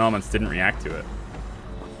weird. Stream Elements didn't react to it.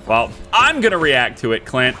 Well, I'm gonna react to it,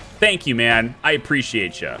 Clint. Thank you, man. I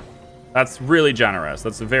appreciate you. That's really generous.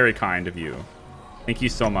 That's very kind of you. Thank you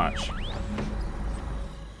so much.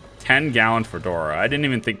 10-gallon fedora. I didn't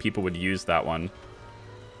even think people would use that one.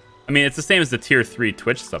 I mean, it's the same as the tier 3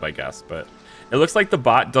 Twitch sub, I guess, but it looks like the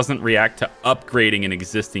bot doesn't react to upgrading an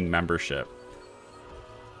existing membership.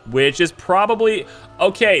 Which is probably...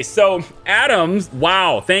 Okay, so Adams...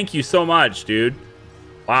 Wow, thank you so much, dude.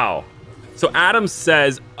 Wow. So Adams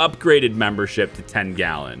says upgraded membership to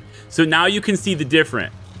 10-gallon. So now you can see the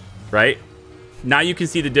difference, right? Now you can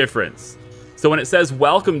see the difference. So when it says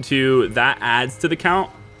welcome to, that adds to the count.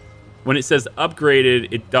 When it says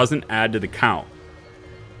upgraded, it doesn't add to the count.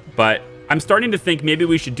 But I'm starting to think maybe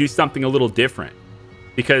we should do something a little different.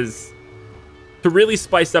 Because to really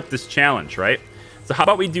spice up this challenge, right? So how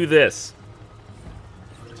about we do this?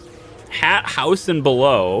 Hat, house, and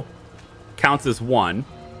below counts as 1,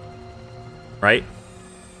 right?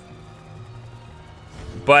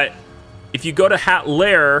 But if you go to hat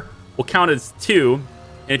lair, will count as 2,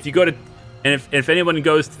 and if you go to, and if anyone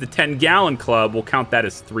goes to the 10-gallon club, we'll count that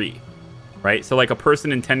as 3, right? So like a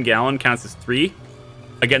person in 10-gallon counts as 3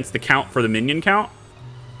 against the count for the minion count.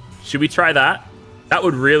 Should we try that? That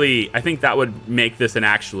would really, I think that would make this an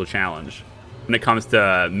actual challenge when it comes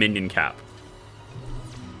to minion cap.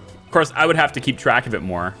 Of course, I would have to keep track of it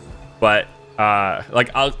more, but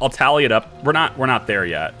like I'll tally it up. We're not there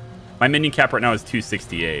yet. My minion cap right now is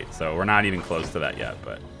 268, so we're not even close to that yet,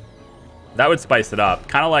 but that would spice it up.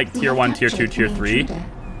 Kind of like tier 1, tier 2, tier 3,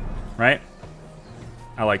 right?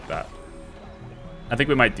 I like that. I think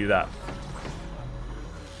we might do that.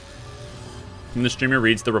 When the streamer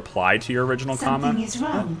reads the reply to your original comment. Something is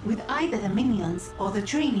wrong with either the minions or the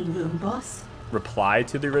training room, boss. Reply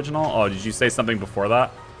to the original? Oh, did you say something before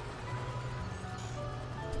that?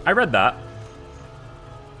 I read that.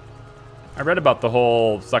 I read about the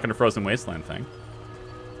whole stuck in a frozen wasteland thing.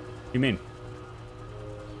 What do you mean?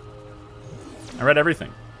 I read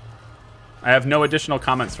everything. I have no additional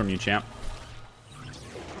comments from you, champ.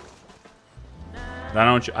 I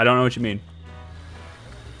don't know what you mean.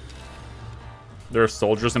 There are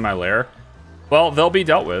soldiers in my lair. Well, they'll be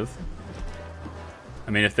dealt with.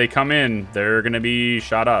 I mean, if they come in, they're going to be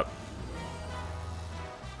shot up.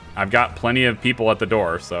 I've got plenty of people at the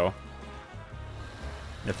door, so...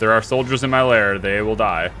 if there are soldiers in my lair, they will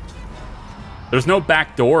die. There's no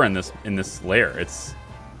back door in this lair. It's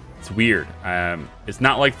weird. It's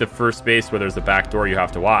not like the first base where there's a back door you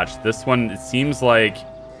have to watch. This one, it seems like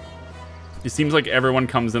everyone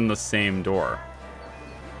comes in the same door.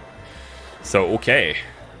 So, okay.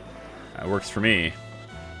 That works for me.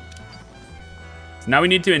 So now we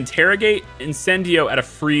need to interrogate Incendio at a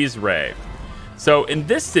freeze ray. So in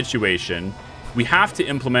this situation, we have to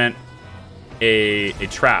implement a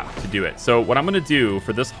trap to do it. So what I'm going to do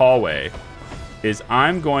for this hallway is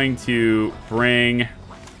I'm going to bring...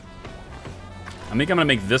 I think I'm going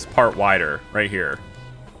to make this part wider right here.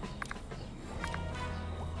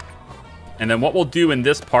 And then what we'll do in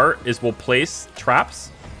this part is we'll place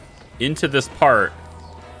traps into this part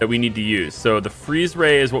that we need to use. So the freeze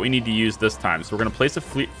ray is what we need to use this time. So we're going to place a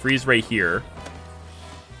freeze ray here.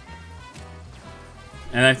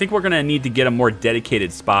 And I think we're going to need to get a more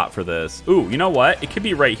dedicated spot for this. Ooh, you know what? It could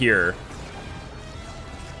be right here.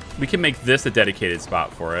 We can make this a dedicated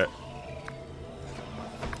spot for it.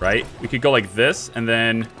 Right? We could go like this, and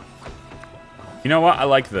then... you know what? I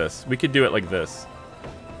like this. We could do it like this.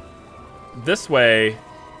 This way,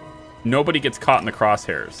 nobody gets caught in the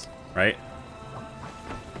crosshairs, right?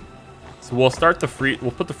 So we'll start the we'll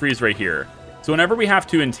put the freeze right here. So whenever we have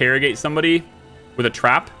to interrogate somebody with a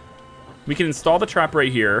trap, we can install the trap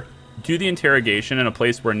right here, do the interrogation in a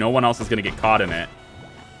place where no one else is going to get caught in it,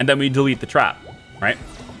 and then we delete the trap, right?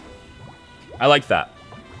 I like that.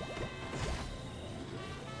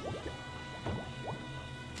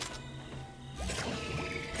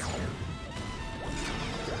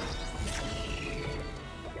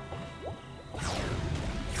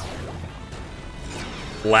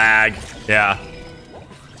 Lag. Yeah.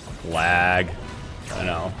 Lag. I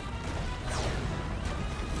know.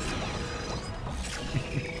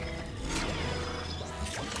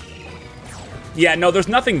 Yeah, no, there's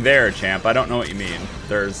nothing there, champ. I don't know what you mean.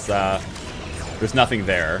 There's nothing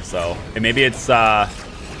there, so... and maybe it's,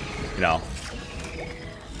 you know...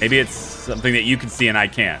 maybe it's something that you can see and I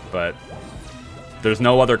can't, but... there's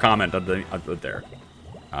no other comment of there.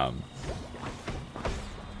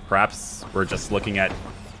 Perhaps we're just looking at...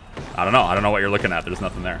 I don't know what you're looking at. There's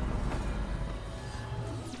nothing there.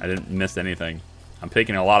 I didn't miss anything. I'm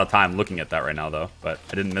taking a lot of time looking at that right now, though, but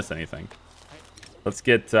I didn't miss anything. Let's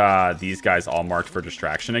get these guys all marked for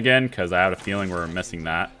distraction again, because I have a feeling we're missing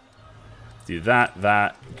that. Do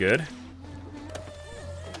that, good.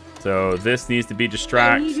 So this needs to be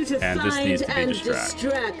distract, and this needs to be distract.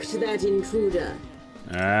 Distract that intruder.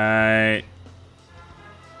 Alright.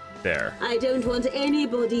 There. I don't want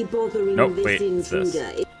anybody bothering this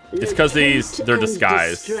intruder. It's because they're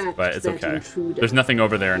disguised, but it's okay. There's nothing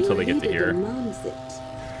over there until they get to here.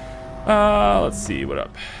 Let's see, what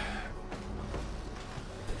up?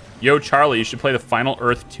 Yo, Charlie, you should play the Final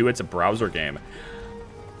Earth 2. It's a browser game.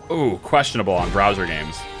 Ooh, questionable on browser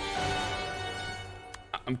games.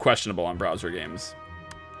 I'm questionable on browser games.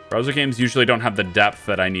 Browser games usually don't have the depth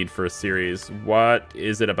that I need for a series. What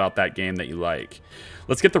is it about that game that you like?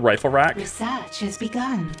 Let's get the rifle rack. Research has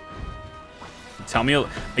begun. Tell me,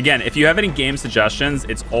 again, if you have any game suggestions,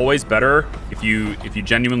 it's always better if you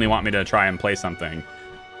genuinely want me to try and play something.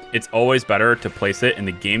 It's always better to place it in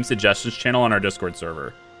the game suggestions channel on our Discord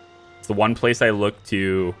server. It's the one place I look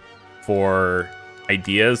to for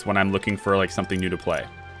ideas when I'm looking for like something new to play.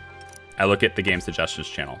 I look at the game suggestions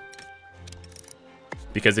channel.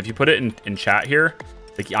 Because if you put it in chat here,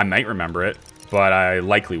 like I might remember it, but I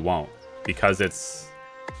likely won't. Because it's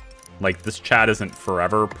like this chat isn't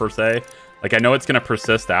forever per se. Like I know it's gonna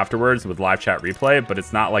persist afterwards with live chat replay, but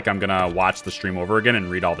it's not like I'm gonna watch the stream over again and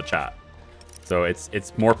read all the chat. So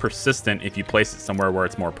it's more persistent if you place it somewhere where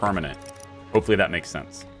it's more permanent. Hopefully that makes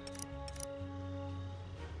sense.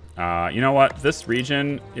 You know what? This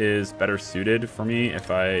region is better suited for me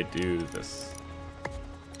if I do this.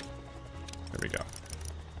 There we go.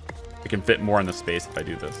 I can fit more in the space if I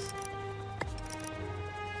do this.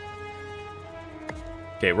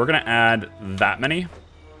 Okay, we're gonna add that many.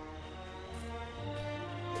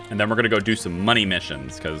 And then we're gonna go do some money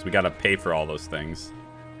missions because we gotta pay for all those things.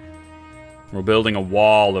 We're building a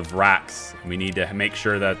wall of racks. And we need to make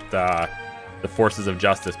sure that the forces of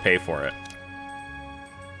justice pay for it.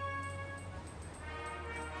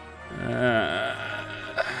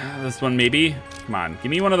 This one maybe? Come on, give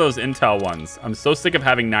me one of those intel ones. I'm so sick of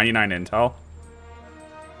having 99 intel.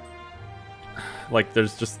 Like,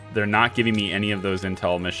 they're not giving me any of those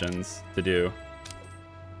intel missions to do.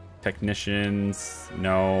 Technicians,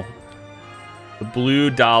 no. The blue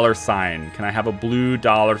dollar sign. Can I have a blue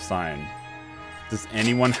dollar sign? Does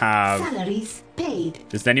anyone have... Salaries paid.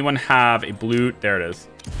 Does anyone have a blue... There it is.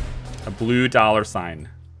 A blue dollar sign.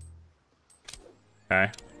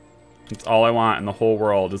 Okay. That's all I want in the whole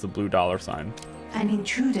world is a blue dollar sign. An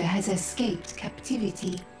intruder has escaped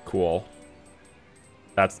captivity. Cool.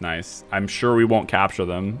 That's nice. I'm sure we won't capture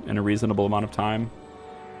them in a reasonable amount of time.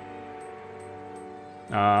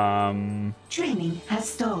 Training has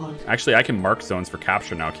stalled. Actually, I can mark zones for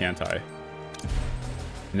capture now, can't I?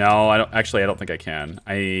 No, I don't. Actually, I don't think I can.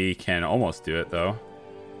 I can almost do it though.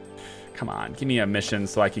 Come on, give me a mission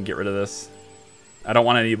so I can get rid of this. I don't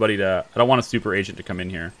want anybody to. I don't want a super agent to come in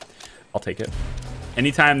here. I'll take it.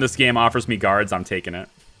 Anytime this game offers me guards, I'm taking it.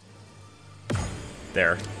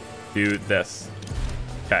 There. Do this.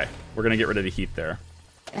 Okay, we're gonna get rid of the heat there.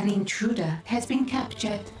 An intruder has been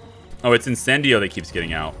captured. Oh, it's Incendio that keeps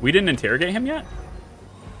getting out. We didn't interrogate him yet?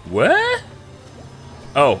 What?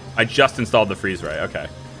 Oh, I just installed the freeze ray. Okay.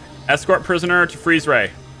 Escort prisoner to freeze ray.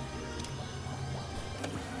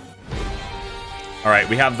 All right,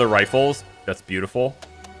 we have the rifles. That's beautiful.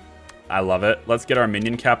 I love it. Let's get our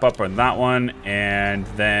minion cap up on that one. And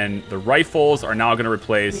then the rifles are now going to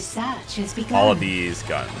replace all of these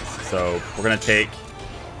guns. So we're going to take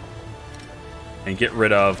and get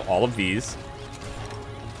rid of all of these.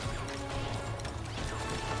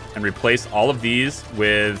 And replace all of these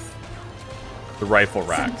with the rifle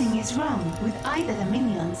racks. Something is wrong with either the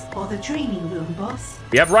minions or the training room, boss.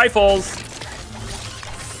 We have rifles.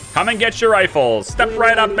 Come and get your rifles. Step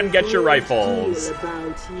right up and get your rifles.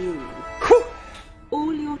 About you.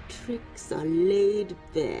 All your tricks are laid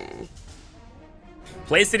bare.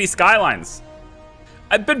 Play City Skylines.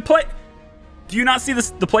 I've been Do you not see this?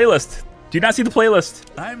 The playlist. Do you not see the playlist?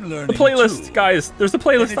 I'm learning the playlist, too. Guys. There's a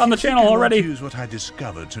playlist on the channel already. Use what I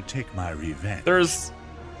discovered to take my revenge. There's.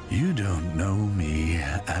 You don't know me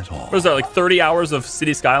at all. What is there, like 30 hours of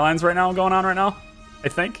City Skylines right now going on right now? I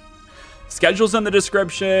think. Schedule's in the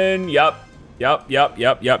description. Yep.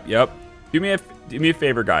 Do me a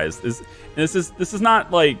favor, guys. This is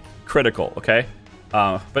not like critical, okay?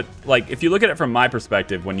 But like if you look at it from my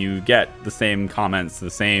perspective, when you get the same comments, the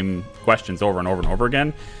same questions over and over and over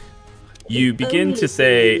again, you begin to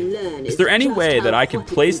say, is there any way that I can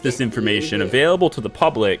place this information available to the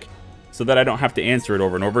public so that I don't have to answer it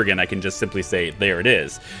over and over again? I can just simply say, there it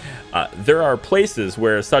is. There are places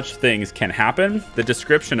where such things can happen. The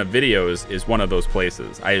description of videos is one of those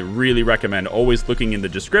places. I really recommend always looking in the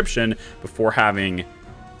description before having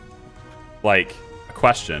like a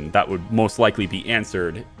question that would most likely be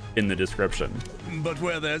answered in the description. But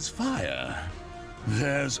where there's fire,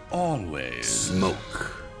 there's always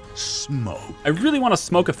smoke. Smoke. I really want a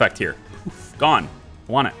smoke effect here. Oof, gone.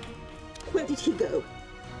 I want it. Where did he go?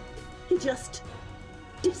 He just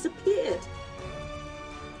disappeared.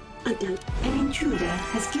 I don't. An intruder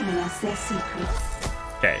has given us their secrets.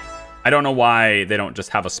 Okay. I don't know why they don't just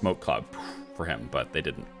have a smoke cloud for him, but they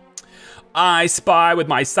didn't. I spy with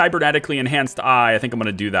my cybernetically enhanced eye. I think I'm going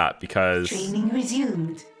to do that because training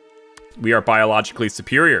resumed. We are biologically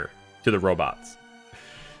superior to the robots.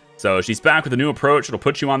 So she's back with a new approach. It'll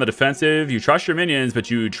put you on the defensive. You trust your minions,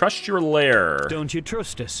 but you trust your lair. Don't you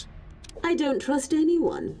trust us? I don't trust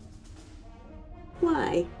anyone.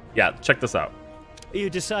 Why? Yeah, check this out.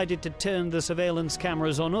 You decided to turn the surveillance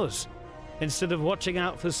cameras on us instead of watching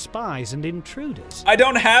out for spies and intruders. I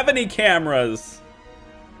don't have any cameras.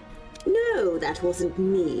 No, that wasn't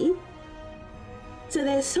me. So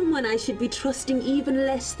there's someone I should be trusting even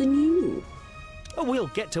less than you. Oh, we'll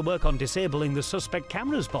get to work on disabling the suspect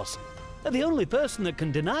cameras, boss. The only person that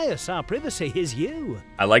can deny us our privacy is you.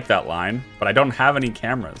 I like that line, but I don't have any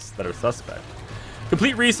cameras that are suspect.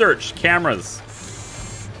 Complete research. Cameras.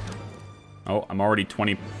 Oh, I'm already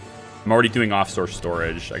doing off-source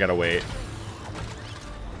storage. I gotta wait.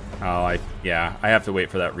 Oh, yeah, I have to wait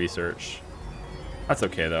for that research. That's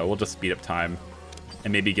okay, though. We'll just speed up time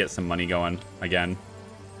and maybe get some money going again.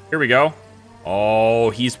 Here we go.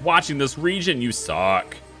 Oh, he's watching this region. You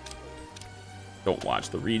suck. Don't watch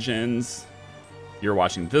the regions. You're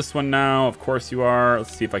watching this one now. Of course you are.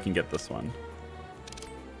 Let's see if I can get this one.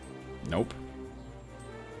 Nope.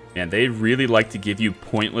 Man, they really like to give you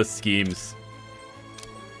pointless schemes.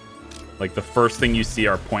 Like the first thing you see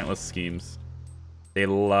are pointless schemes. They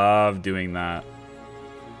love doing that.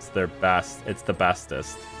 It's their best. It's the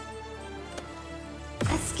bestest.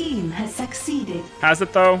 A scheme has succeeded. Has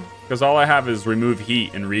it though? Because all I have is remove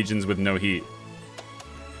heat in regions with no heat.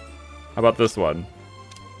 How about this one?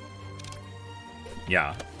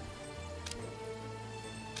 Yeah.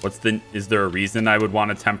 Is there a reason I would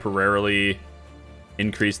want to temporarily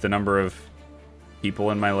increase the number of people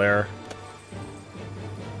in my lair?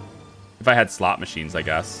 If I had slot machines, I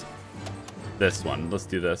guess. This one, let's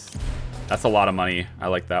do this. That's a lot of money. I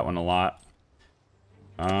like that one a lot.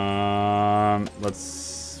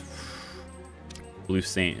 Let's... Blue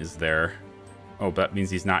Saint is there. Oh, that means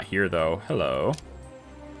he's not here though. Hello.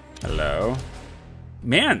 Hello.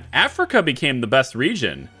 Man, Africa became the best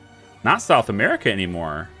region. Not South America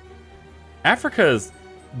anymore. Africa's...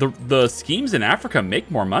 The schemes in Africa make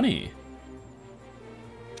more money.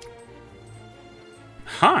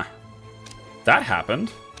 Huh. That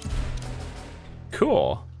happened.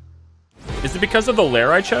 Cool. Is it because of the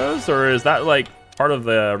lair I chose? Or is that like part of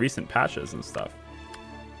the recent patches and stuff?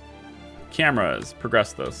 Cameras.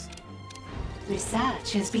 Progress this.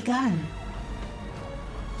 Research has begun.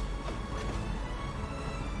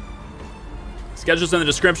 Schedule's in the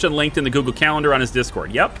description, linked in the Google Calendar on his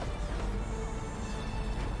Discord. Yep.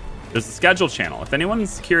 There's the schedule channel. If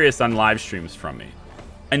anyone's curious on live streams from me.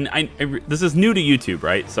 And this is new to YouTube,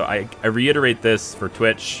 right? So I reiterate this for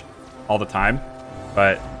Twitch all the time.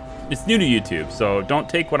 But it's new to YouTube, so don't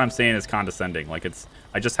take what I'm saying as condescending. Like,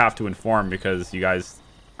 I just have to inform because you guys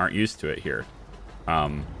aren't used to it here.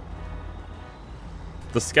 The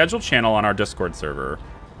schedule channel on our Discord server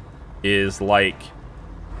is like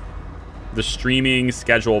the streaming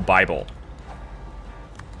schedule Bible.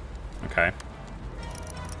 Okay.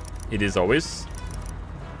 It is always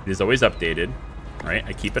updated, right?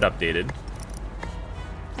 I keep it updated.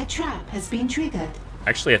 A trap has been triggered.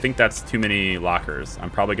 Actually, I think that's too many lockers. I'm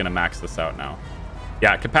probably going to max this out now.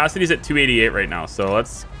 Yeah, capacity's at 288 right now, so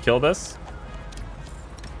let's kill this.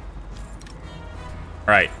 All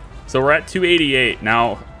right, so we're at 288.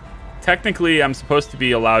 Now, technically, I'm supposed to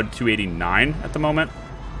be allowed 289 at the moment.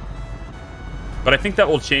 But I think that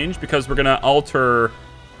will change because we're going to alter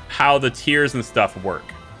how the tiers and stuff work.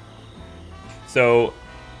 So,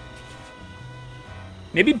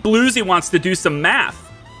 maybe Bluesy wants to do some math.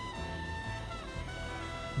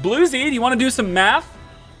 Bluesy, do you want to do some math?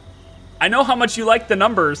 I know how much you like the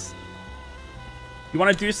numbers. You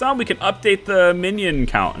want to do some? We can update the minion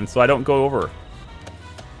count, and so I don't go over.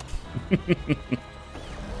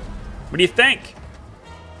 What do you think?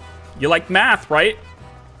 You like math, right?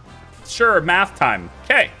 Sure, math time.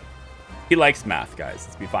 Okay. He likes math, guys.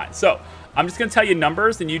 Let's be fine. So, I'm just going to tell you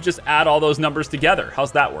numbers, and you just add all those numbers together.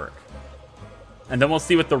 How's that work? And then we'll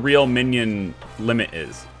see what the real minion limit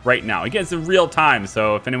is right now. Again, it's in real time,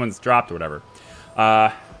 so if anyone's dropped or whatever.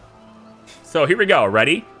 So here we go.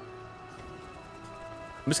 Ready?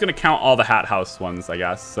 I'm just going to count all the Hat House ones, I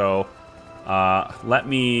guess. So let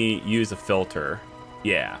me use a filter.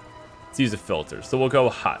 Yeah, let's use a filter. So we'll go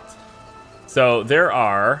hut. So there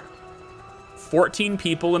are 14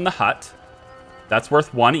 people in the hut. That's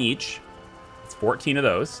worth 1 each. It's 14 of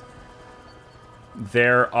those.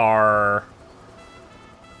 There are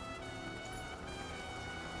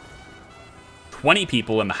 20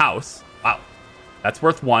 people in the house. Wow. That's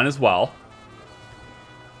worth 1 as well.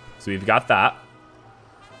 So we've got that.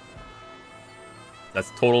 That's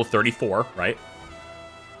a total of 34, right?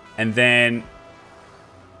 And then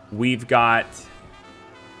we've got...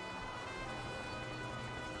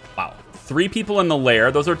 Wow. 3 people in the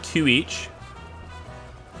lair. Those are 2 each.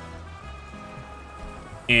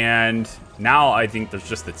 And now I think there's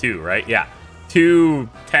just the 2, right? Yeah. 2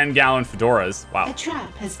 10-gallon fedoras. Wow. A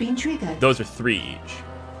trap has been triggered. Those are 3 each.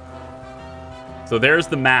 So there's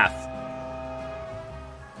the math.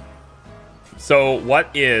 So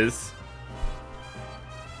what is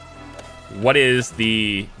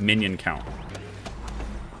the minion count?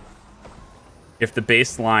 If the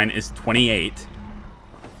baseline is 28,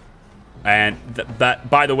 and that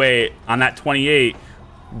by the way, on that 28,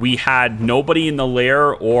 we had nobody in the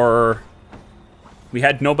lair or the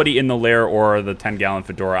 10-gallon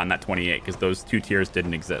fedora on that 28 because those 2 tiers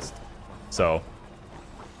didn't exist. So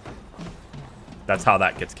that's how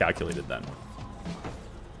that gets calculated then.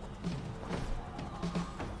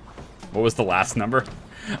 What was the last number?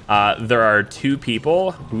 There are 2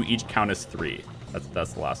 people who each count as 3.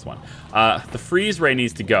 That's the last one. The freeze ray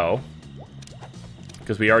needs to go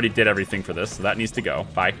because we already did everything for this, so that needs to go.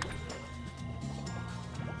 Bye.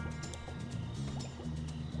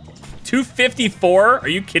 254? Are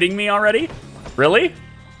you kidding me already? Really?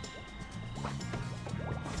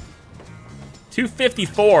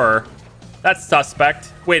 254? That's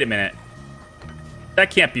suspect. Wait a minute.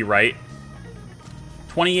 That can't be right.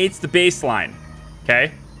 28's the baseline.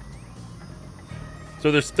 Okay?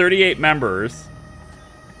 So there's 38 members.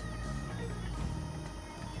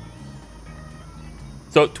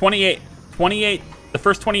 So 28, the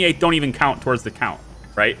first 28 don't even count towards the count,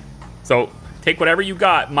 right? So take whatever you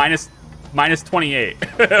got minus 28.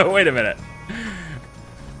 Wait a minute.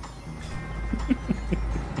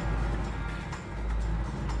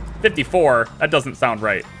 $54. That doesn't sound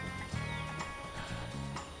right.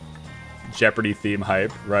 Jeopardy theme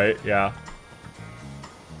hype, right? Yeah.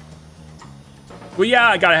 Well, yeah,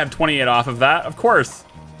 I gotta have 28 off of that, of course.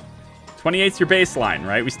 28's your baseline,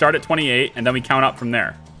 right? We start at 28 and then we count up from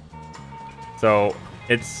there. So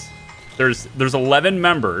it's there's 11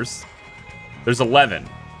 members. There's 11,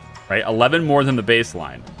 right? 11 more than the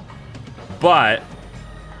baseline. But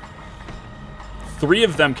 3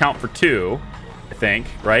 of them count for 2, I think,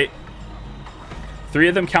 right? 3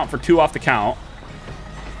 of them count for 2 off the count.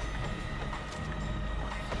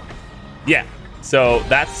 Yeah. So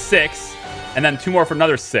that's 6, and then 2 more for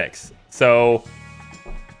another 6. So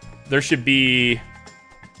there should be,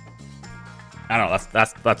 I don't know,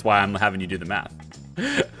 that's why I'm having you do the math.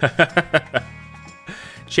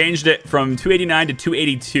 Changed it from 289 to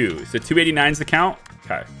 282. So 289 is the count?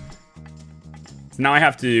 Okay. So now I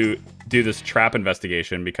have to do this trap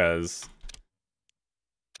investigation because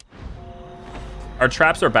our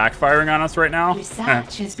traps are backfiring on us right now.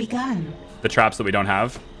 Research has begun. The traps that we don't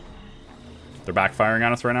have. They're backfiring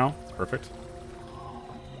on us right now. Perfect.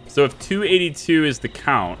 So if 282 is the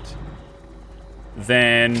count,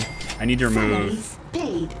 then I need to remove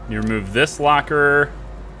this locker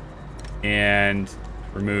and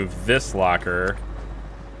remove this locker.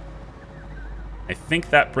 I think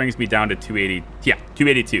that brings me down to 280. Yeah,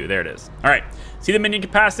 282. There it is. All right. See the minion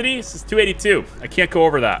capacity? This is 282. I can't go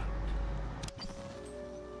over that.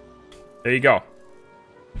 There you go.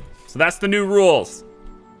 So that's the new rules.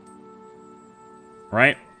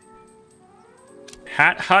 Right?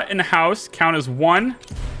 Hat, hut, and house count as 1.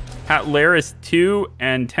 Hat, lair is 2.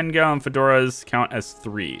 And 10-gallon fedoras count as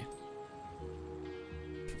 3.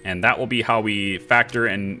 And that will be how we factor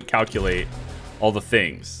and calculate all the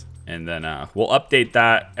things. And then we'll update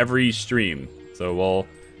that every stream. So we'll,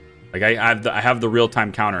 like, I have the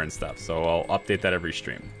real-time counter and stuff. So I'll update that every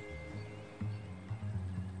stream.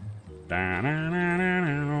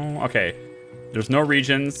 Okay. There's no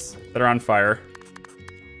regions that are on fire.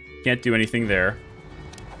 Can't do anything there.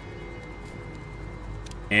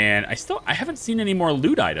 And I haven't seen any more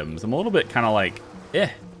loot items. I'm a little bit kind of like,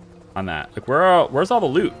 on that. Like, where's all the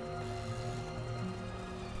loot?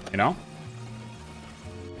 You know?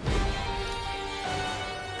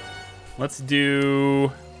 Let's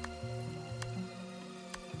do...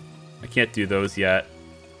 I can't do those yet.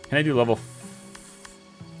 Can I do level...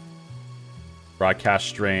 Broadcast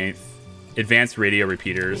strength. Advanced radio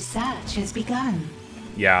repeaters. Research has begun.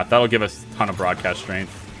 Yeah, that'll give us a ton of broadcast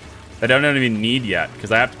strength. That I don't even need yet,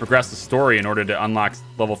 because I have to progress the story in order to unlock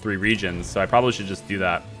level 3 regions, so I probably should just do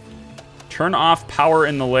that. Turn off power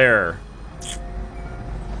in the lair.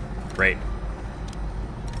 Great.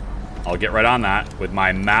 I'll get right on that with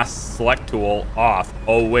my mass select tool off.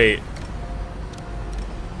 Oh, wait.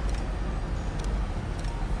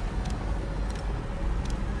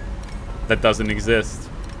 That doesn't exist.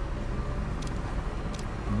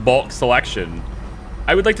 Bulk selection.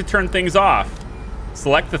 I would like to turn things off.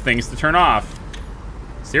 Select the things to turn off.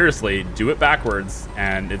 Seriously, do it backwards,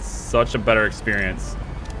 and it's such a better experience.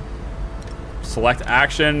 Select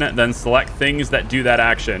action, then select things that do that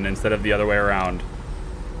action instead of the other way around.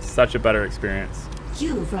 Such a better experience.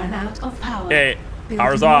 You've run out of power. Okay,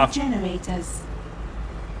 power's Building off. Generators.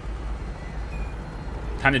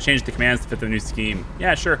 Time to change the commands to fit the new scheme.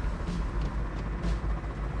 Yeah, sure.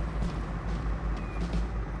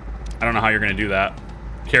 I don't know how you're gonna do that.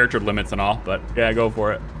 Character limits and all, but yeah, go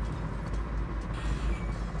for it.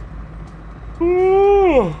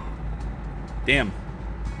 Ooh. Damn.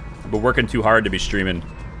 I've been working too hard to be streaming.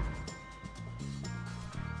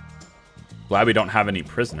 Glad we don't have any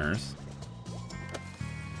prisoners.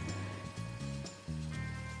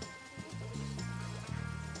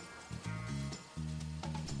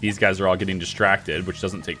 These guys are all getting distracted, which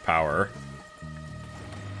doesn't take power.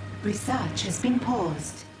 Research has been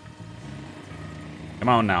paused. Come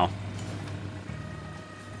on now.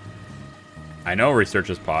 I know research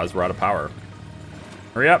is paused. We're out of power.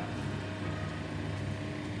 Hurry up.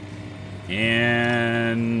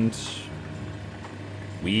 And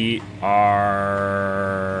we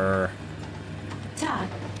are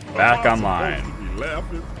back online.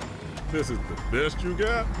 This is the best you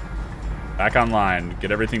got? Back online.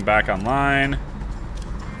 Get everything back online.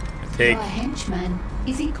 Your henchman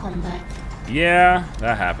is in combat. Yeah,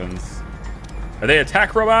 that happens. Are they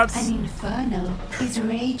attack robots? An inferno is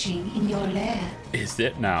raging in your lair. Is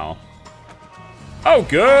it now? Oh,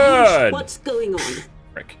 good! What's going on?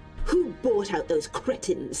 Frick. Who bought out those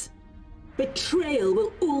cretins? Betrayal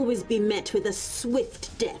will always be met with a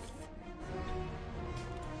swift death.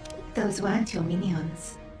 Those weren't your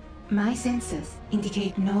minions. My sensors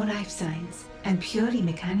indicate no life signs and purely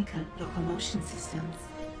mechanical locomotion systems.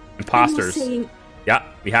 Imposters. Yeah,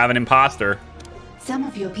 we have an imposter. Some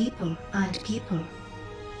of your people aren't people.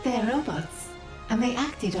 They're robots, and they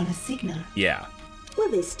acted on a signal. Yeah. Well,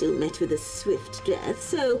 they still met with a swift death,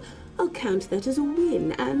 so I'll count that as a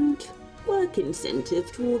win and work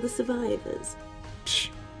incentive to all the survivors.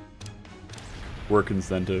 Work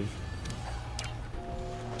incentive.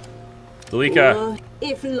 Zalika.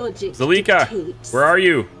 If logic Zalika, dictates. where are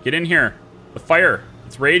you? Get in here. The fire.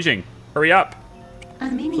 It's raging. Hurry up. A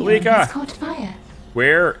minion Zalika. has caught fire.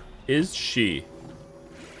 Where is she?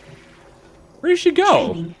 Where did she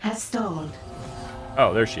go? Training has stalled.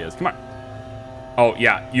 Oh, there she is. Come on. Oh,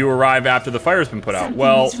 yeah. You arrive after the fire's been put out. Something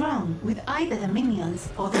Well, is wrong with either the minions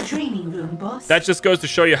or the training room, boss. that just goes to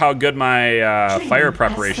show you how good my fire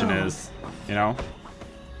preparation stalled. is. You know?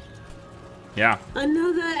 Yeah.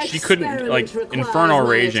 Another She couldn't, like, experiment infernal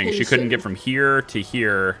requires my raging. She couldn't attention. get from here to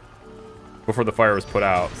here before the fire was put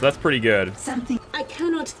out. So that's pretty good. Something. I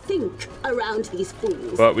cannot think around these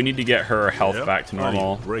fools. But we need to get her health Yep, back to I need a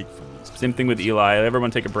normal. break from this. Same thing with Eli.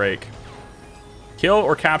 Everyone take a break. Kill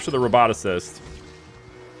or capture the roboticist.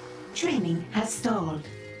 Training has stalled.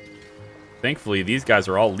 Thankfully, these guys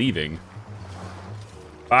are all leaving.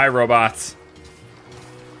 Bye, robots.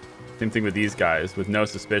 Same thing with these guys, with no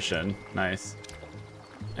suspicion. Nice.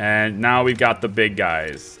 And now we've got the big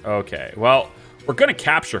guys. Okay, well, we're gonna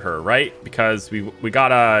capture her, right? Because we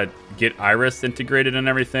gotta get Iris integrated and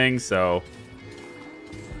everything, so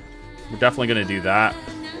we're definitely gonna do that.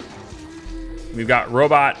 We've got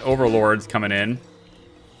robot overlords coming in.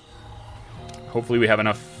 Hopefully we have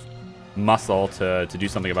enough muscle to do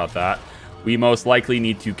something about that. We most likely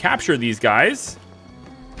need to capture these guys.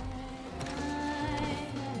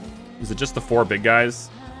 Is it just the 4 big guys?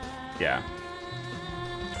 Yeah.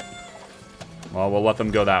 Well, we'll let them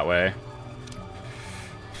go that way.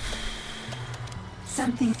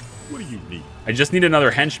 Something. What do you need? I just need another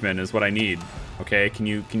henchman is what I need. Okay, can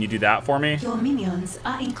you do that for me? Your minions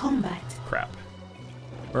are in combat. Crap.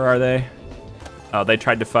 Where are they? Oh, they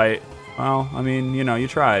tried to fight. Well, I mean, you know, you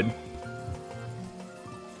tried.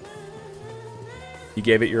 You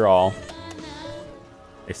gave it your all.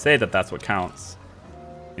 They say that that's what counts.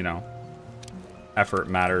 You know, effort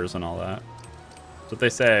matters and all that. That's what they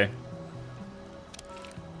say.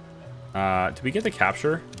 Did we get the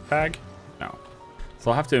capture tag? No. So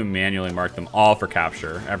I'll have to manually mark them all for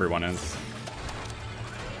capture. Everyone is.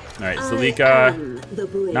 All right,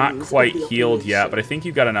 Zalika, not quite healed yet, but I think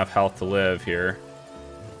you've got enough health to live here.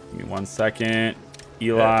 Give me 1 second.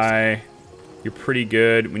 Eli, you're pretty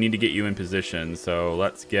good. We need to get you in position, so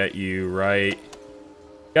let's get you right.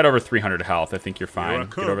 Got over 300 health. I think you're fine.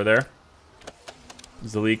 Get over there.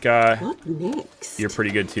 Zalika, What next? you're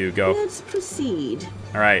pretty good too. Go. Let's proceed.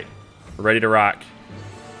 All right, we're ready to rock.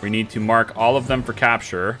 We need to mark all of them for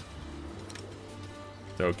capture.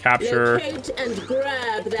 So capture, Locate and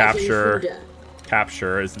grab that capture, intruder.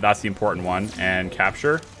 capture that's the important one, and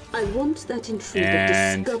capture. I want that intruder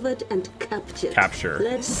And discovered and captured. capture.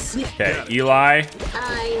 Let's see. Okay, Eli.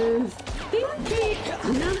 I'm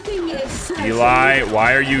thinking nothing is certain. Eli,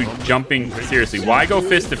 why are you jumping? Seriously, why go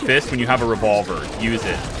fist to fist when you have a revolver? Use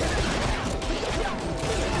it.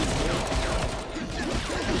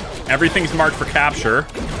 Everything's marked for capture.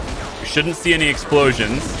 You shouldn't see any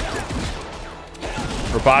explosions.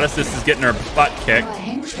 Roboticist is getting her butt kicked. Our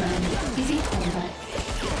henchman is in combat.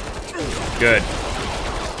 Good.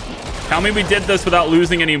 Tell me we did this without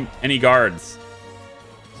losing any guards.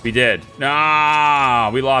 We did. Ah,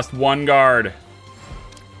 we lost 1 guard.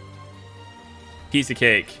 Piece of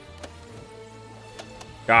cake.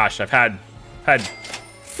 Gosh, I've had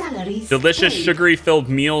Salaries delicious, paid. sugary filled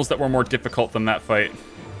meals that were more difficult than that fight.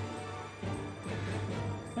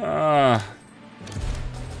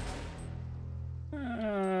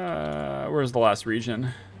 Where's the last region?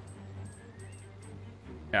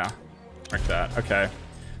 Yeah, like that. Okay.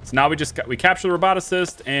 So now we capture the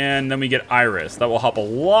roboticist, and then we get Iris. That will help a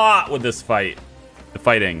lot with this fight. The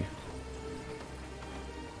fighting.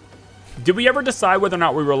 Did we ever decide whether or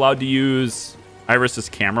not we were allowed to use Iris's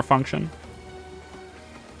camera function?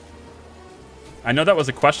 I know that was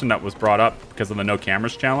a question that was brought up because of the no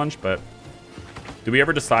cameras challenge, but did we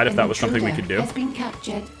ever decide if that was something we could do? Has been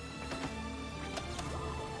captured.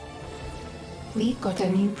 We've got a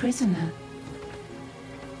new prisoner.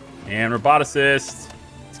 And roboticist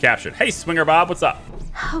is captured. Hey, Swinger Bob, what's up?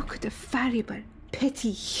 How could a fallible,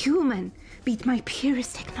 petty human beat my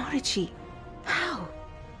purest technology? How?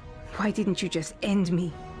 Why didn't you just end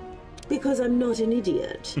me? Because I'm not an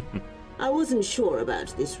idiot. I wasn't sure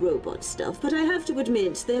about this robot stuff, but I have to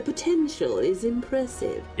admit their potential is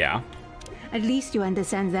impressive. Yeah. At least you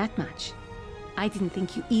understand that much. I didn't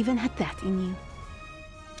think you even had that in you.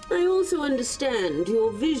 I also understand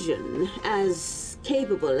your vision, as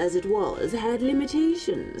capable as it was, had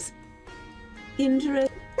limitations.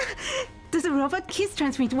 Does a robot kiss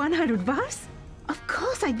transmit 100 bars? Of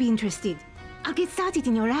course I'd be interested. I'll get started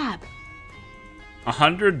in your lab.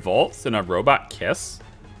 100 volts in a robot kiss?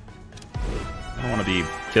 I don't want to be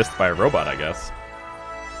kissed by a robot, I guess.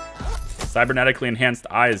 Cybernetically enhanced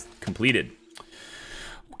eyes completed.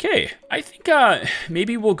 Okay, I think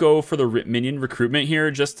maybe we'll go for the minion recruitment here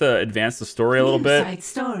just to advance the story a little bit. Side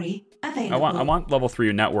story available. I want level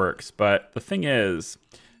 3 networks, but the thing is,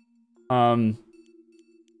 I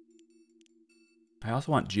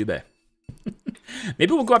also want Jube.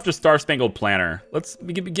 Maybe we'll go after Star Spangled Planner. Let's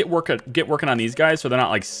get working on these guys so they're not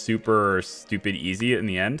like super stupid easy in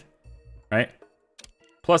the end, right?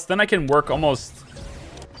 Plus, then I can work almost,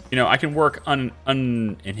 you know, I can work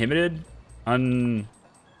uninhibited,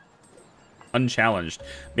 unchallenged.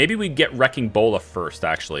 Maybe we get Wrecking Bola first,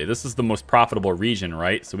 actually. This is the most profitable region,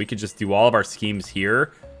 right? So we could just do all of our schemes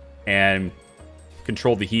here and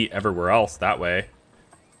control the heat everywhere else that way.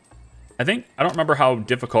 I don't remember how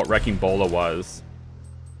difficult Wrecking Bola was.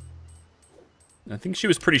 I think she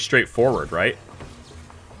was pretty straightforward, right?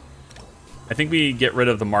 I think we get rid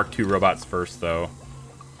of the Mark II robots first, though,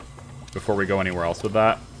 before we go anywhere else with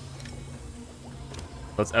that.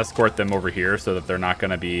 Let's escort them over here so that they're not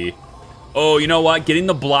going to be... Oh, you know what? Getting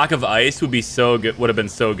the block of ice would be so good. Would have been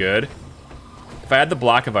so good. If I had the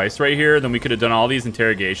block of ice right here, then we could have done all these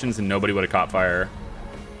interrogations and nobody would have caught fire.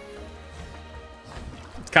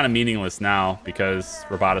 It's kind of meaningless now because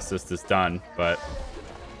roboticist is done, but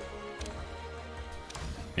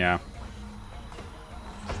yeah.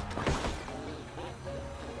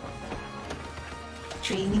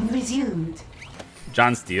 Training resumed.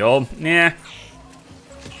 John Steele, nah.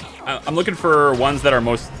 I'm looking for ones that are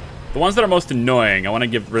the ones that are most annoying. I want to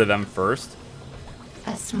get rid of them first.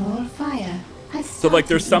 A small fire has So like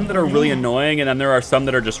there's some that are really annoying and then there are some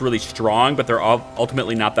that are just really strong, but they're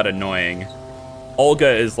ultimately not that annoying. Olga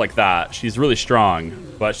is like that. She's really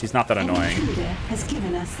strong, but she's not that annoying. An intruder has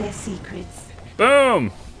given us their secrets.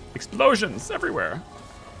 Boom! Explosions everywhere.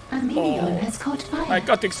 A minion has caught fire. I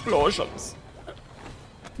got explosions.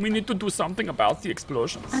 We need to do something about the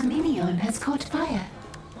explosions. A minion has caught fire.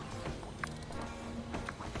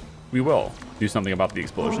 We will do something about the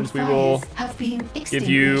explosions. All We will fires have been give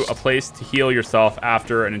you a extinguished. place to heal yourself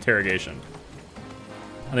after an interrogation.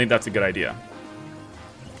 I think that's a good idea.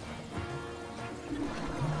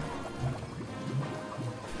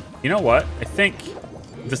 You know what? I think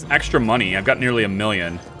this extra money, I've got nearly 1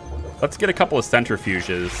 million. Let's get a couple of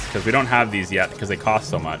centrifuges because we don't have these yet because they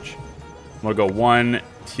cost so much. I'm gonna go 1,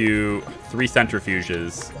 2, 3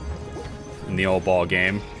 centrifuges in the old ball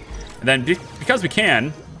game. And then because we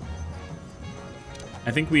can,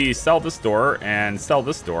 I think we sell this door and sell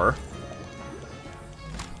this door.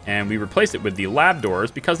 And we replace it with the lab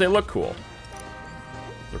doors because they look cool.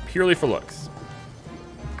 They're purely for looks.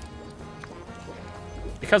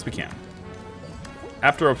 Because we can.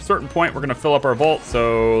 After a certain point, we're going to fill up our vault,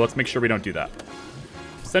 so let's make sure we don't do that.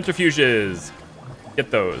 Centrifuges.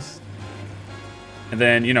 Get those. And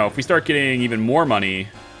then, you know, if we start getting even more money,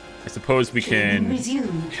 I suppose we can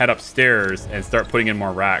head upstairs and start putting in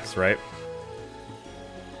more racks, right?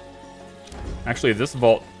 Actually, this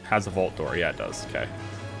vault has a vault door. Yeah, it does. Okay.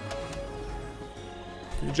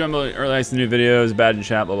 Jumbo early likes the new videos, bad in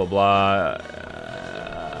chat, blah, blah, blah.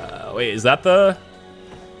 Wait, is that the...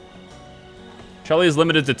 Charlie is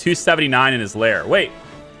limited to 279 in his lair. Wait,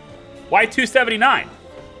 why 279?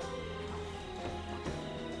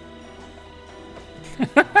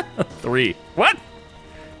 3. What?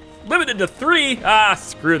 Limited to 3? Ah,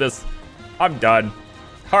 screw this. I'm done.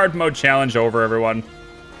 Hard mode challenge over, everyone.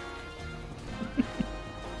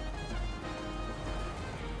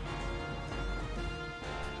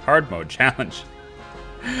 Hard mode challenge.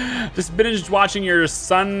 Just binge watching your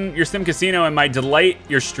Sim Casino and my delight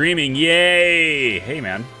you're streaming. Yay! Hey,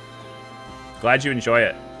 man. Glad you enjoy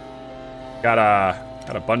it. Got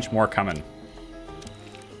a bunch more coming.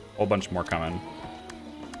 Whole bunch more coming.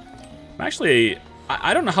 Actually,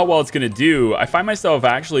 I don't know how well it's gonna do. I find myself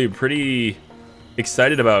actually pretty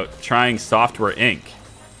excited about trying Software Inc.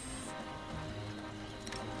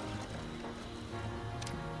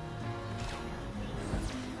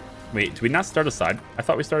 Wait, did we not start a side? I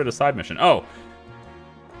thought we started a side mission. Oh.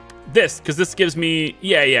 This, because this gives me...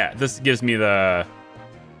 Yeah. This gives me the...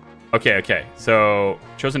 Okay. So,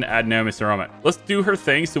 chosen to add Naomi Soroma. Let's do her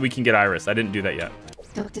thing so we can get Iris. I didn't do that yet.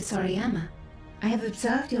 Dr. Sorayama, I have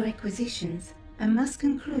observed your acquisitions and must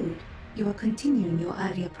conclude you are continuing your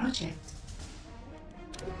earlier project.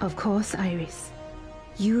 Of course, Iris.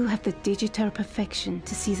 You have the digital perfection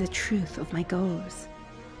to see the truth of my goals.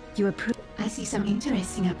 I see some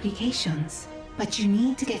interesting applications, but you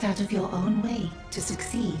need to get out of your own way to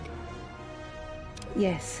succeed.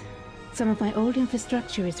 Yes, some of my old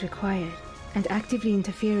infrastructure is required and actively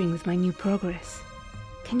interfering with my new progress.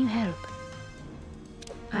 Can you help?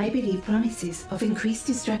 I believe promises of increased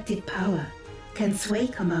destructive power can sway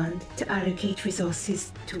command to allocate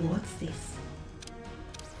resources towards this.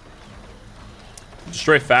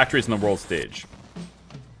 Destroy factories on the world stage.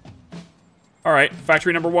 All right,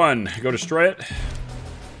 factory number 1. Go destroy it.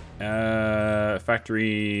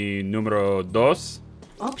 Factory numero 2.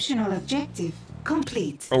 Optional objective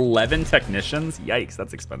complete. 11 technicians? Yikes,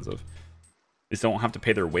 that's expensive. They don't have to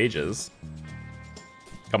pay their wages.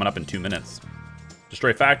 Coming up in 2 minutes.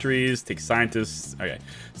 Destroy factories, take scientists. Okay,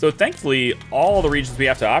 so thankfully, all the regions we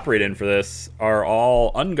have to operate in for this are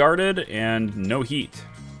all unguarded and no heat.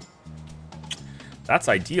 That's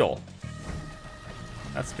ideal.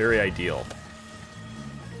 That's very ideal.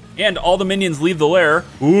 And all the minions leave the lair,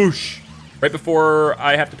 whoosh, right before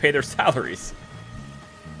I have to pay their salaries.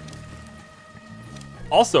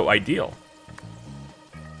 Also ideal.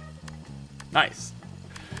 Nice.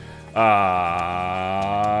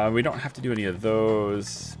 We don't have to do any of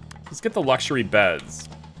those. Let's get the luxury beds.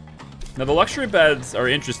 Now the luxury beds are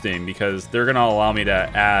interesting because they're gonna allow me to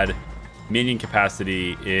add minion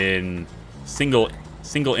capacity in single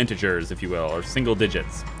integers, if you will, or single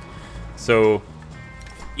digits. So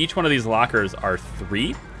each one of these lockers are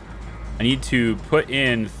 3. I need to put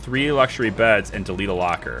in 3 luxury beds and delete a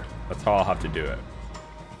locker. That's how I'll have to do it.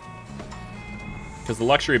 Because the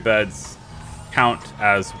luxury beds count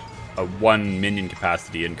as a 1 minion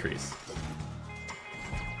capacity increase.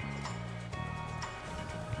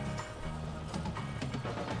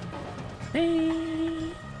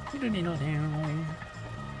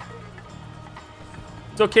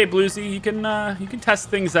 It's okay, Bluesy. You can test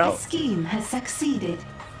things out. The scheme has succeeded.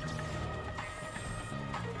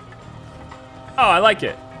 Oh, I like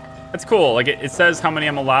it. That's cool. Like it says how many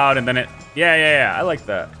I'm allowed, and then it. Yeah. I like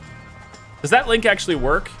that. Does that link actually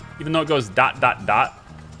work, even though it goes ...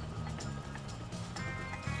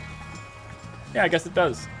 Yeah, I guess it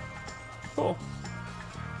does. Cool.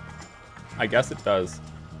 I guess it does.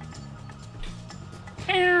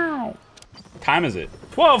 What time is it?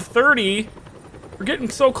 12:30. We're getting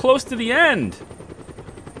so close to the end.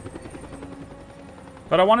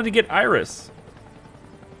 But I wanted to get Iris.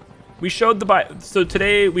 We showed so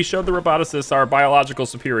today we showed the roboticists our biological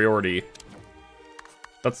superiority.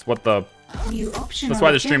 That's what that's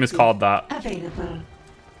why the stream is called that. Available.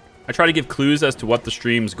 I try to give clues as to what the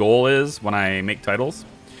stream's goal is when I make titles.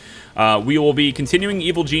 We will be continuing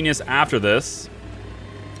Evil Genius after this.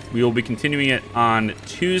 We will be continuing it on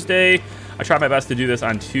Tuesday. I try my best to do this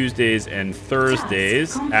on Tuesdays and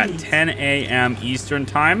Thursdays at 10 a.m. Eastern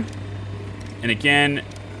Time. And again,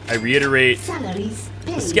 I reiterate,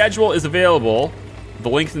 the schedule is available. The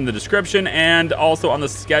link's in the description and also on the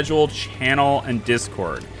schedule channel and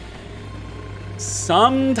Discord.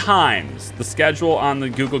 Sometimes the schedule on the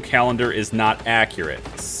Google Calendar is not accurate.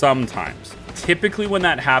 Sometimes. Typically when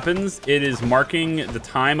that happens, it is marking the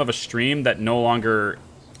time of a stream that no longer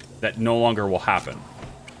will happen.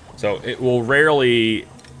 So it will rarely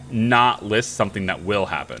not list something that will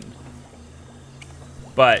happen.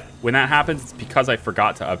 But when that happens, it's because I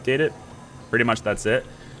forgot to update it. Pretty much that's it.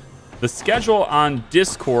 The schedule on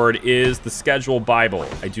Discord is the schedule Bible.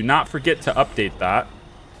 I do not forget to update that.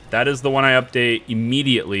 That is the one I update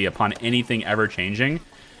immediately upon anything ever changing.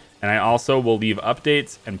 And I also will leave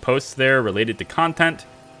updates and posts there related to content.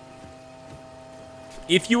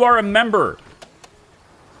 If you are a member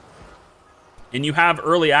and you have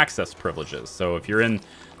early access privileges, so if you're in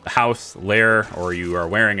the house, lair, or you are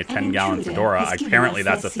wearing a 10-gallon fedora, apparently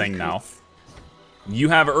that's a thing now, you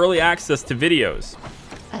have early access to videos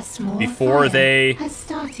before they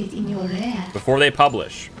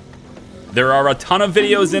publish. There are a ton of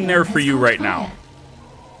videos in there for you right now.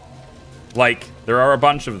 Like, there are a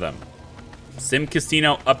bunch of them. Sim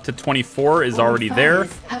Casino up to 24 is already there.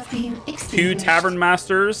 2 Tavern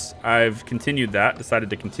Masters, I've continued that, decided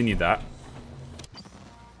to continue that.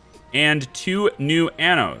 And 2 new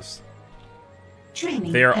Annos.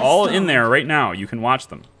 They are all in there right now. You can watch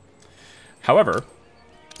them. However,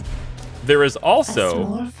 there is also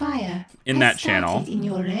small fire in that channel in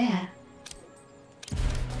your lair.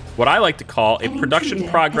 what I like to call a An production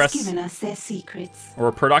intruder progress has given us their secrets. or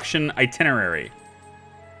a production itinerary.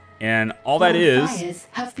 And all that Your fires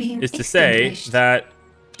have been is to say extinguished. that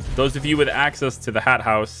those of you with access to the Hat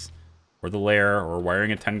House or the Lair or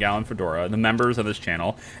wearing a 10-gallon fedora, the members of this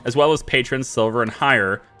channel, as well as patrons, silver and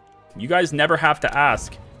higher, you guys never have to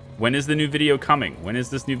ask, when is the new video coming? When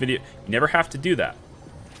is this new video? You never have to do that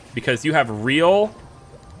because you have real-time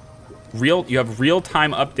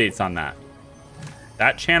updates on that.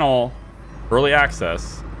 That channel, early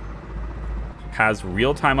access, has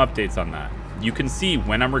real-time updates on that. You can see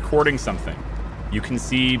when I'm recording something. You can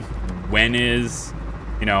see when is,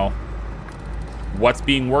 you know, what's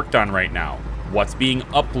being worked on right now, what's being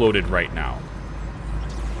uploaded right now.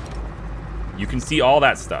 You can see all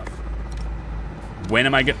that stuff. What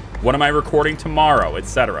am I recording tomorrow,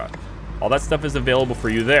 etc. All that stuff is available for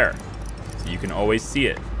you there. So you can always see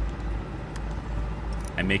it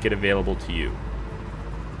and make it available to you.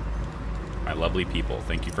 My lovely people,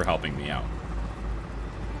 thank you for helping me out.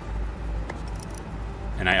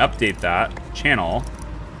 And I update that channel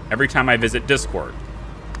every time I visit Discord.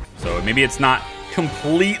 So maybe it's not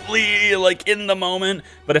completely like in the moment,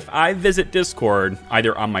 but if I visit Discord,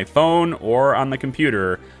 either on my phone or on the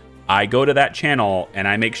computer, I go to that channel and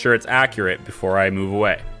I make sure it's accurate before I move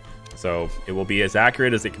away. So it will be as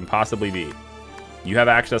accurate as it can possibly be. You have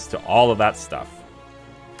access to all of that stuff.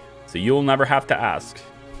 So you'll never have to ask.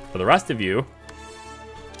 For the rest of you,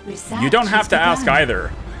 you don't have to ask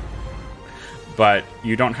either. But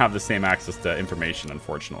you don't have the same access to information,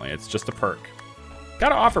 unfortunately. It's just a perk.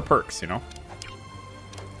 Gotta offer perks, you know?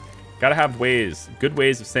 Gotta have good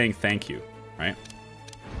ways of saying thank you, right?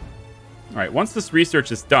 All right, once this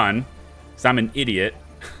research is done, because I'm an idiot,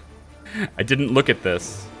 I didn't look at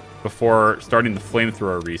this before starting the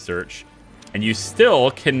flamethrower research, and you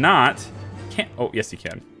still oh, yes you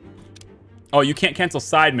can. Oh, you can't cancel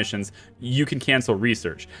side missions. You can cancel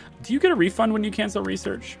research. Do you get a refund when you cancel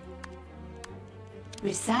research?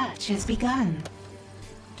 Research has begun.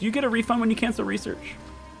 Do you get a refund when you cancel research?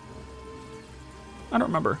 I don't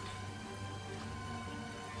remember.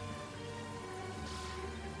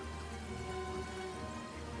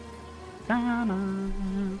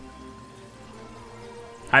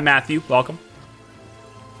 Hi, Matthew. Welcome.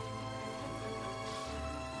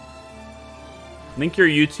 Link your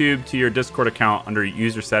YouTube to your Discord account under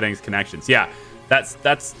user settings connections. Yeah, that's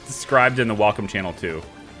described in the welcome channel too,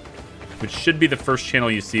 which should be the first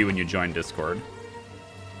channel you see when you join Discord.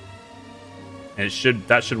 And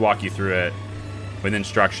that should walk you through it with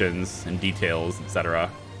instructions and details,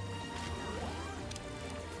 etc.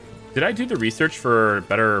 Did I do the research for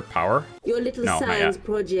better power? Your little No, not science yet.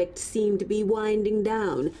 project seemed to be winding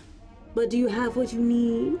down. But do you have what you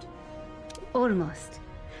need? Almost.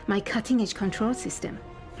 My cutting-edge control system,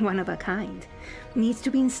 one of a kind, needs to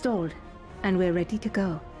be installed, and we're ready to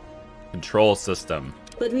go. Control system.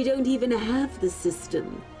 But we don't even have the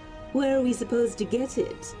system. Where are we supposed to get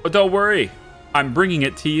it? But don't worry, I'm bringing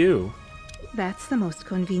it to you. That's the most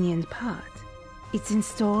convenient part. It's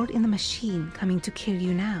installed in the machine coming to kill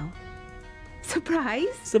you now.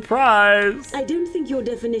 Surprise! Surprise! I don't think your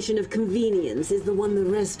definition of convenience is the one the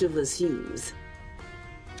rest of us use.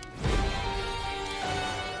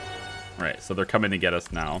 Right, so they're coming to get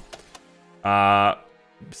us now.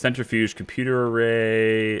 Centrifuge, computer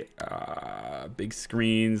array, big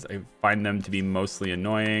screens. I find them to be mostly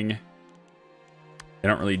annoying. They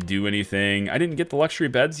don't really do anything. I didn't get the luxury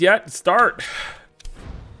beds yet. Start!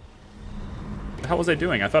 What the hell was I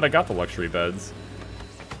doing? I thought I got the luxury beds.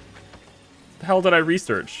 What the hell did I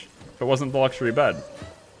research if it wasn't the luxury bed?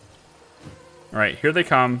 Alright, here they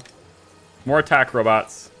come. More attack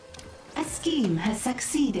robots. A scheme has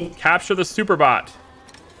succeeded. Capture the Superbot.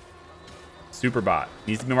 Superbot.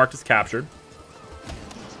 Needs to be marked as captured.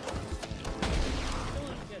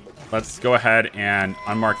 Let's go ahead and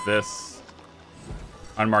unmark this.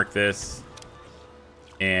 Unmark this.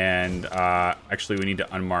 And actually we need to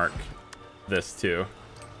unmark this too.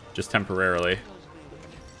 Just temporarily.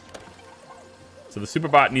 So the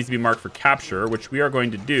Superbot needs to be marked for capture, which we are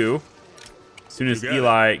going to do as soon as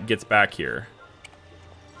Eli gets back here.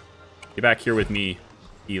 Get back here with me,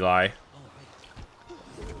 Eli.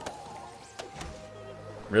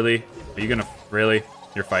 Really? Are you gonna... Really?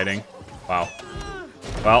 You're fighting? Wow.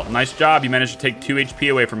 Well, nice job. You managed to take 2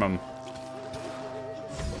 HP away from him.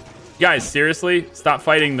 Guys, seriously? Stop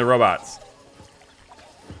fighting the robots.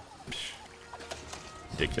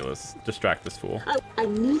 Ridiculous. Distract this fool. I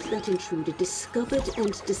need that intruder discovered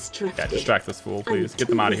and distracted. Yeah, distract this fool, please. Get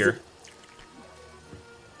them out of here.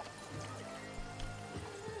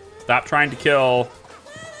 Stop trying to kill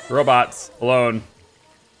robots alone.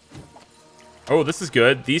 Oh, this is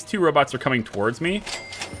good. These 2 robots are coming towards me.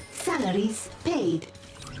 Salaries paid.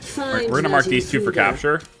 We're gonna mark these 2 for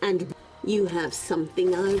capture. And you have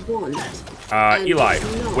something I want. Eli,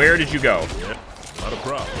 where did you go? Yeah, not a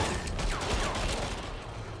problem.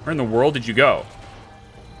 Where in the world did you go?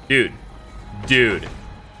 Dude.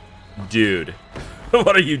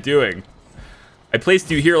 What are you doing? I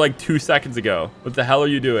placed you here like 2 seconds ago. What the hell are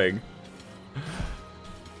you doing?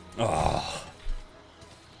 Oh.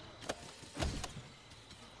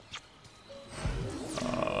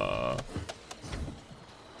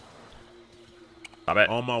 Stop it.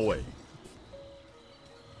 On my way.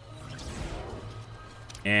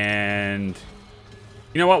 And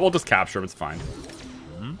you know what? We'll just capture him. It's fine.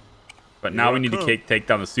 But now we need to take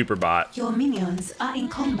down the super bot. Your minions are in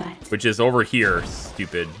combat. Which is over here,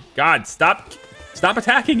 stupid. God, stop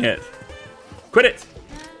attacking it. Quit it.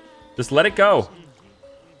 Just let it go.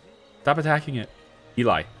 Stop attacking it.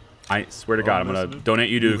 Eli, I swear to God, I'm going to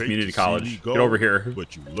donate you to community college. Get over here.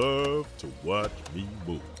 But you love to watch me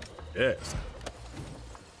move. Yes.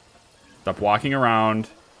 Stop walking around.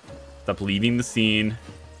 Stop leaving the scene.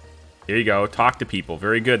 Here you go. Talk to people.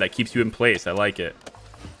 Very good. That keeps you in place. I like it.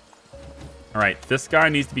 All right, this guy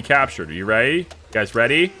needs to be captured. Are you ready? You guys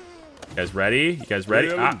ready? You guys ready? You guys ready?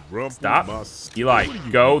 Stop. Eli,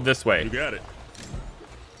 go this way. You got it.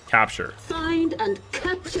 Capture. Find and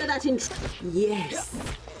capture that Yes.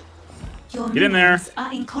 Get in there.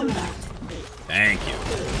 Are in combat. Thank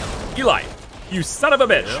you. Eli, you son of a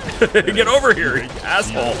bitch. Get over here, you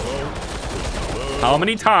asshole. How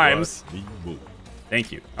many times?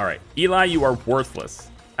 Thank you. All right. Eli, you are worthless.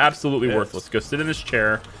 Absolutely worthless. Go sit in this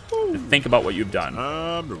chair and think about what you've done.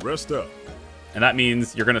 Time to rest up. And that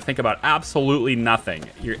means you're going to think about absolutely nothing.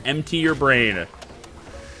 You're empty your brain.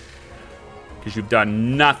 Because you've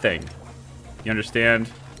done nothing. You understand?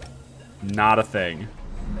 Not a thing.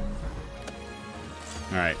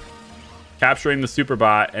 All right. Capturing the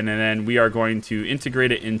Superbot, and then we are going to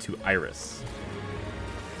integrate it into Iris.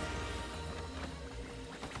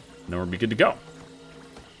 And then we'll be good to go.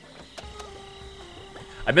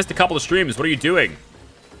 I missed a couple of streams. What are you doing?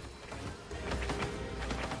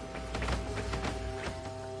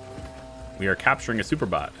 We are capturing a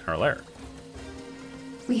Superbot in our lair.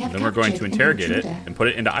 Then we're going to interrogate it and put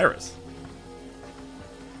it into Iris.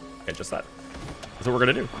 Okay, just that. That's what we're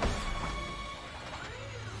going to do.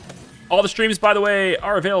 All the streams, by the way,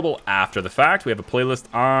 are available after the fact. We have a playlist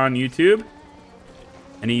on YouTube.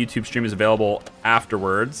 Any YouTube stream is available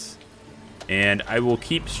afterwards. And I will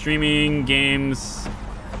keep streaming games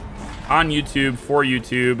on YouTube for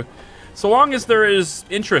YouTube, so long as there is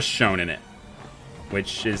interest shown in it,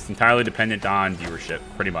 which is entirely dependent on viewership,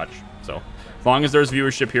 pretty much. So as long as there's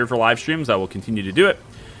viewership here for live streams, I will continue to do it.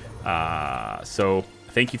 So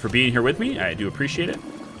thank you for being here with me. I do appreciate it.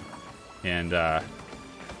 And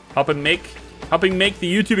helping make the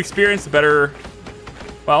YouTube experience better.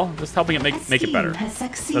 Well, just helping it make it better.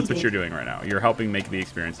 That's what you're doing right now. You're helping make the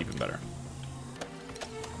experience even better.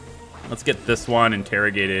 Let's get this one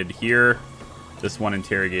interrogated here. This one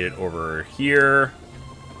interrogated over here.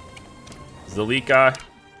 Zalika,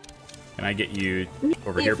 can I get you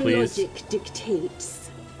over here, please? Logic dictates.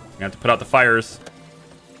 I'm gonna have to put out the fires.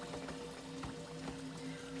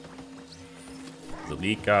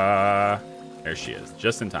 Zalika, there she is,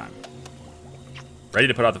 just in time. Ready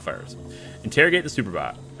to put out the fires. Interrogate the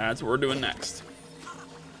Superbot. That's what we're doing next.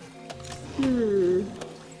 I'm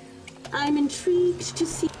intrigued to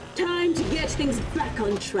see. Time to get things back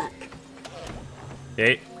on track.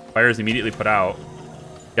 Okay, fires immediately put out.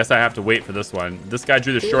 Guess I have to wait for this one. This guy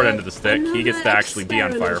drew the short end of the stick. He gets to actually be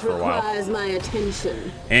on fire for a while. My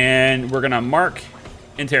attention. And we're gonna mark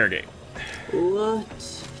interrogate. What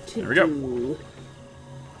to There we go. do?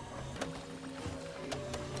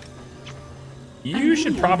 You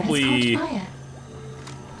should probably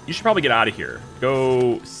get out of here.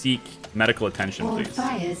 Go seek medical attention, please.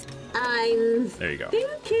 I'm There you go.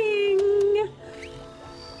 thinking.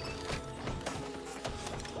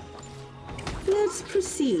 Let's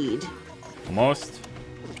proceed. Almost.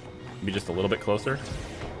 Maybe just a little bit closer.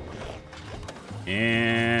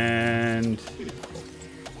 And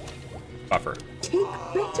buffer. Take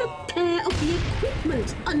better care of the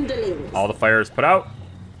equipment, underlings. All the fires put out.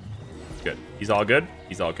 Good. He's all good.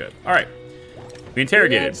 He's all good. All right. We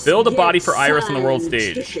interrogated. Build a body for Iris on the world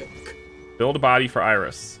stage. Build a body for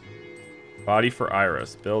Iris. Body for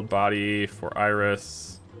Iris. Build body for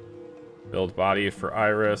Iris. Build body for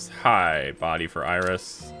Iris. Hi, body for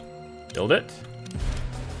Iris. Build it.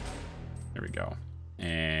 There we go.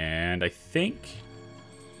 And I think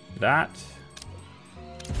that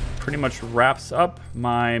pretty much wraps up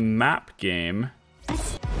my map game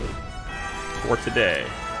for today.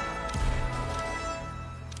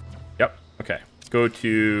 Yep, okay. Let's go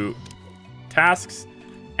to tasks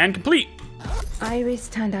and complete. Iris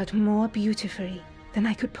turned out more beautifully than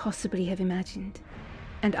I could possibly have imagined.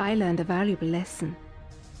 And I learned a valuable lesson.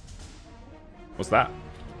 What's that?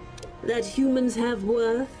 That humans have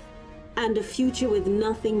worth, and a future with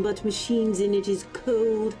nothing but machines in it is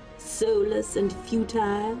cold, soulless, and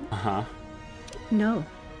futile. Uh-huh. No.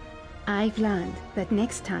 I've learned that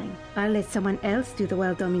next time, I'll let someone else do the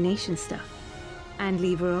world domination stuff. And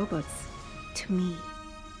leave robots to me.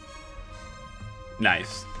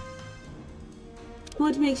 Nice.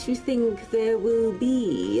 What makes you think there will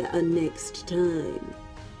be a next time?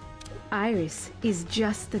 Iris is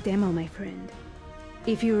just the demo, my friend.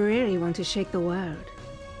 If you really want to shake the world,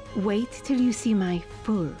 wait till you see my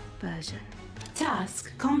full version.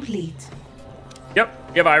 Task complete.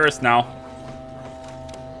 Yep, we have Iris now.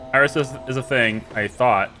 Iris is a thing. I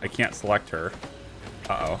thought. I can't select her.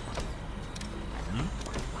 Uh-oh.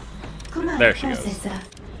 There she goes.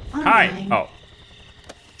 Hi! Oh.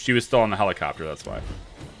 She was still on the helicopter, that's why.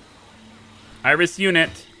 Iris unit.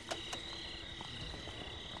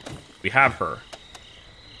 We have her.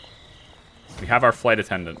 We have our flight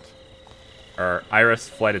attendant. Our Iris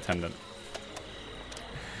flight attendant.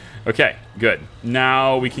 Okay, good.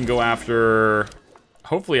 Now we can go after...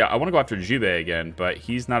 Hopefully, I want to go after Jubei again, but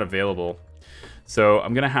he's not available. So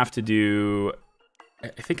I'm going to have to do... I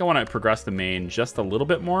think I want to progress the main just a little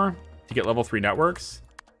bit more to get level 3 networks.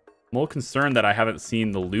 I'm a little concerned that I haven't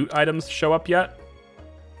seen the loot items show up yet.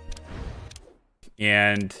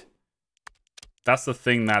 And that's the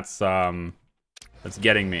thing that's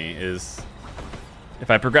getting me, is if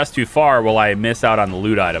I progress too far, will I miss out on the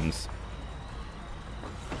loot items?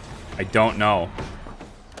 I don't know.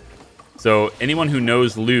 So anyone who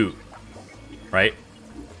knows loot, right?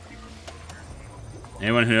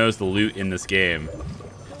 Anyone who knows the loot in this game,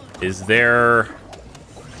 is there...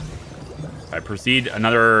 If I proceed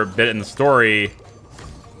another bit in the story,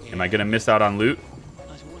 am I going to miss out on loot?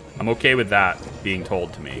 I'm okay with that being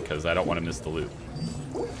told to me, because I don't want to miss the loot.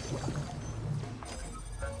 I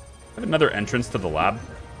have another entrance to the lab.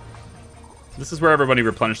 This is where everybody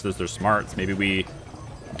replenishes their smarts. Maybe we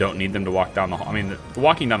don't need them to walk down the hall. I mean, the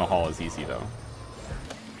walking down the hall is easy, though.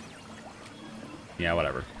 Yeah,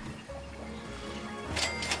 whatever.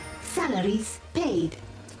 Salaries paid.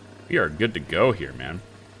 We are good to go here, man.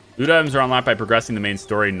 Loot items are unlocked by progressing the main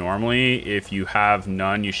story normally. If you have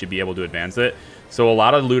none, you should be able to advance it. So a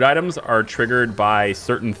lot of loot items are triggered by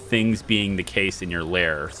certain things being the case in your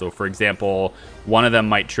lair. So for example, one of them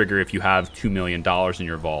might trigger if you have $2 million in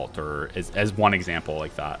your vault, or as one example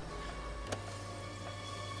like that.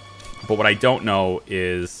 But what I don't know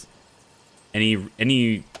is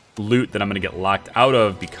any loot that I'm going to get locked out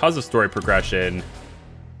of because of story progression.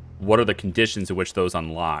 What are the conditions in which those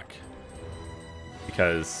unlock?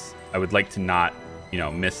 Because I would like to not, you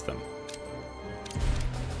know, miss them.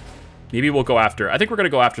 Maybe we'll go after... I think we're going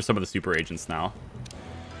to go after some of the super agents now.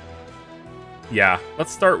 Yeah,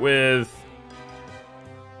 let's start with...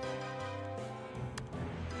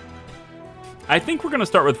 I think we're going to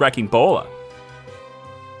start with Wrecking Bola.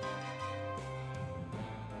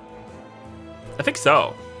 I think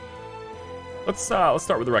so. Let's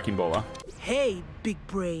start with the Wrecking Bola. Hey, big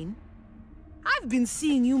brain. I've been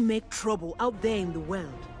seeing you make trouble out there in the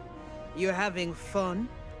world. You're having fun?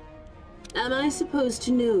 Am I supposed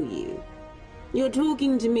to know you? You're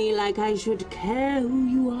talking to me like I should care who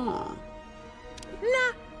you are.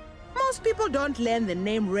 Nah. Most people don't learn the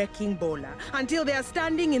name Wrecking Bola until they are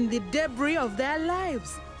standing in the debris of their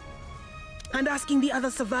lives. And asking the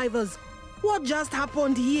other survivors, what just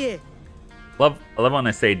happened here? I love when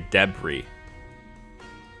I say debris.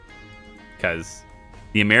 Because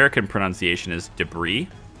the American pronunciation is debris.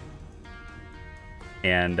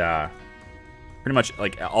 And pretty much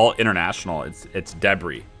like all international, it's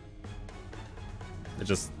debris.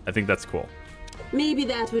 I think that's cool. Maybe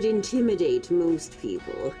that would intimidate most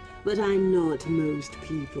people, but I'm not most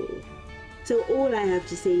people. So all I have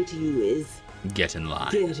to say to you is... Get in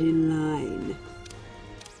line. Get in line.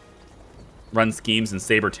 Run schemes in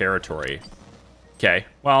Saber territory. Okay,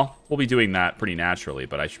 well, we'll be doing that pretty naturally,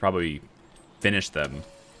 but I should probably finish them.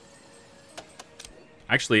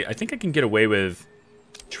 Actually, I think I can get away with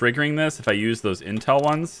triggering this if I use those intel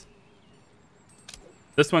ones.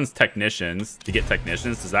 This one's technicians. To get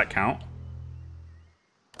technicians, does that count?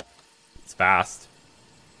 It's fast.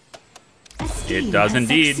 It does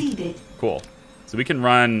indeed. Succeeded. Cool. So we can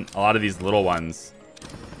run a lot of these little ones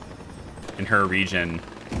in her region.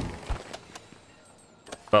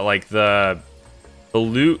 But like the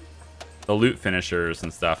loot the loot finishers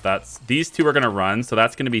and stuff. These two are going to run, so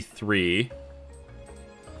that's going to be 3.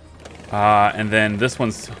 And then this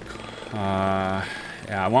one's... yeah,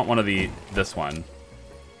 I want one of this one.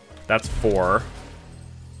 That's 4.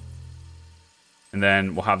 And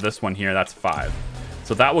then we'll have this one here. That's 5.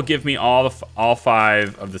 So that will give me all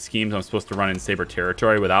 5 of the schemes I'm supposed to run in Saber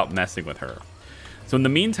territory without messing with her. So in the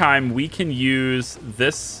meantime, we can use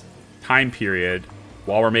this time period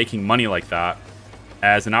while we're making money like that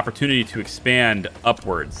as an opportunity to expand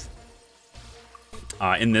upwards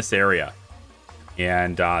in this area.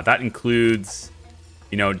 And that includes,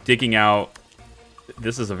 you know, digging out.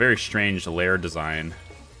 This is a very strange lair design.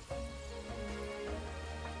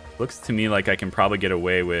 Looks to me like I can probably get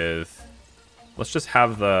away with... Let's just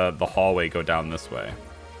have the hallway go down this way.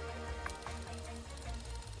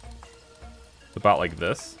 About like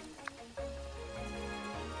this.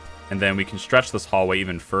 And then we can stretch this hallway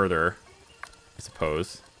even further, I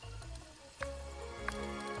suppose.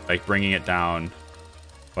 Like bringing it down.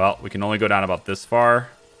 Well, we can only go down about this far.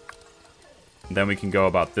 And then we can go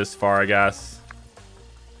about this far, I guess.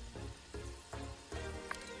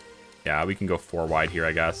 Yeah, we can go 4 wide here,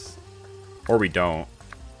 I guess. Or we don't.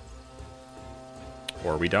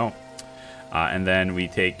 Or we don't. And then we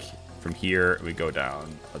take from here, we go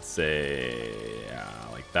down, let's say,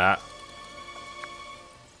 like that.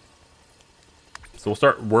 So we'll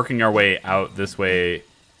start working our way out this way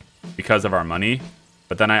because of our money.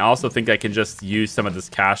 But then I also think I can just use some of this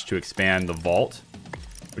cash to expand the vault,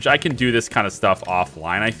 which I can do this kind of stuff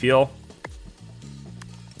offline, I feel.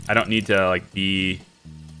 I don't need to like be...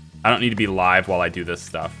 I don't need to be live while I do this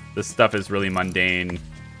stuff. This stuff is really mundane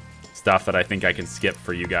stuff that I think I can skip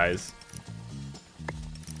for you guys.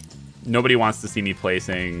 Nobody wants to see me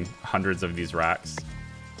placing hundreds of these racks.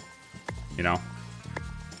 You know?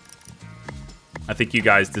 I think you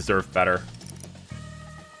guys deserve better.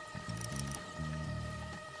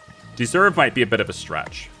 Deserve might be a bit of a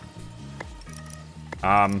stretch.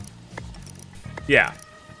 Yeah.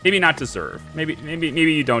 Maybe not deserve. Maybe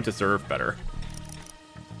you don't deserve better.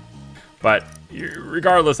 But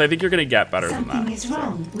regardless, I think you're going to get better than that. Something is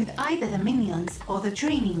wrong with either the minions or the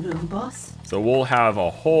training room, boss. So we'll have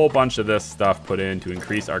a whole bunch of this stuff put in to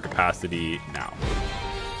increase our capacity now.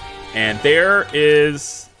 And there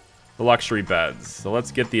is the luxury beds. So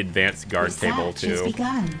let's get the advanced guard table too.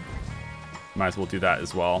 Might as well do that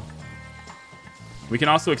as well. We can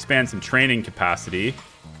also expand some training capacity.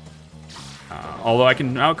 Although I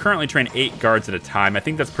can now currently train 8 guards at a time. I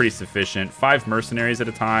think that's pretty sufficient. 5 mercenaries at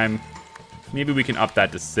a time. Maybe we can up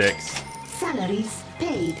that to 6. Salaries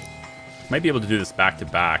paid. Might be able to do this back to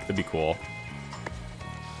back. That'd be cool.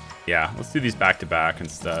 Yeah, let's do these back to back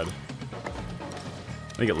instead.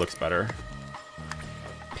 I think it looks better.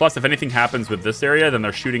 Plus, if anything happens with this area, then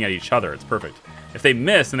they're shooting at each other. It's perfect. If they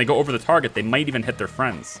miss and they go over the target, they might even hit their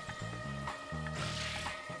friends.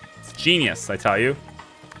 It's genius, I tell you.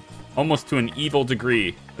 Almost to an evil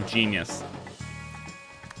degree of genius.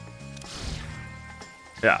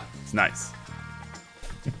 Yeah, it's nice.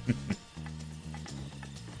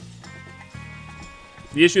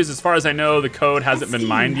 The issue is, as far as I know, the code hasn't been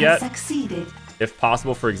mined yet. Succeeded. If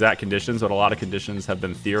possible for exact conditions, but a lot of conditions have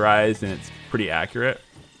been theorized and it's pretty accurate.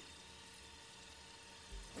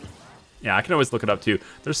 Yeah, I can always look it up too.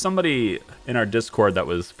 There's somebody in our Discord that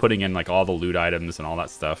was putting in like all the loot items and all that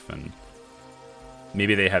stuff, and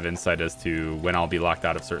maybe they have insight as to when I'll be locked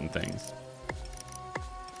out of certain things.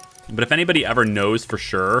 But if anybody ever knows for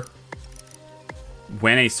sure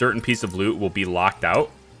when a certain piece of loot will be locked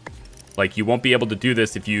out, like you won't be able to do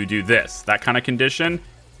this if you do this, that kind of condition,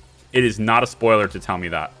 it is not a spoiler to tell me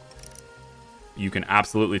that. You can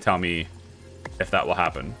absolutely tell me if that will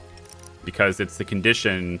happen, because it's the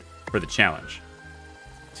condition for the challenge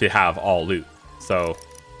to have all loot. So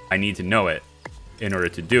I need to know it in order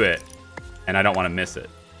to do it, and I don't want to miss it.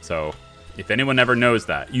 So if anyone ever knows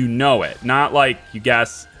that, you know it, not like you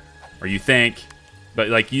guess or you think, but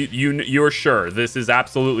like you're sure this is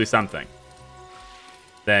absolutely something,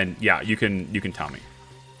 then yeah, you can tell me.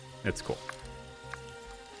 It's cool.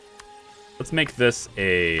 Let's make this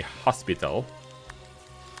a hospital,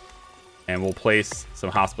 and we'll place some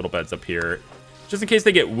hospital beds up here just in case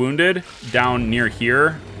they get wounded down near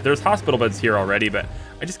here. There's hospital beds here already, but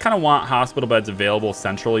I just kind of want hospital beds available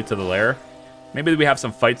centrally to the lair. Maybe we have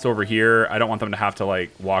some fights over here. I don't want them to have to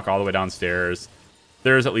like walk all the way downstairs.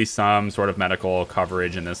 There's at least some sort of medical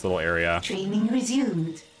coverage in this little area. Training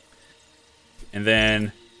resumed. And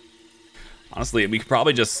then, honestly, we could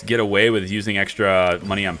probably just get away with using extra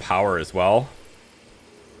money on power as well.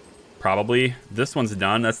 Probably. This one's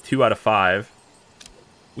done. That's 2 out of 5.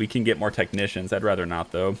 We can get more technicians. I'd rather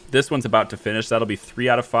not, though. This one's about to finish. That'll be 3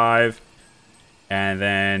 out of 5. And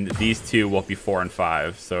then these two will be 4 and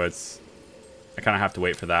 5. So it's... I kind of have to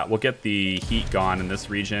wait for that. We'll get the heat gone in this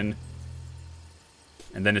region.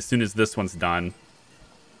 And then as soon as this one's done...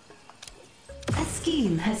 A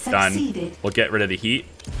scheme has succeeded. We'll get rid of the heat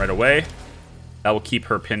right away. That will keep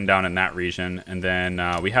her pinned down in that region. And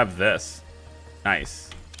then we have this. Nice.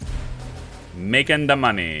 Making the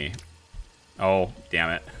money. Oh, damn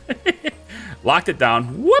it. Locked it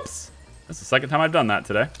down. Whoops. That's the second time I've done that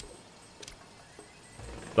today.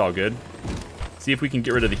 It's all good. See if we can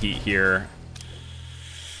get rid of the heat here.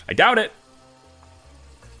 I doubt it.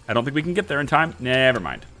 I don't think we can get there in time. Never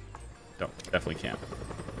mind. Definitely can't.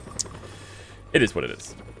 It is what it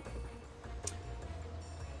is.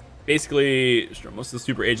 Basically, most of the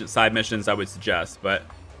super agent side missions I would suggest, but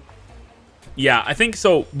yeah, I think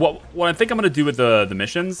so. What I think I'm gonna do with the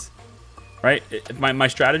missions, right? My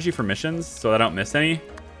strategy for missions, so I don't miss any,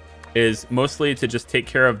 is mostly to just take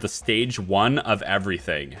care of the stage 1 of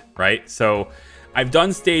everything, right? So I've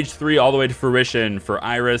done stage 3 all the way to fruition for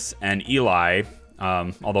Iris and Eli,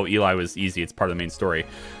 although Eli was easy, it's part of the main story.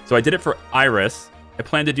 So I did it for Iris. I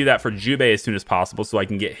plan to do that for Jubei as soon as possible so I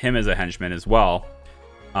can get him as a henchman as well.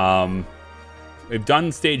 We've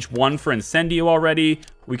done stage 1 for Incendio already.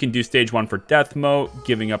 We can do stage 1 for Death Mote,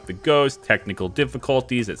 giving up the ghost, technical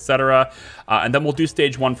difficulties, etc. And then we'll do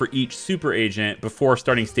stage 1 for each super agent before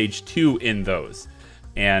starting stage 2 in those.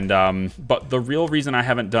 And but the real reason I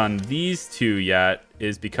haven't done these 2 yet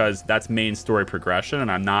is because that's main story progression,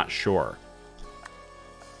 and I'm not sure.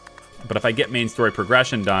 But if I get main story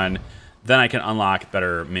progression done, then I can unlock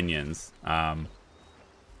better minions.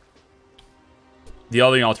 The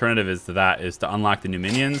only alternative is to unlock the new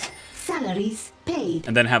minions. Salaries paid.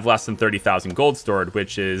 And then have less than 30,000 gold stored,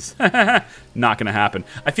 which is not going to happen.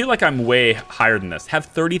 I feel like I'm way higher than this. Have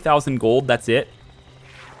 30,000 gold, that's it.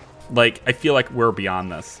 Like, I feel like we're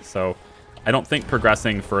beyond this. So I don't think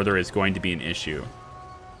progressing further is going to be an issue.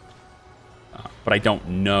 But I don't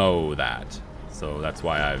know that. So that's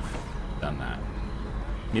why I've done that.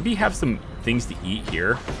 Maybe have some things to eat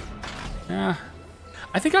here. Yeah.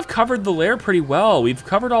 I think I've covered the lair pretty well. We've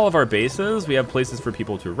covered all of our bases. We have places for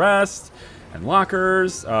people to rest and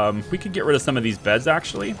lockers. We could get rid of some of these beds,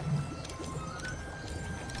 actually.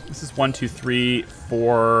 This is 1, 2, 3,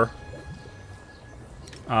 4.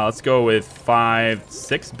 Let's go with 5,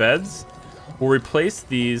 6 beds. We'll replace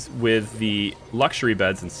these with the luxury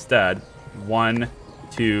beds instead. 1,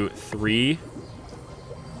 2, 3,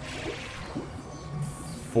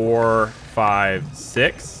 4, 5,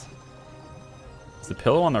 6. Is the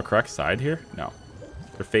pillow on the correct side here? No.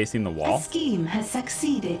 They're facing the wall. A scheme has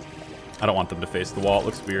succeeded. I don't want them to face the wall. It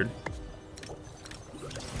looks weird.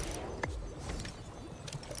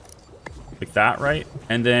 Like that, right?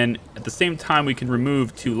 And then at the same time, we can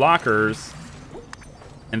remove 2 lockers.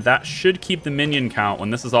 And that should keep the minion count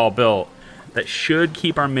when this is all built. That should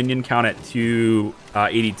keep our minion count at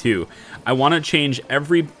 282. I want to change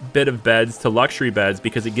every bit of beds to luxury beds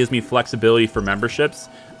because it gives me flexibility for memberships.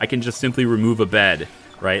 I can just simply remove a bed,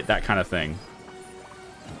 right? That kind of thing.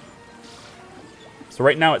 So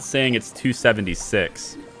right now it's saying it's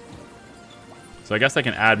 276. So I guess I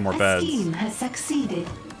can add more beds. The scheme has succeeded.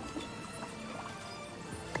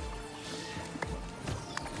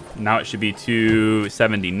 Now it should be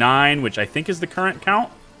 279, which I think is the current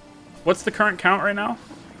count. What's the current count right now?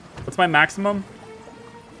 What's my maximum?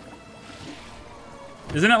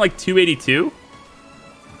 Isn't it like 282?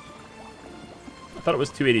 I thought it was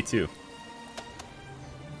 282.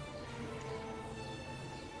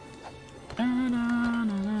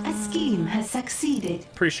 A scheme has succeeded.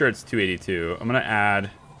 Pretty sure it's 282. I'm gonna add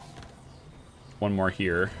one more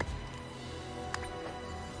here.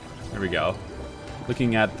 There we go.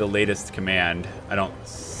 Looking at the latest command, I don't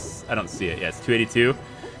see it. Yeah, it's 282.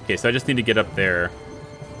 Okay, so I just need to get up there.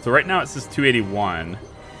 So right now it says 281.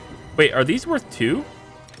 Wait, are these worth 2?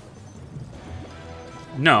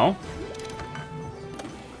 No.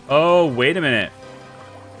 Oh, wait a minute.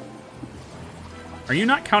 Are you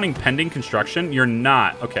not counting pending construction? You're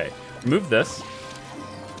not. Okay, remove this.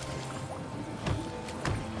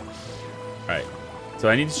 All right, so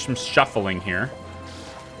I need some shuffling here.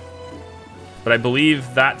 But I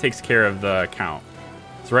believe that takes care of the count.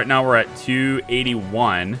 So right now we're at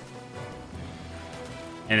 281.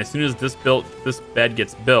 And as soon as this bed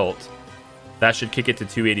gets built, that should kick it to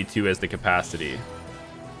 282 as the capacity.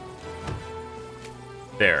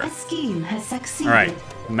 There. A scheme has succeeded. All right,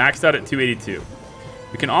 maxed out at 282.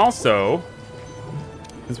 We can also,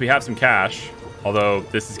 since we have some cash, although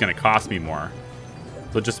this is going to cost me more,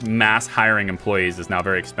 so just mass hiring employees is now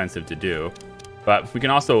very expensive to do. But we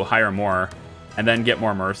can also hire more and then get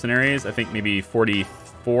more mercenaries. I think maybe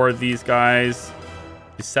 44 of these guys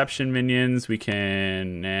Deception minions, we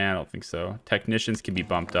can... Nah, I don't think so. Technicians can be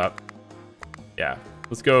bumped up. Yeah,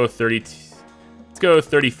 let's go 30... Let's go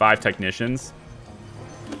 35 technicians.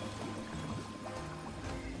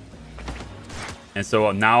 And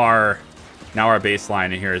so now our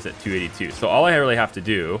baseline in here is at 282. So all I really have to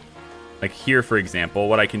do, like here, for example,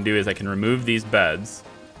 what I can do is I can remove these beds,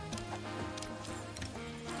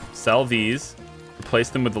 sell these, replace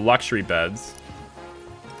them with the luxury beds.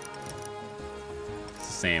 It's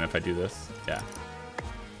the same if I do this. Yeah.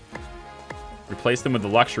 Replace them with the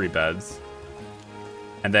luxury beds,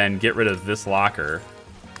 and then get rid of this locker.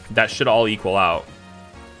 That should all equal out.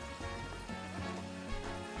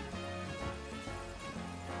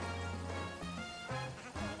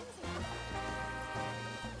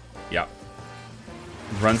 Yep.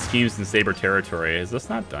 Run schemes in Saber territory. Is this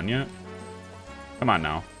not done yet? Come on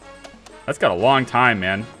now. That's got a long time,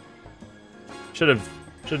 man. Should have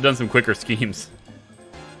done some quicker schemes.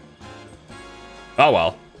 Oh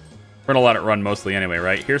well. We're gonna let it run mostly anyway,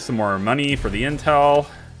 right? Here's some more money for the intel.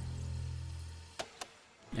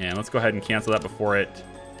 And let's go ahead and cancel that before it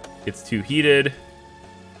gets too heated.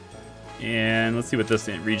 And let's see what this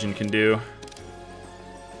region can do.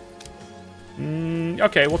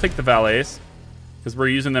 Okay, we'll take the valets because we're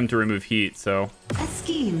using them to remove heat, so A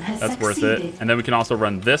scheme has that's succeeded. worth it. And then we can also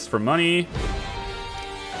run this for money.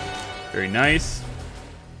 Very nice.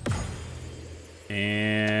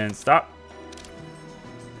 And stop.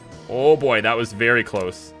 Oh boy, that was very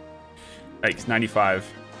close. Yikes, 95.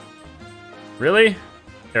 Really?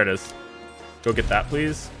 There it is. Go get that,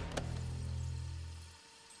 please.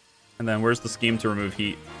 And then where's the scheme to remove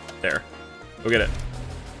heat? There. Go get it.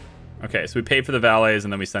 Okay, so we pay for the valets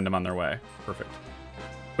and then we send them on their way. Perfect.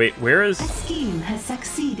 Wait, where is... A scheme has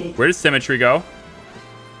succeeded. Where does Symmetry go?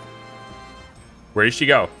 Where did she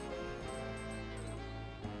go?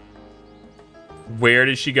 Where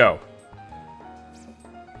did she go?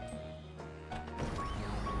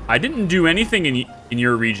 I didn't do anything in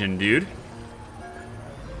your region, dude.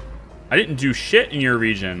 I didn't do shit in your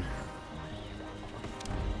region.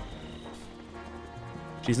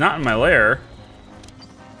 She's not in my lair.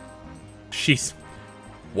 She's...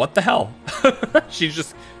 What the hell?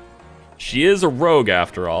 She is a rogue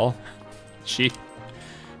after all. She's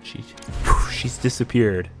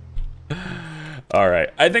disappeared. All right,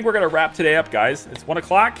 I think we're gonna wrap today up, guys. It's 1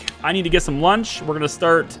 o'clock. I need to get some lunch. We're gonna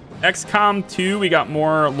start XCOM 2. We got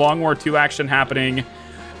more Long War 2 action happening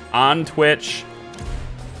on Twitch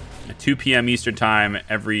at 2 p.m. Eastern time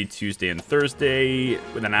every Tuesday and Thursday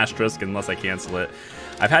with an asterisk unless I cancel it.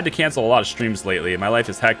 I've had to cancel a lot of streams lately. My life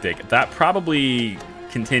is hectic. That probably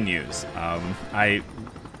continues. I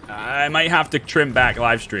might have to trim back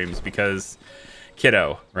live streams because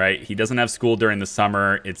kiddo, right? He doesn't have school during the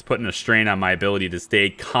summer. It's putting a strain on my ability to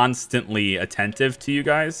stay constantly attentive to you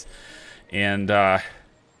guys. And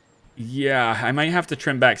yeah, I might have to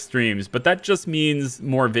trim back streams, but that just means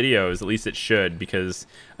more videos. At least it should, because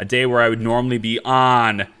a day where I would normally be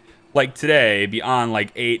on, like today, be on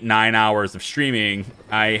like 8-9 hours of streaming,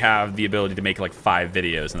 I have the ability to make like 5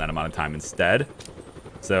 videos in that amount of time instead.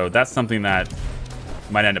 So that's something that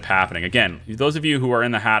might end up happening. Again, those of you who are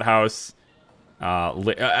in the Hat House,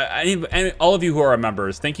 and all of you who are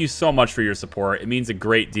members, thank you so much for your support. It means a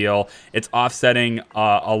great deal. It's offsetting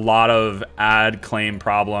a lot of ad claim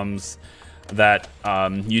problems that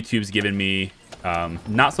YouTube's given me.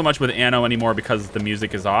 Not so much with Anno anymore because the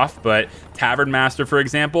music is off, but Tavern Master, for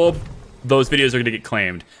example, those videos are going to get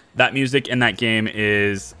claimed. That music in that game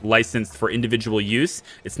is licensed for individual use.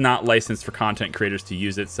 It's not licensed for content creators to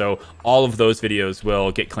use it, so all of those videos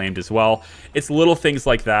will get claimed as well. It's little things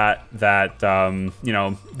like that you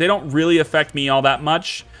know, they don't really affect me all that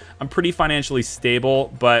much. I'm pretty financially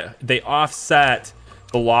stable, but they offset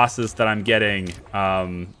the losses that I'm getting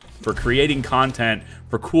for creating content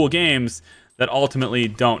for cool games that ultimately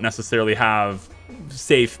don't necessarily have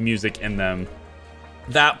safe music in them.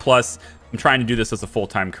 That plus I'm trying to do this as a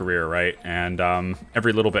full-time career, right? And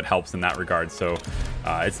every little bit helps in that regard. So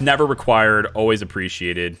it's never required, always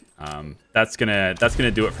appreciated. That's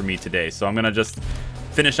gonna do it for me today. So I'm gonna just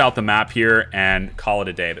finish out the map here and call it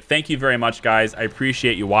a day. But thank you very much, guys. I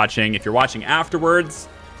appreciate you watching. If you're watching afterwards,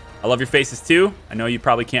 I love your faces too. I know you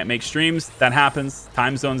probably can't make streams. That happens.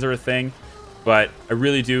 Time zones are a thing. But I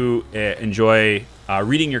really do enjoy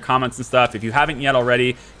reading your comments and stuff. If you haven't yet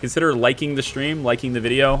already, consider liking the stream, liking the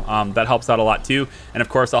video. That helps out a lot too. And of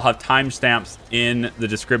course, I'll have timestamps in the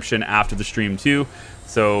description after the stream too.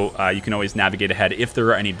 So you can always navigate ahead if there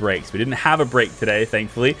are any breaks. We didn't have a break today,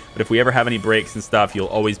 thankfully. But if we ever have any breaks and stuff, you'll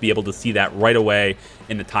always be able to see that right away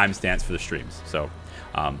in the timestamps for the streams. So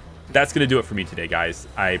that's going to do it for me today, guys.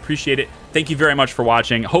 I appreciate it. Thank you very much for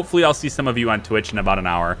watching. Hopefully, I'll see some of you on Twitch in about an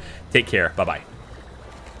hour. Take care. Bye-bye.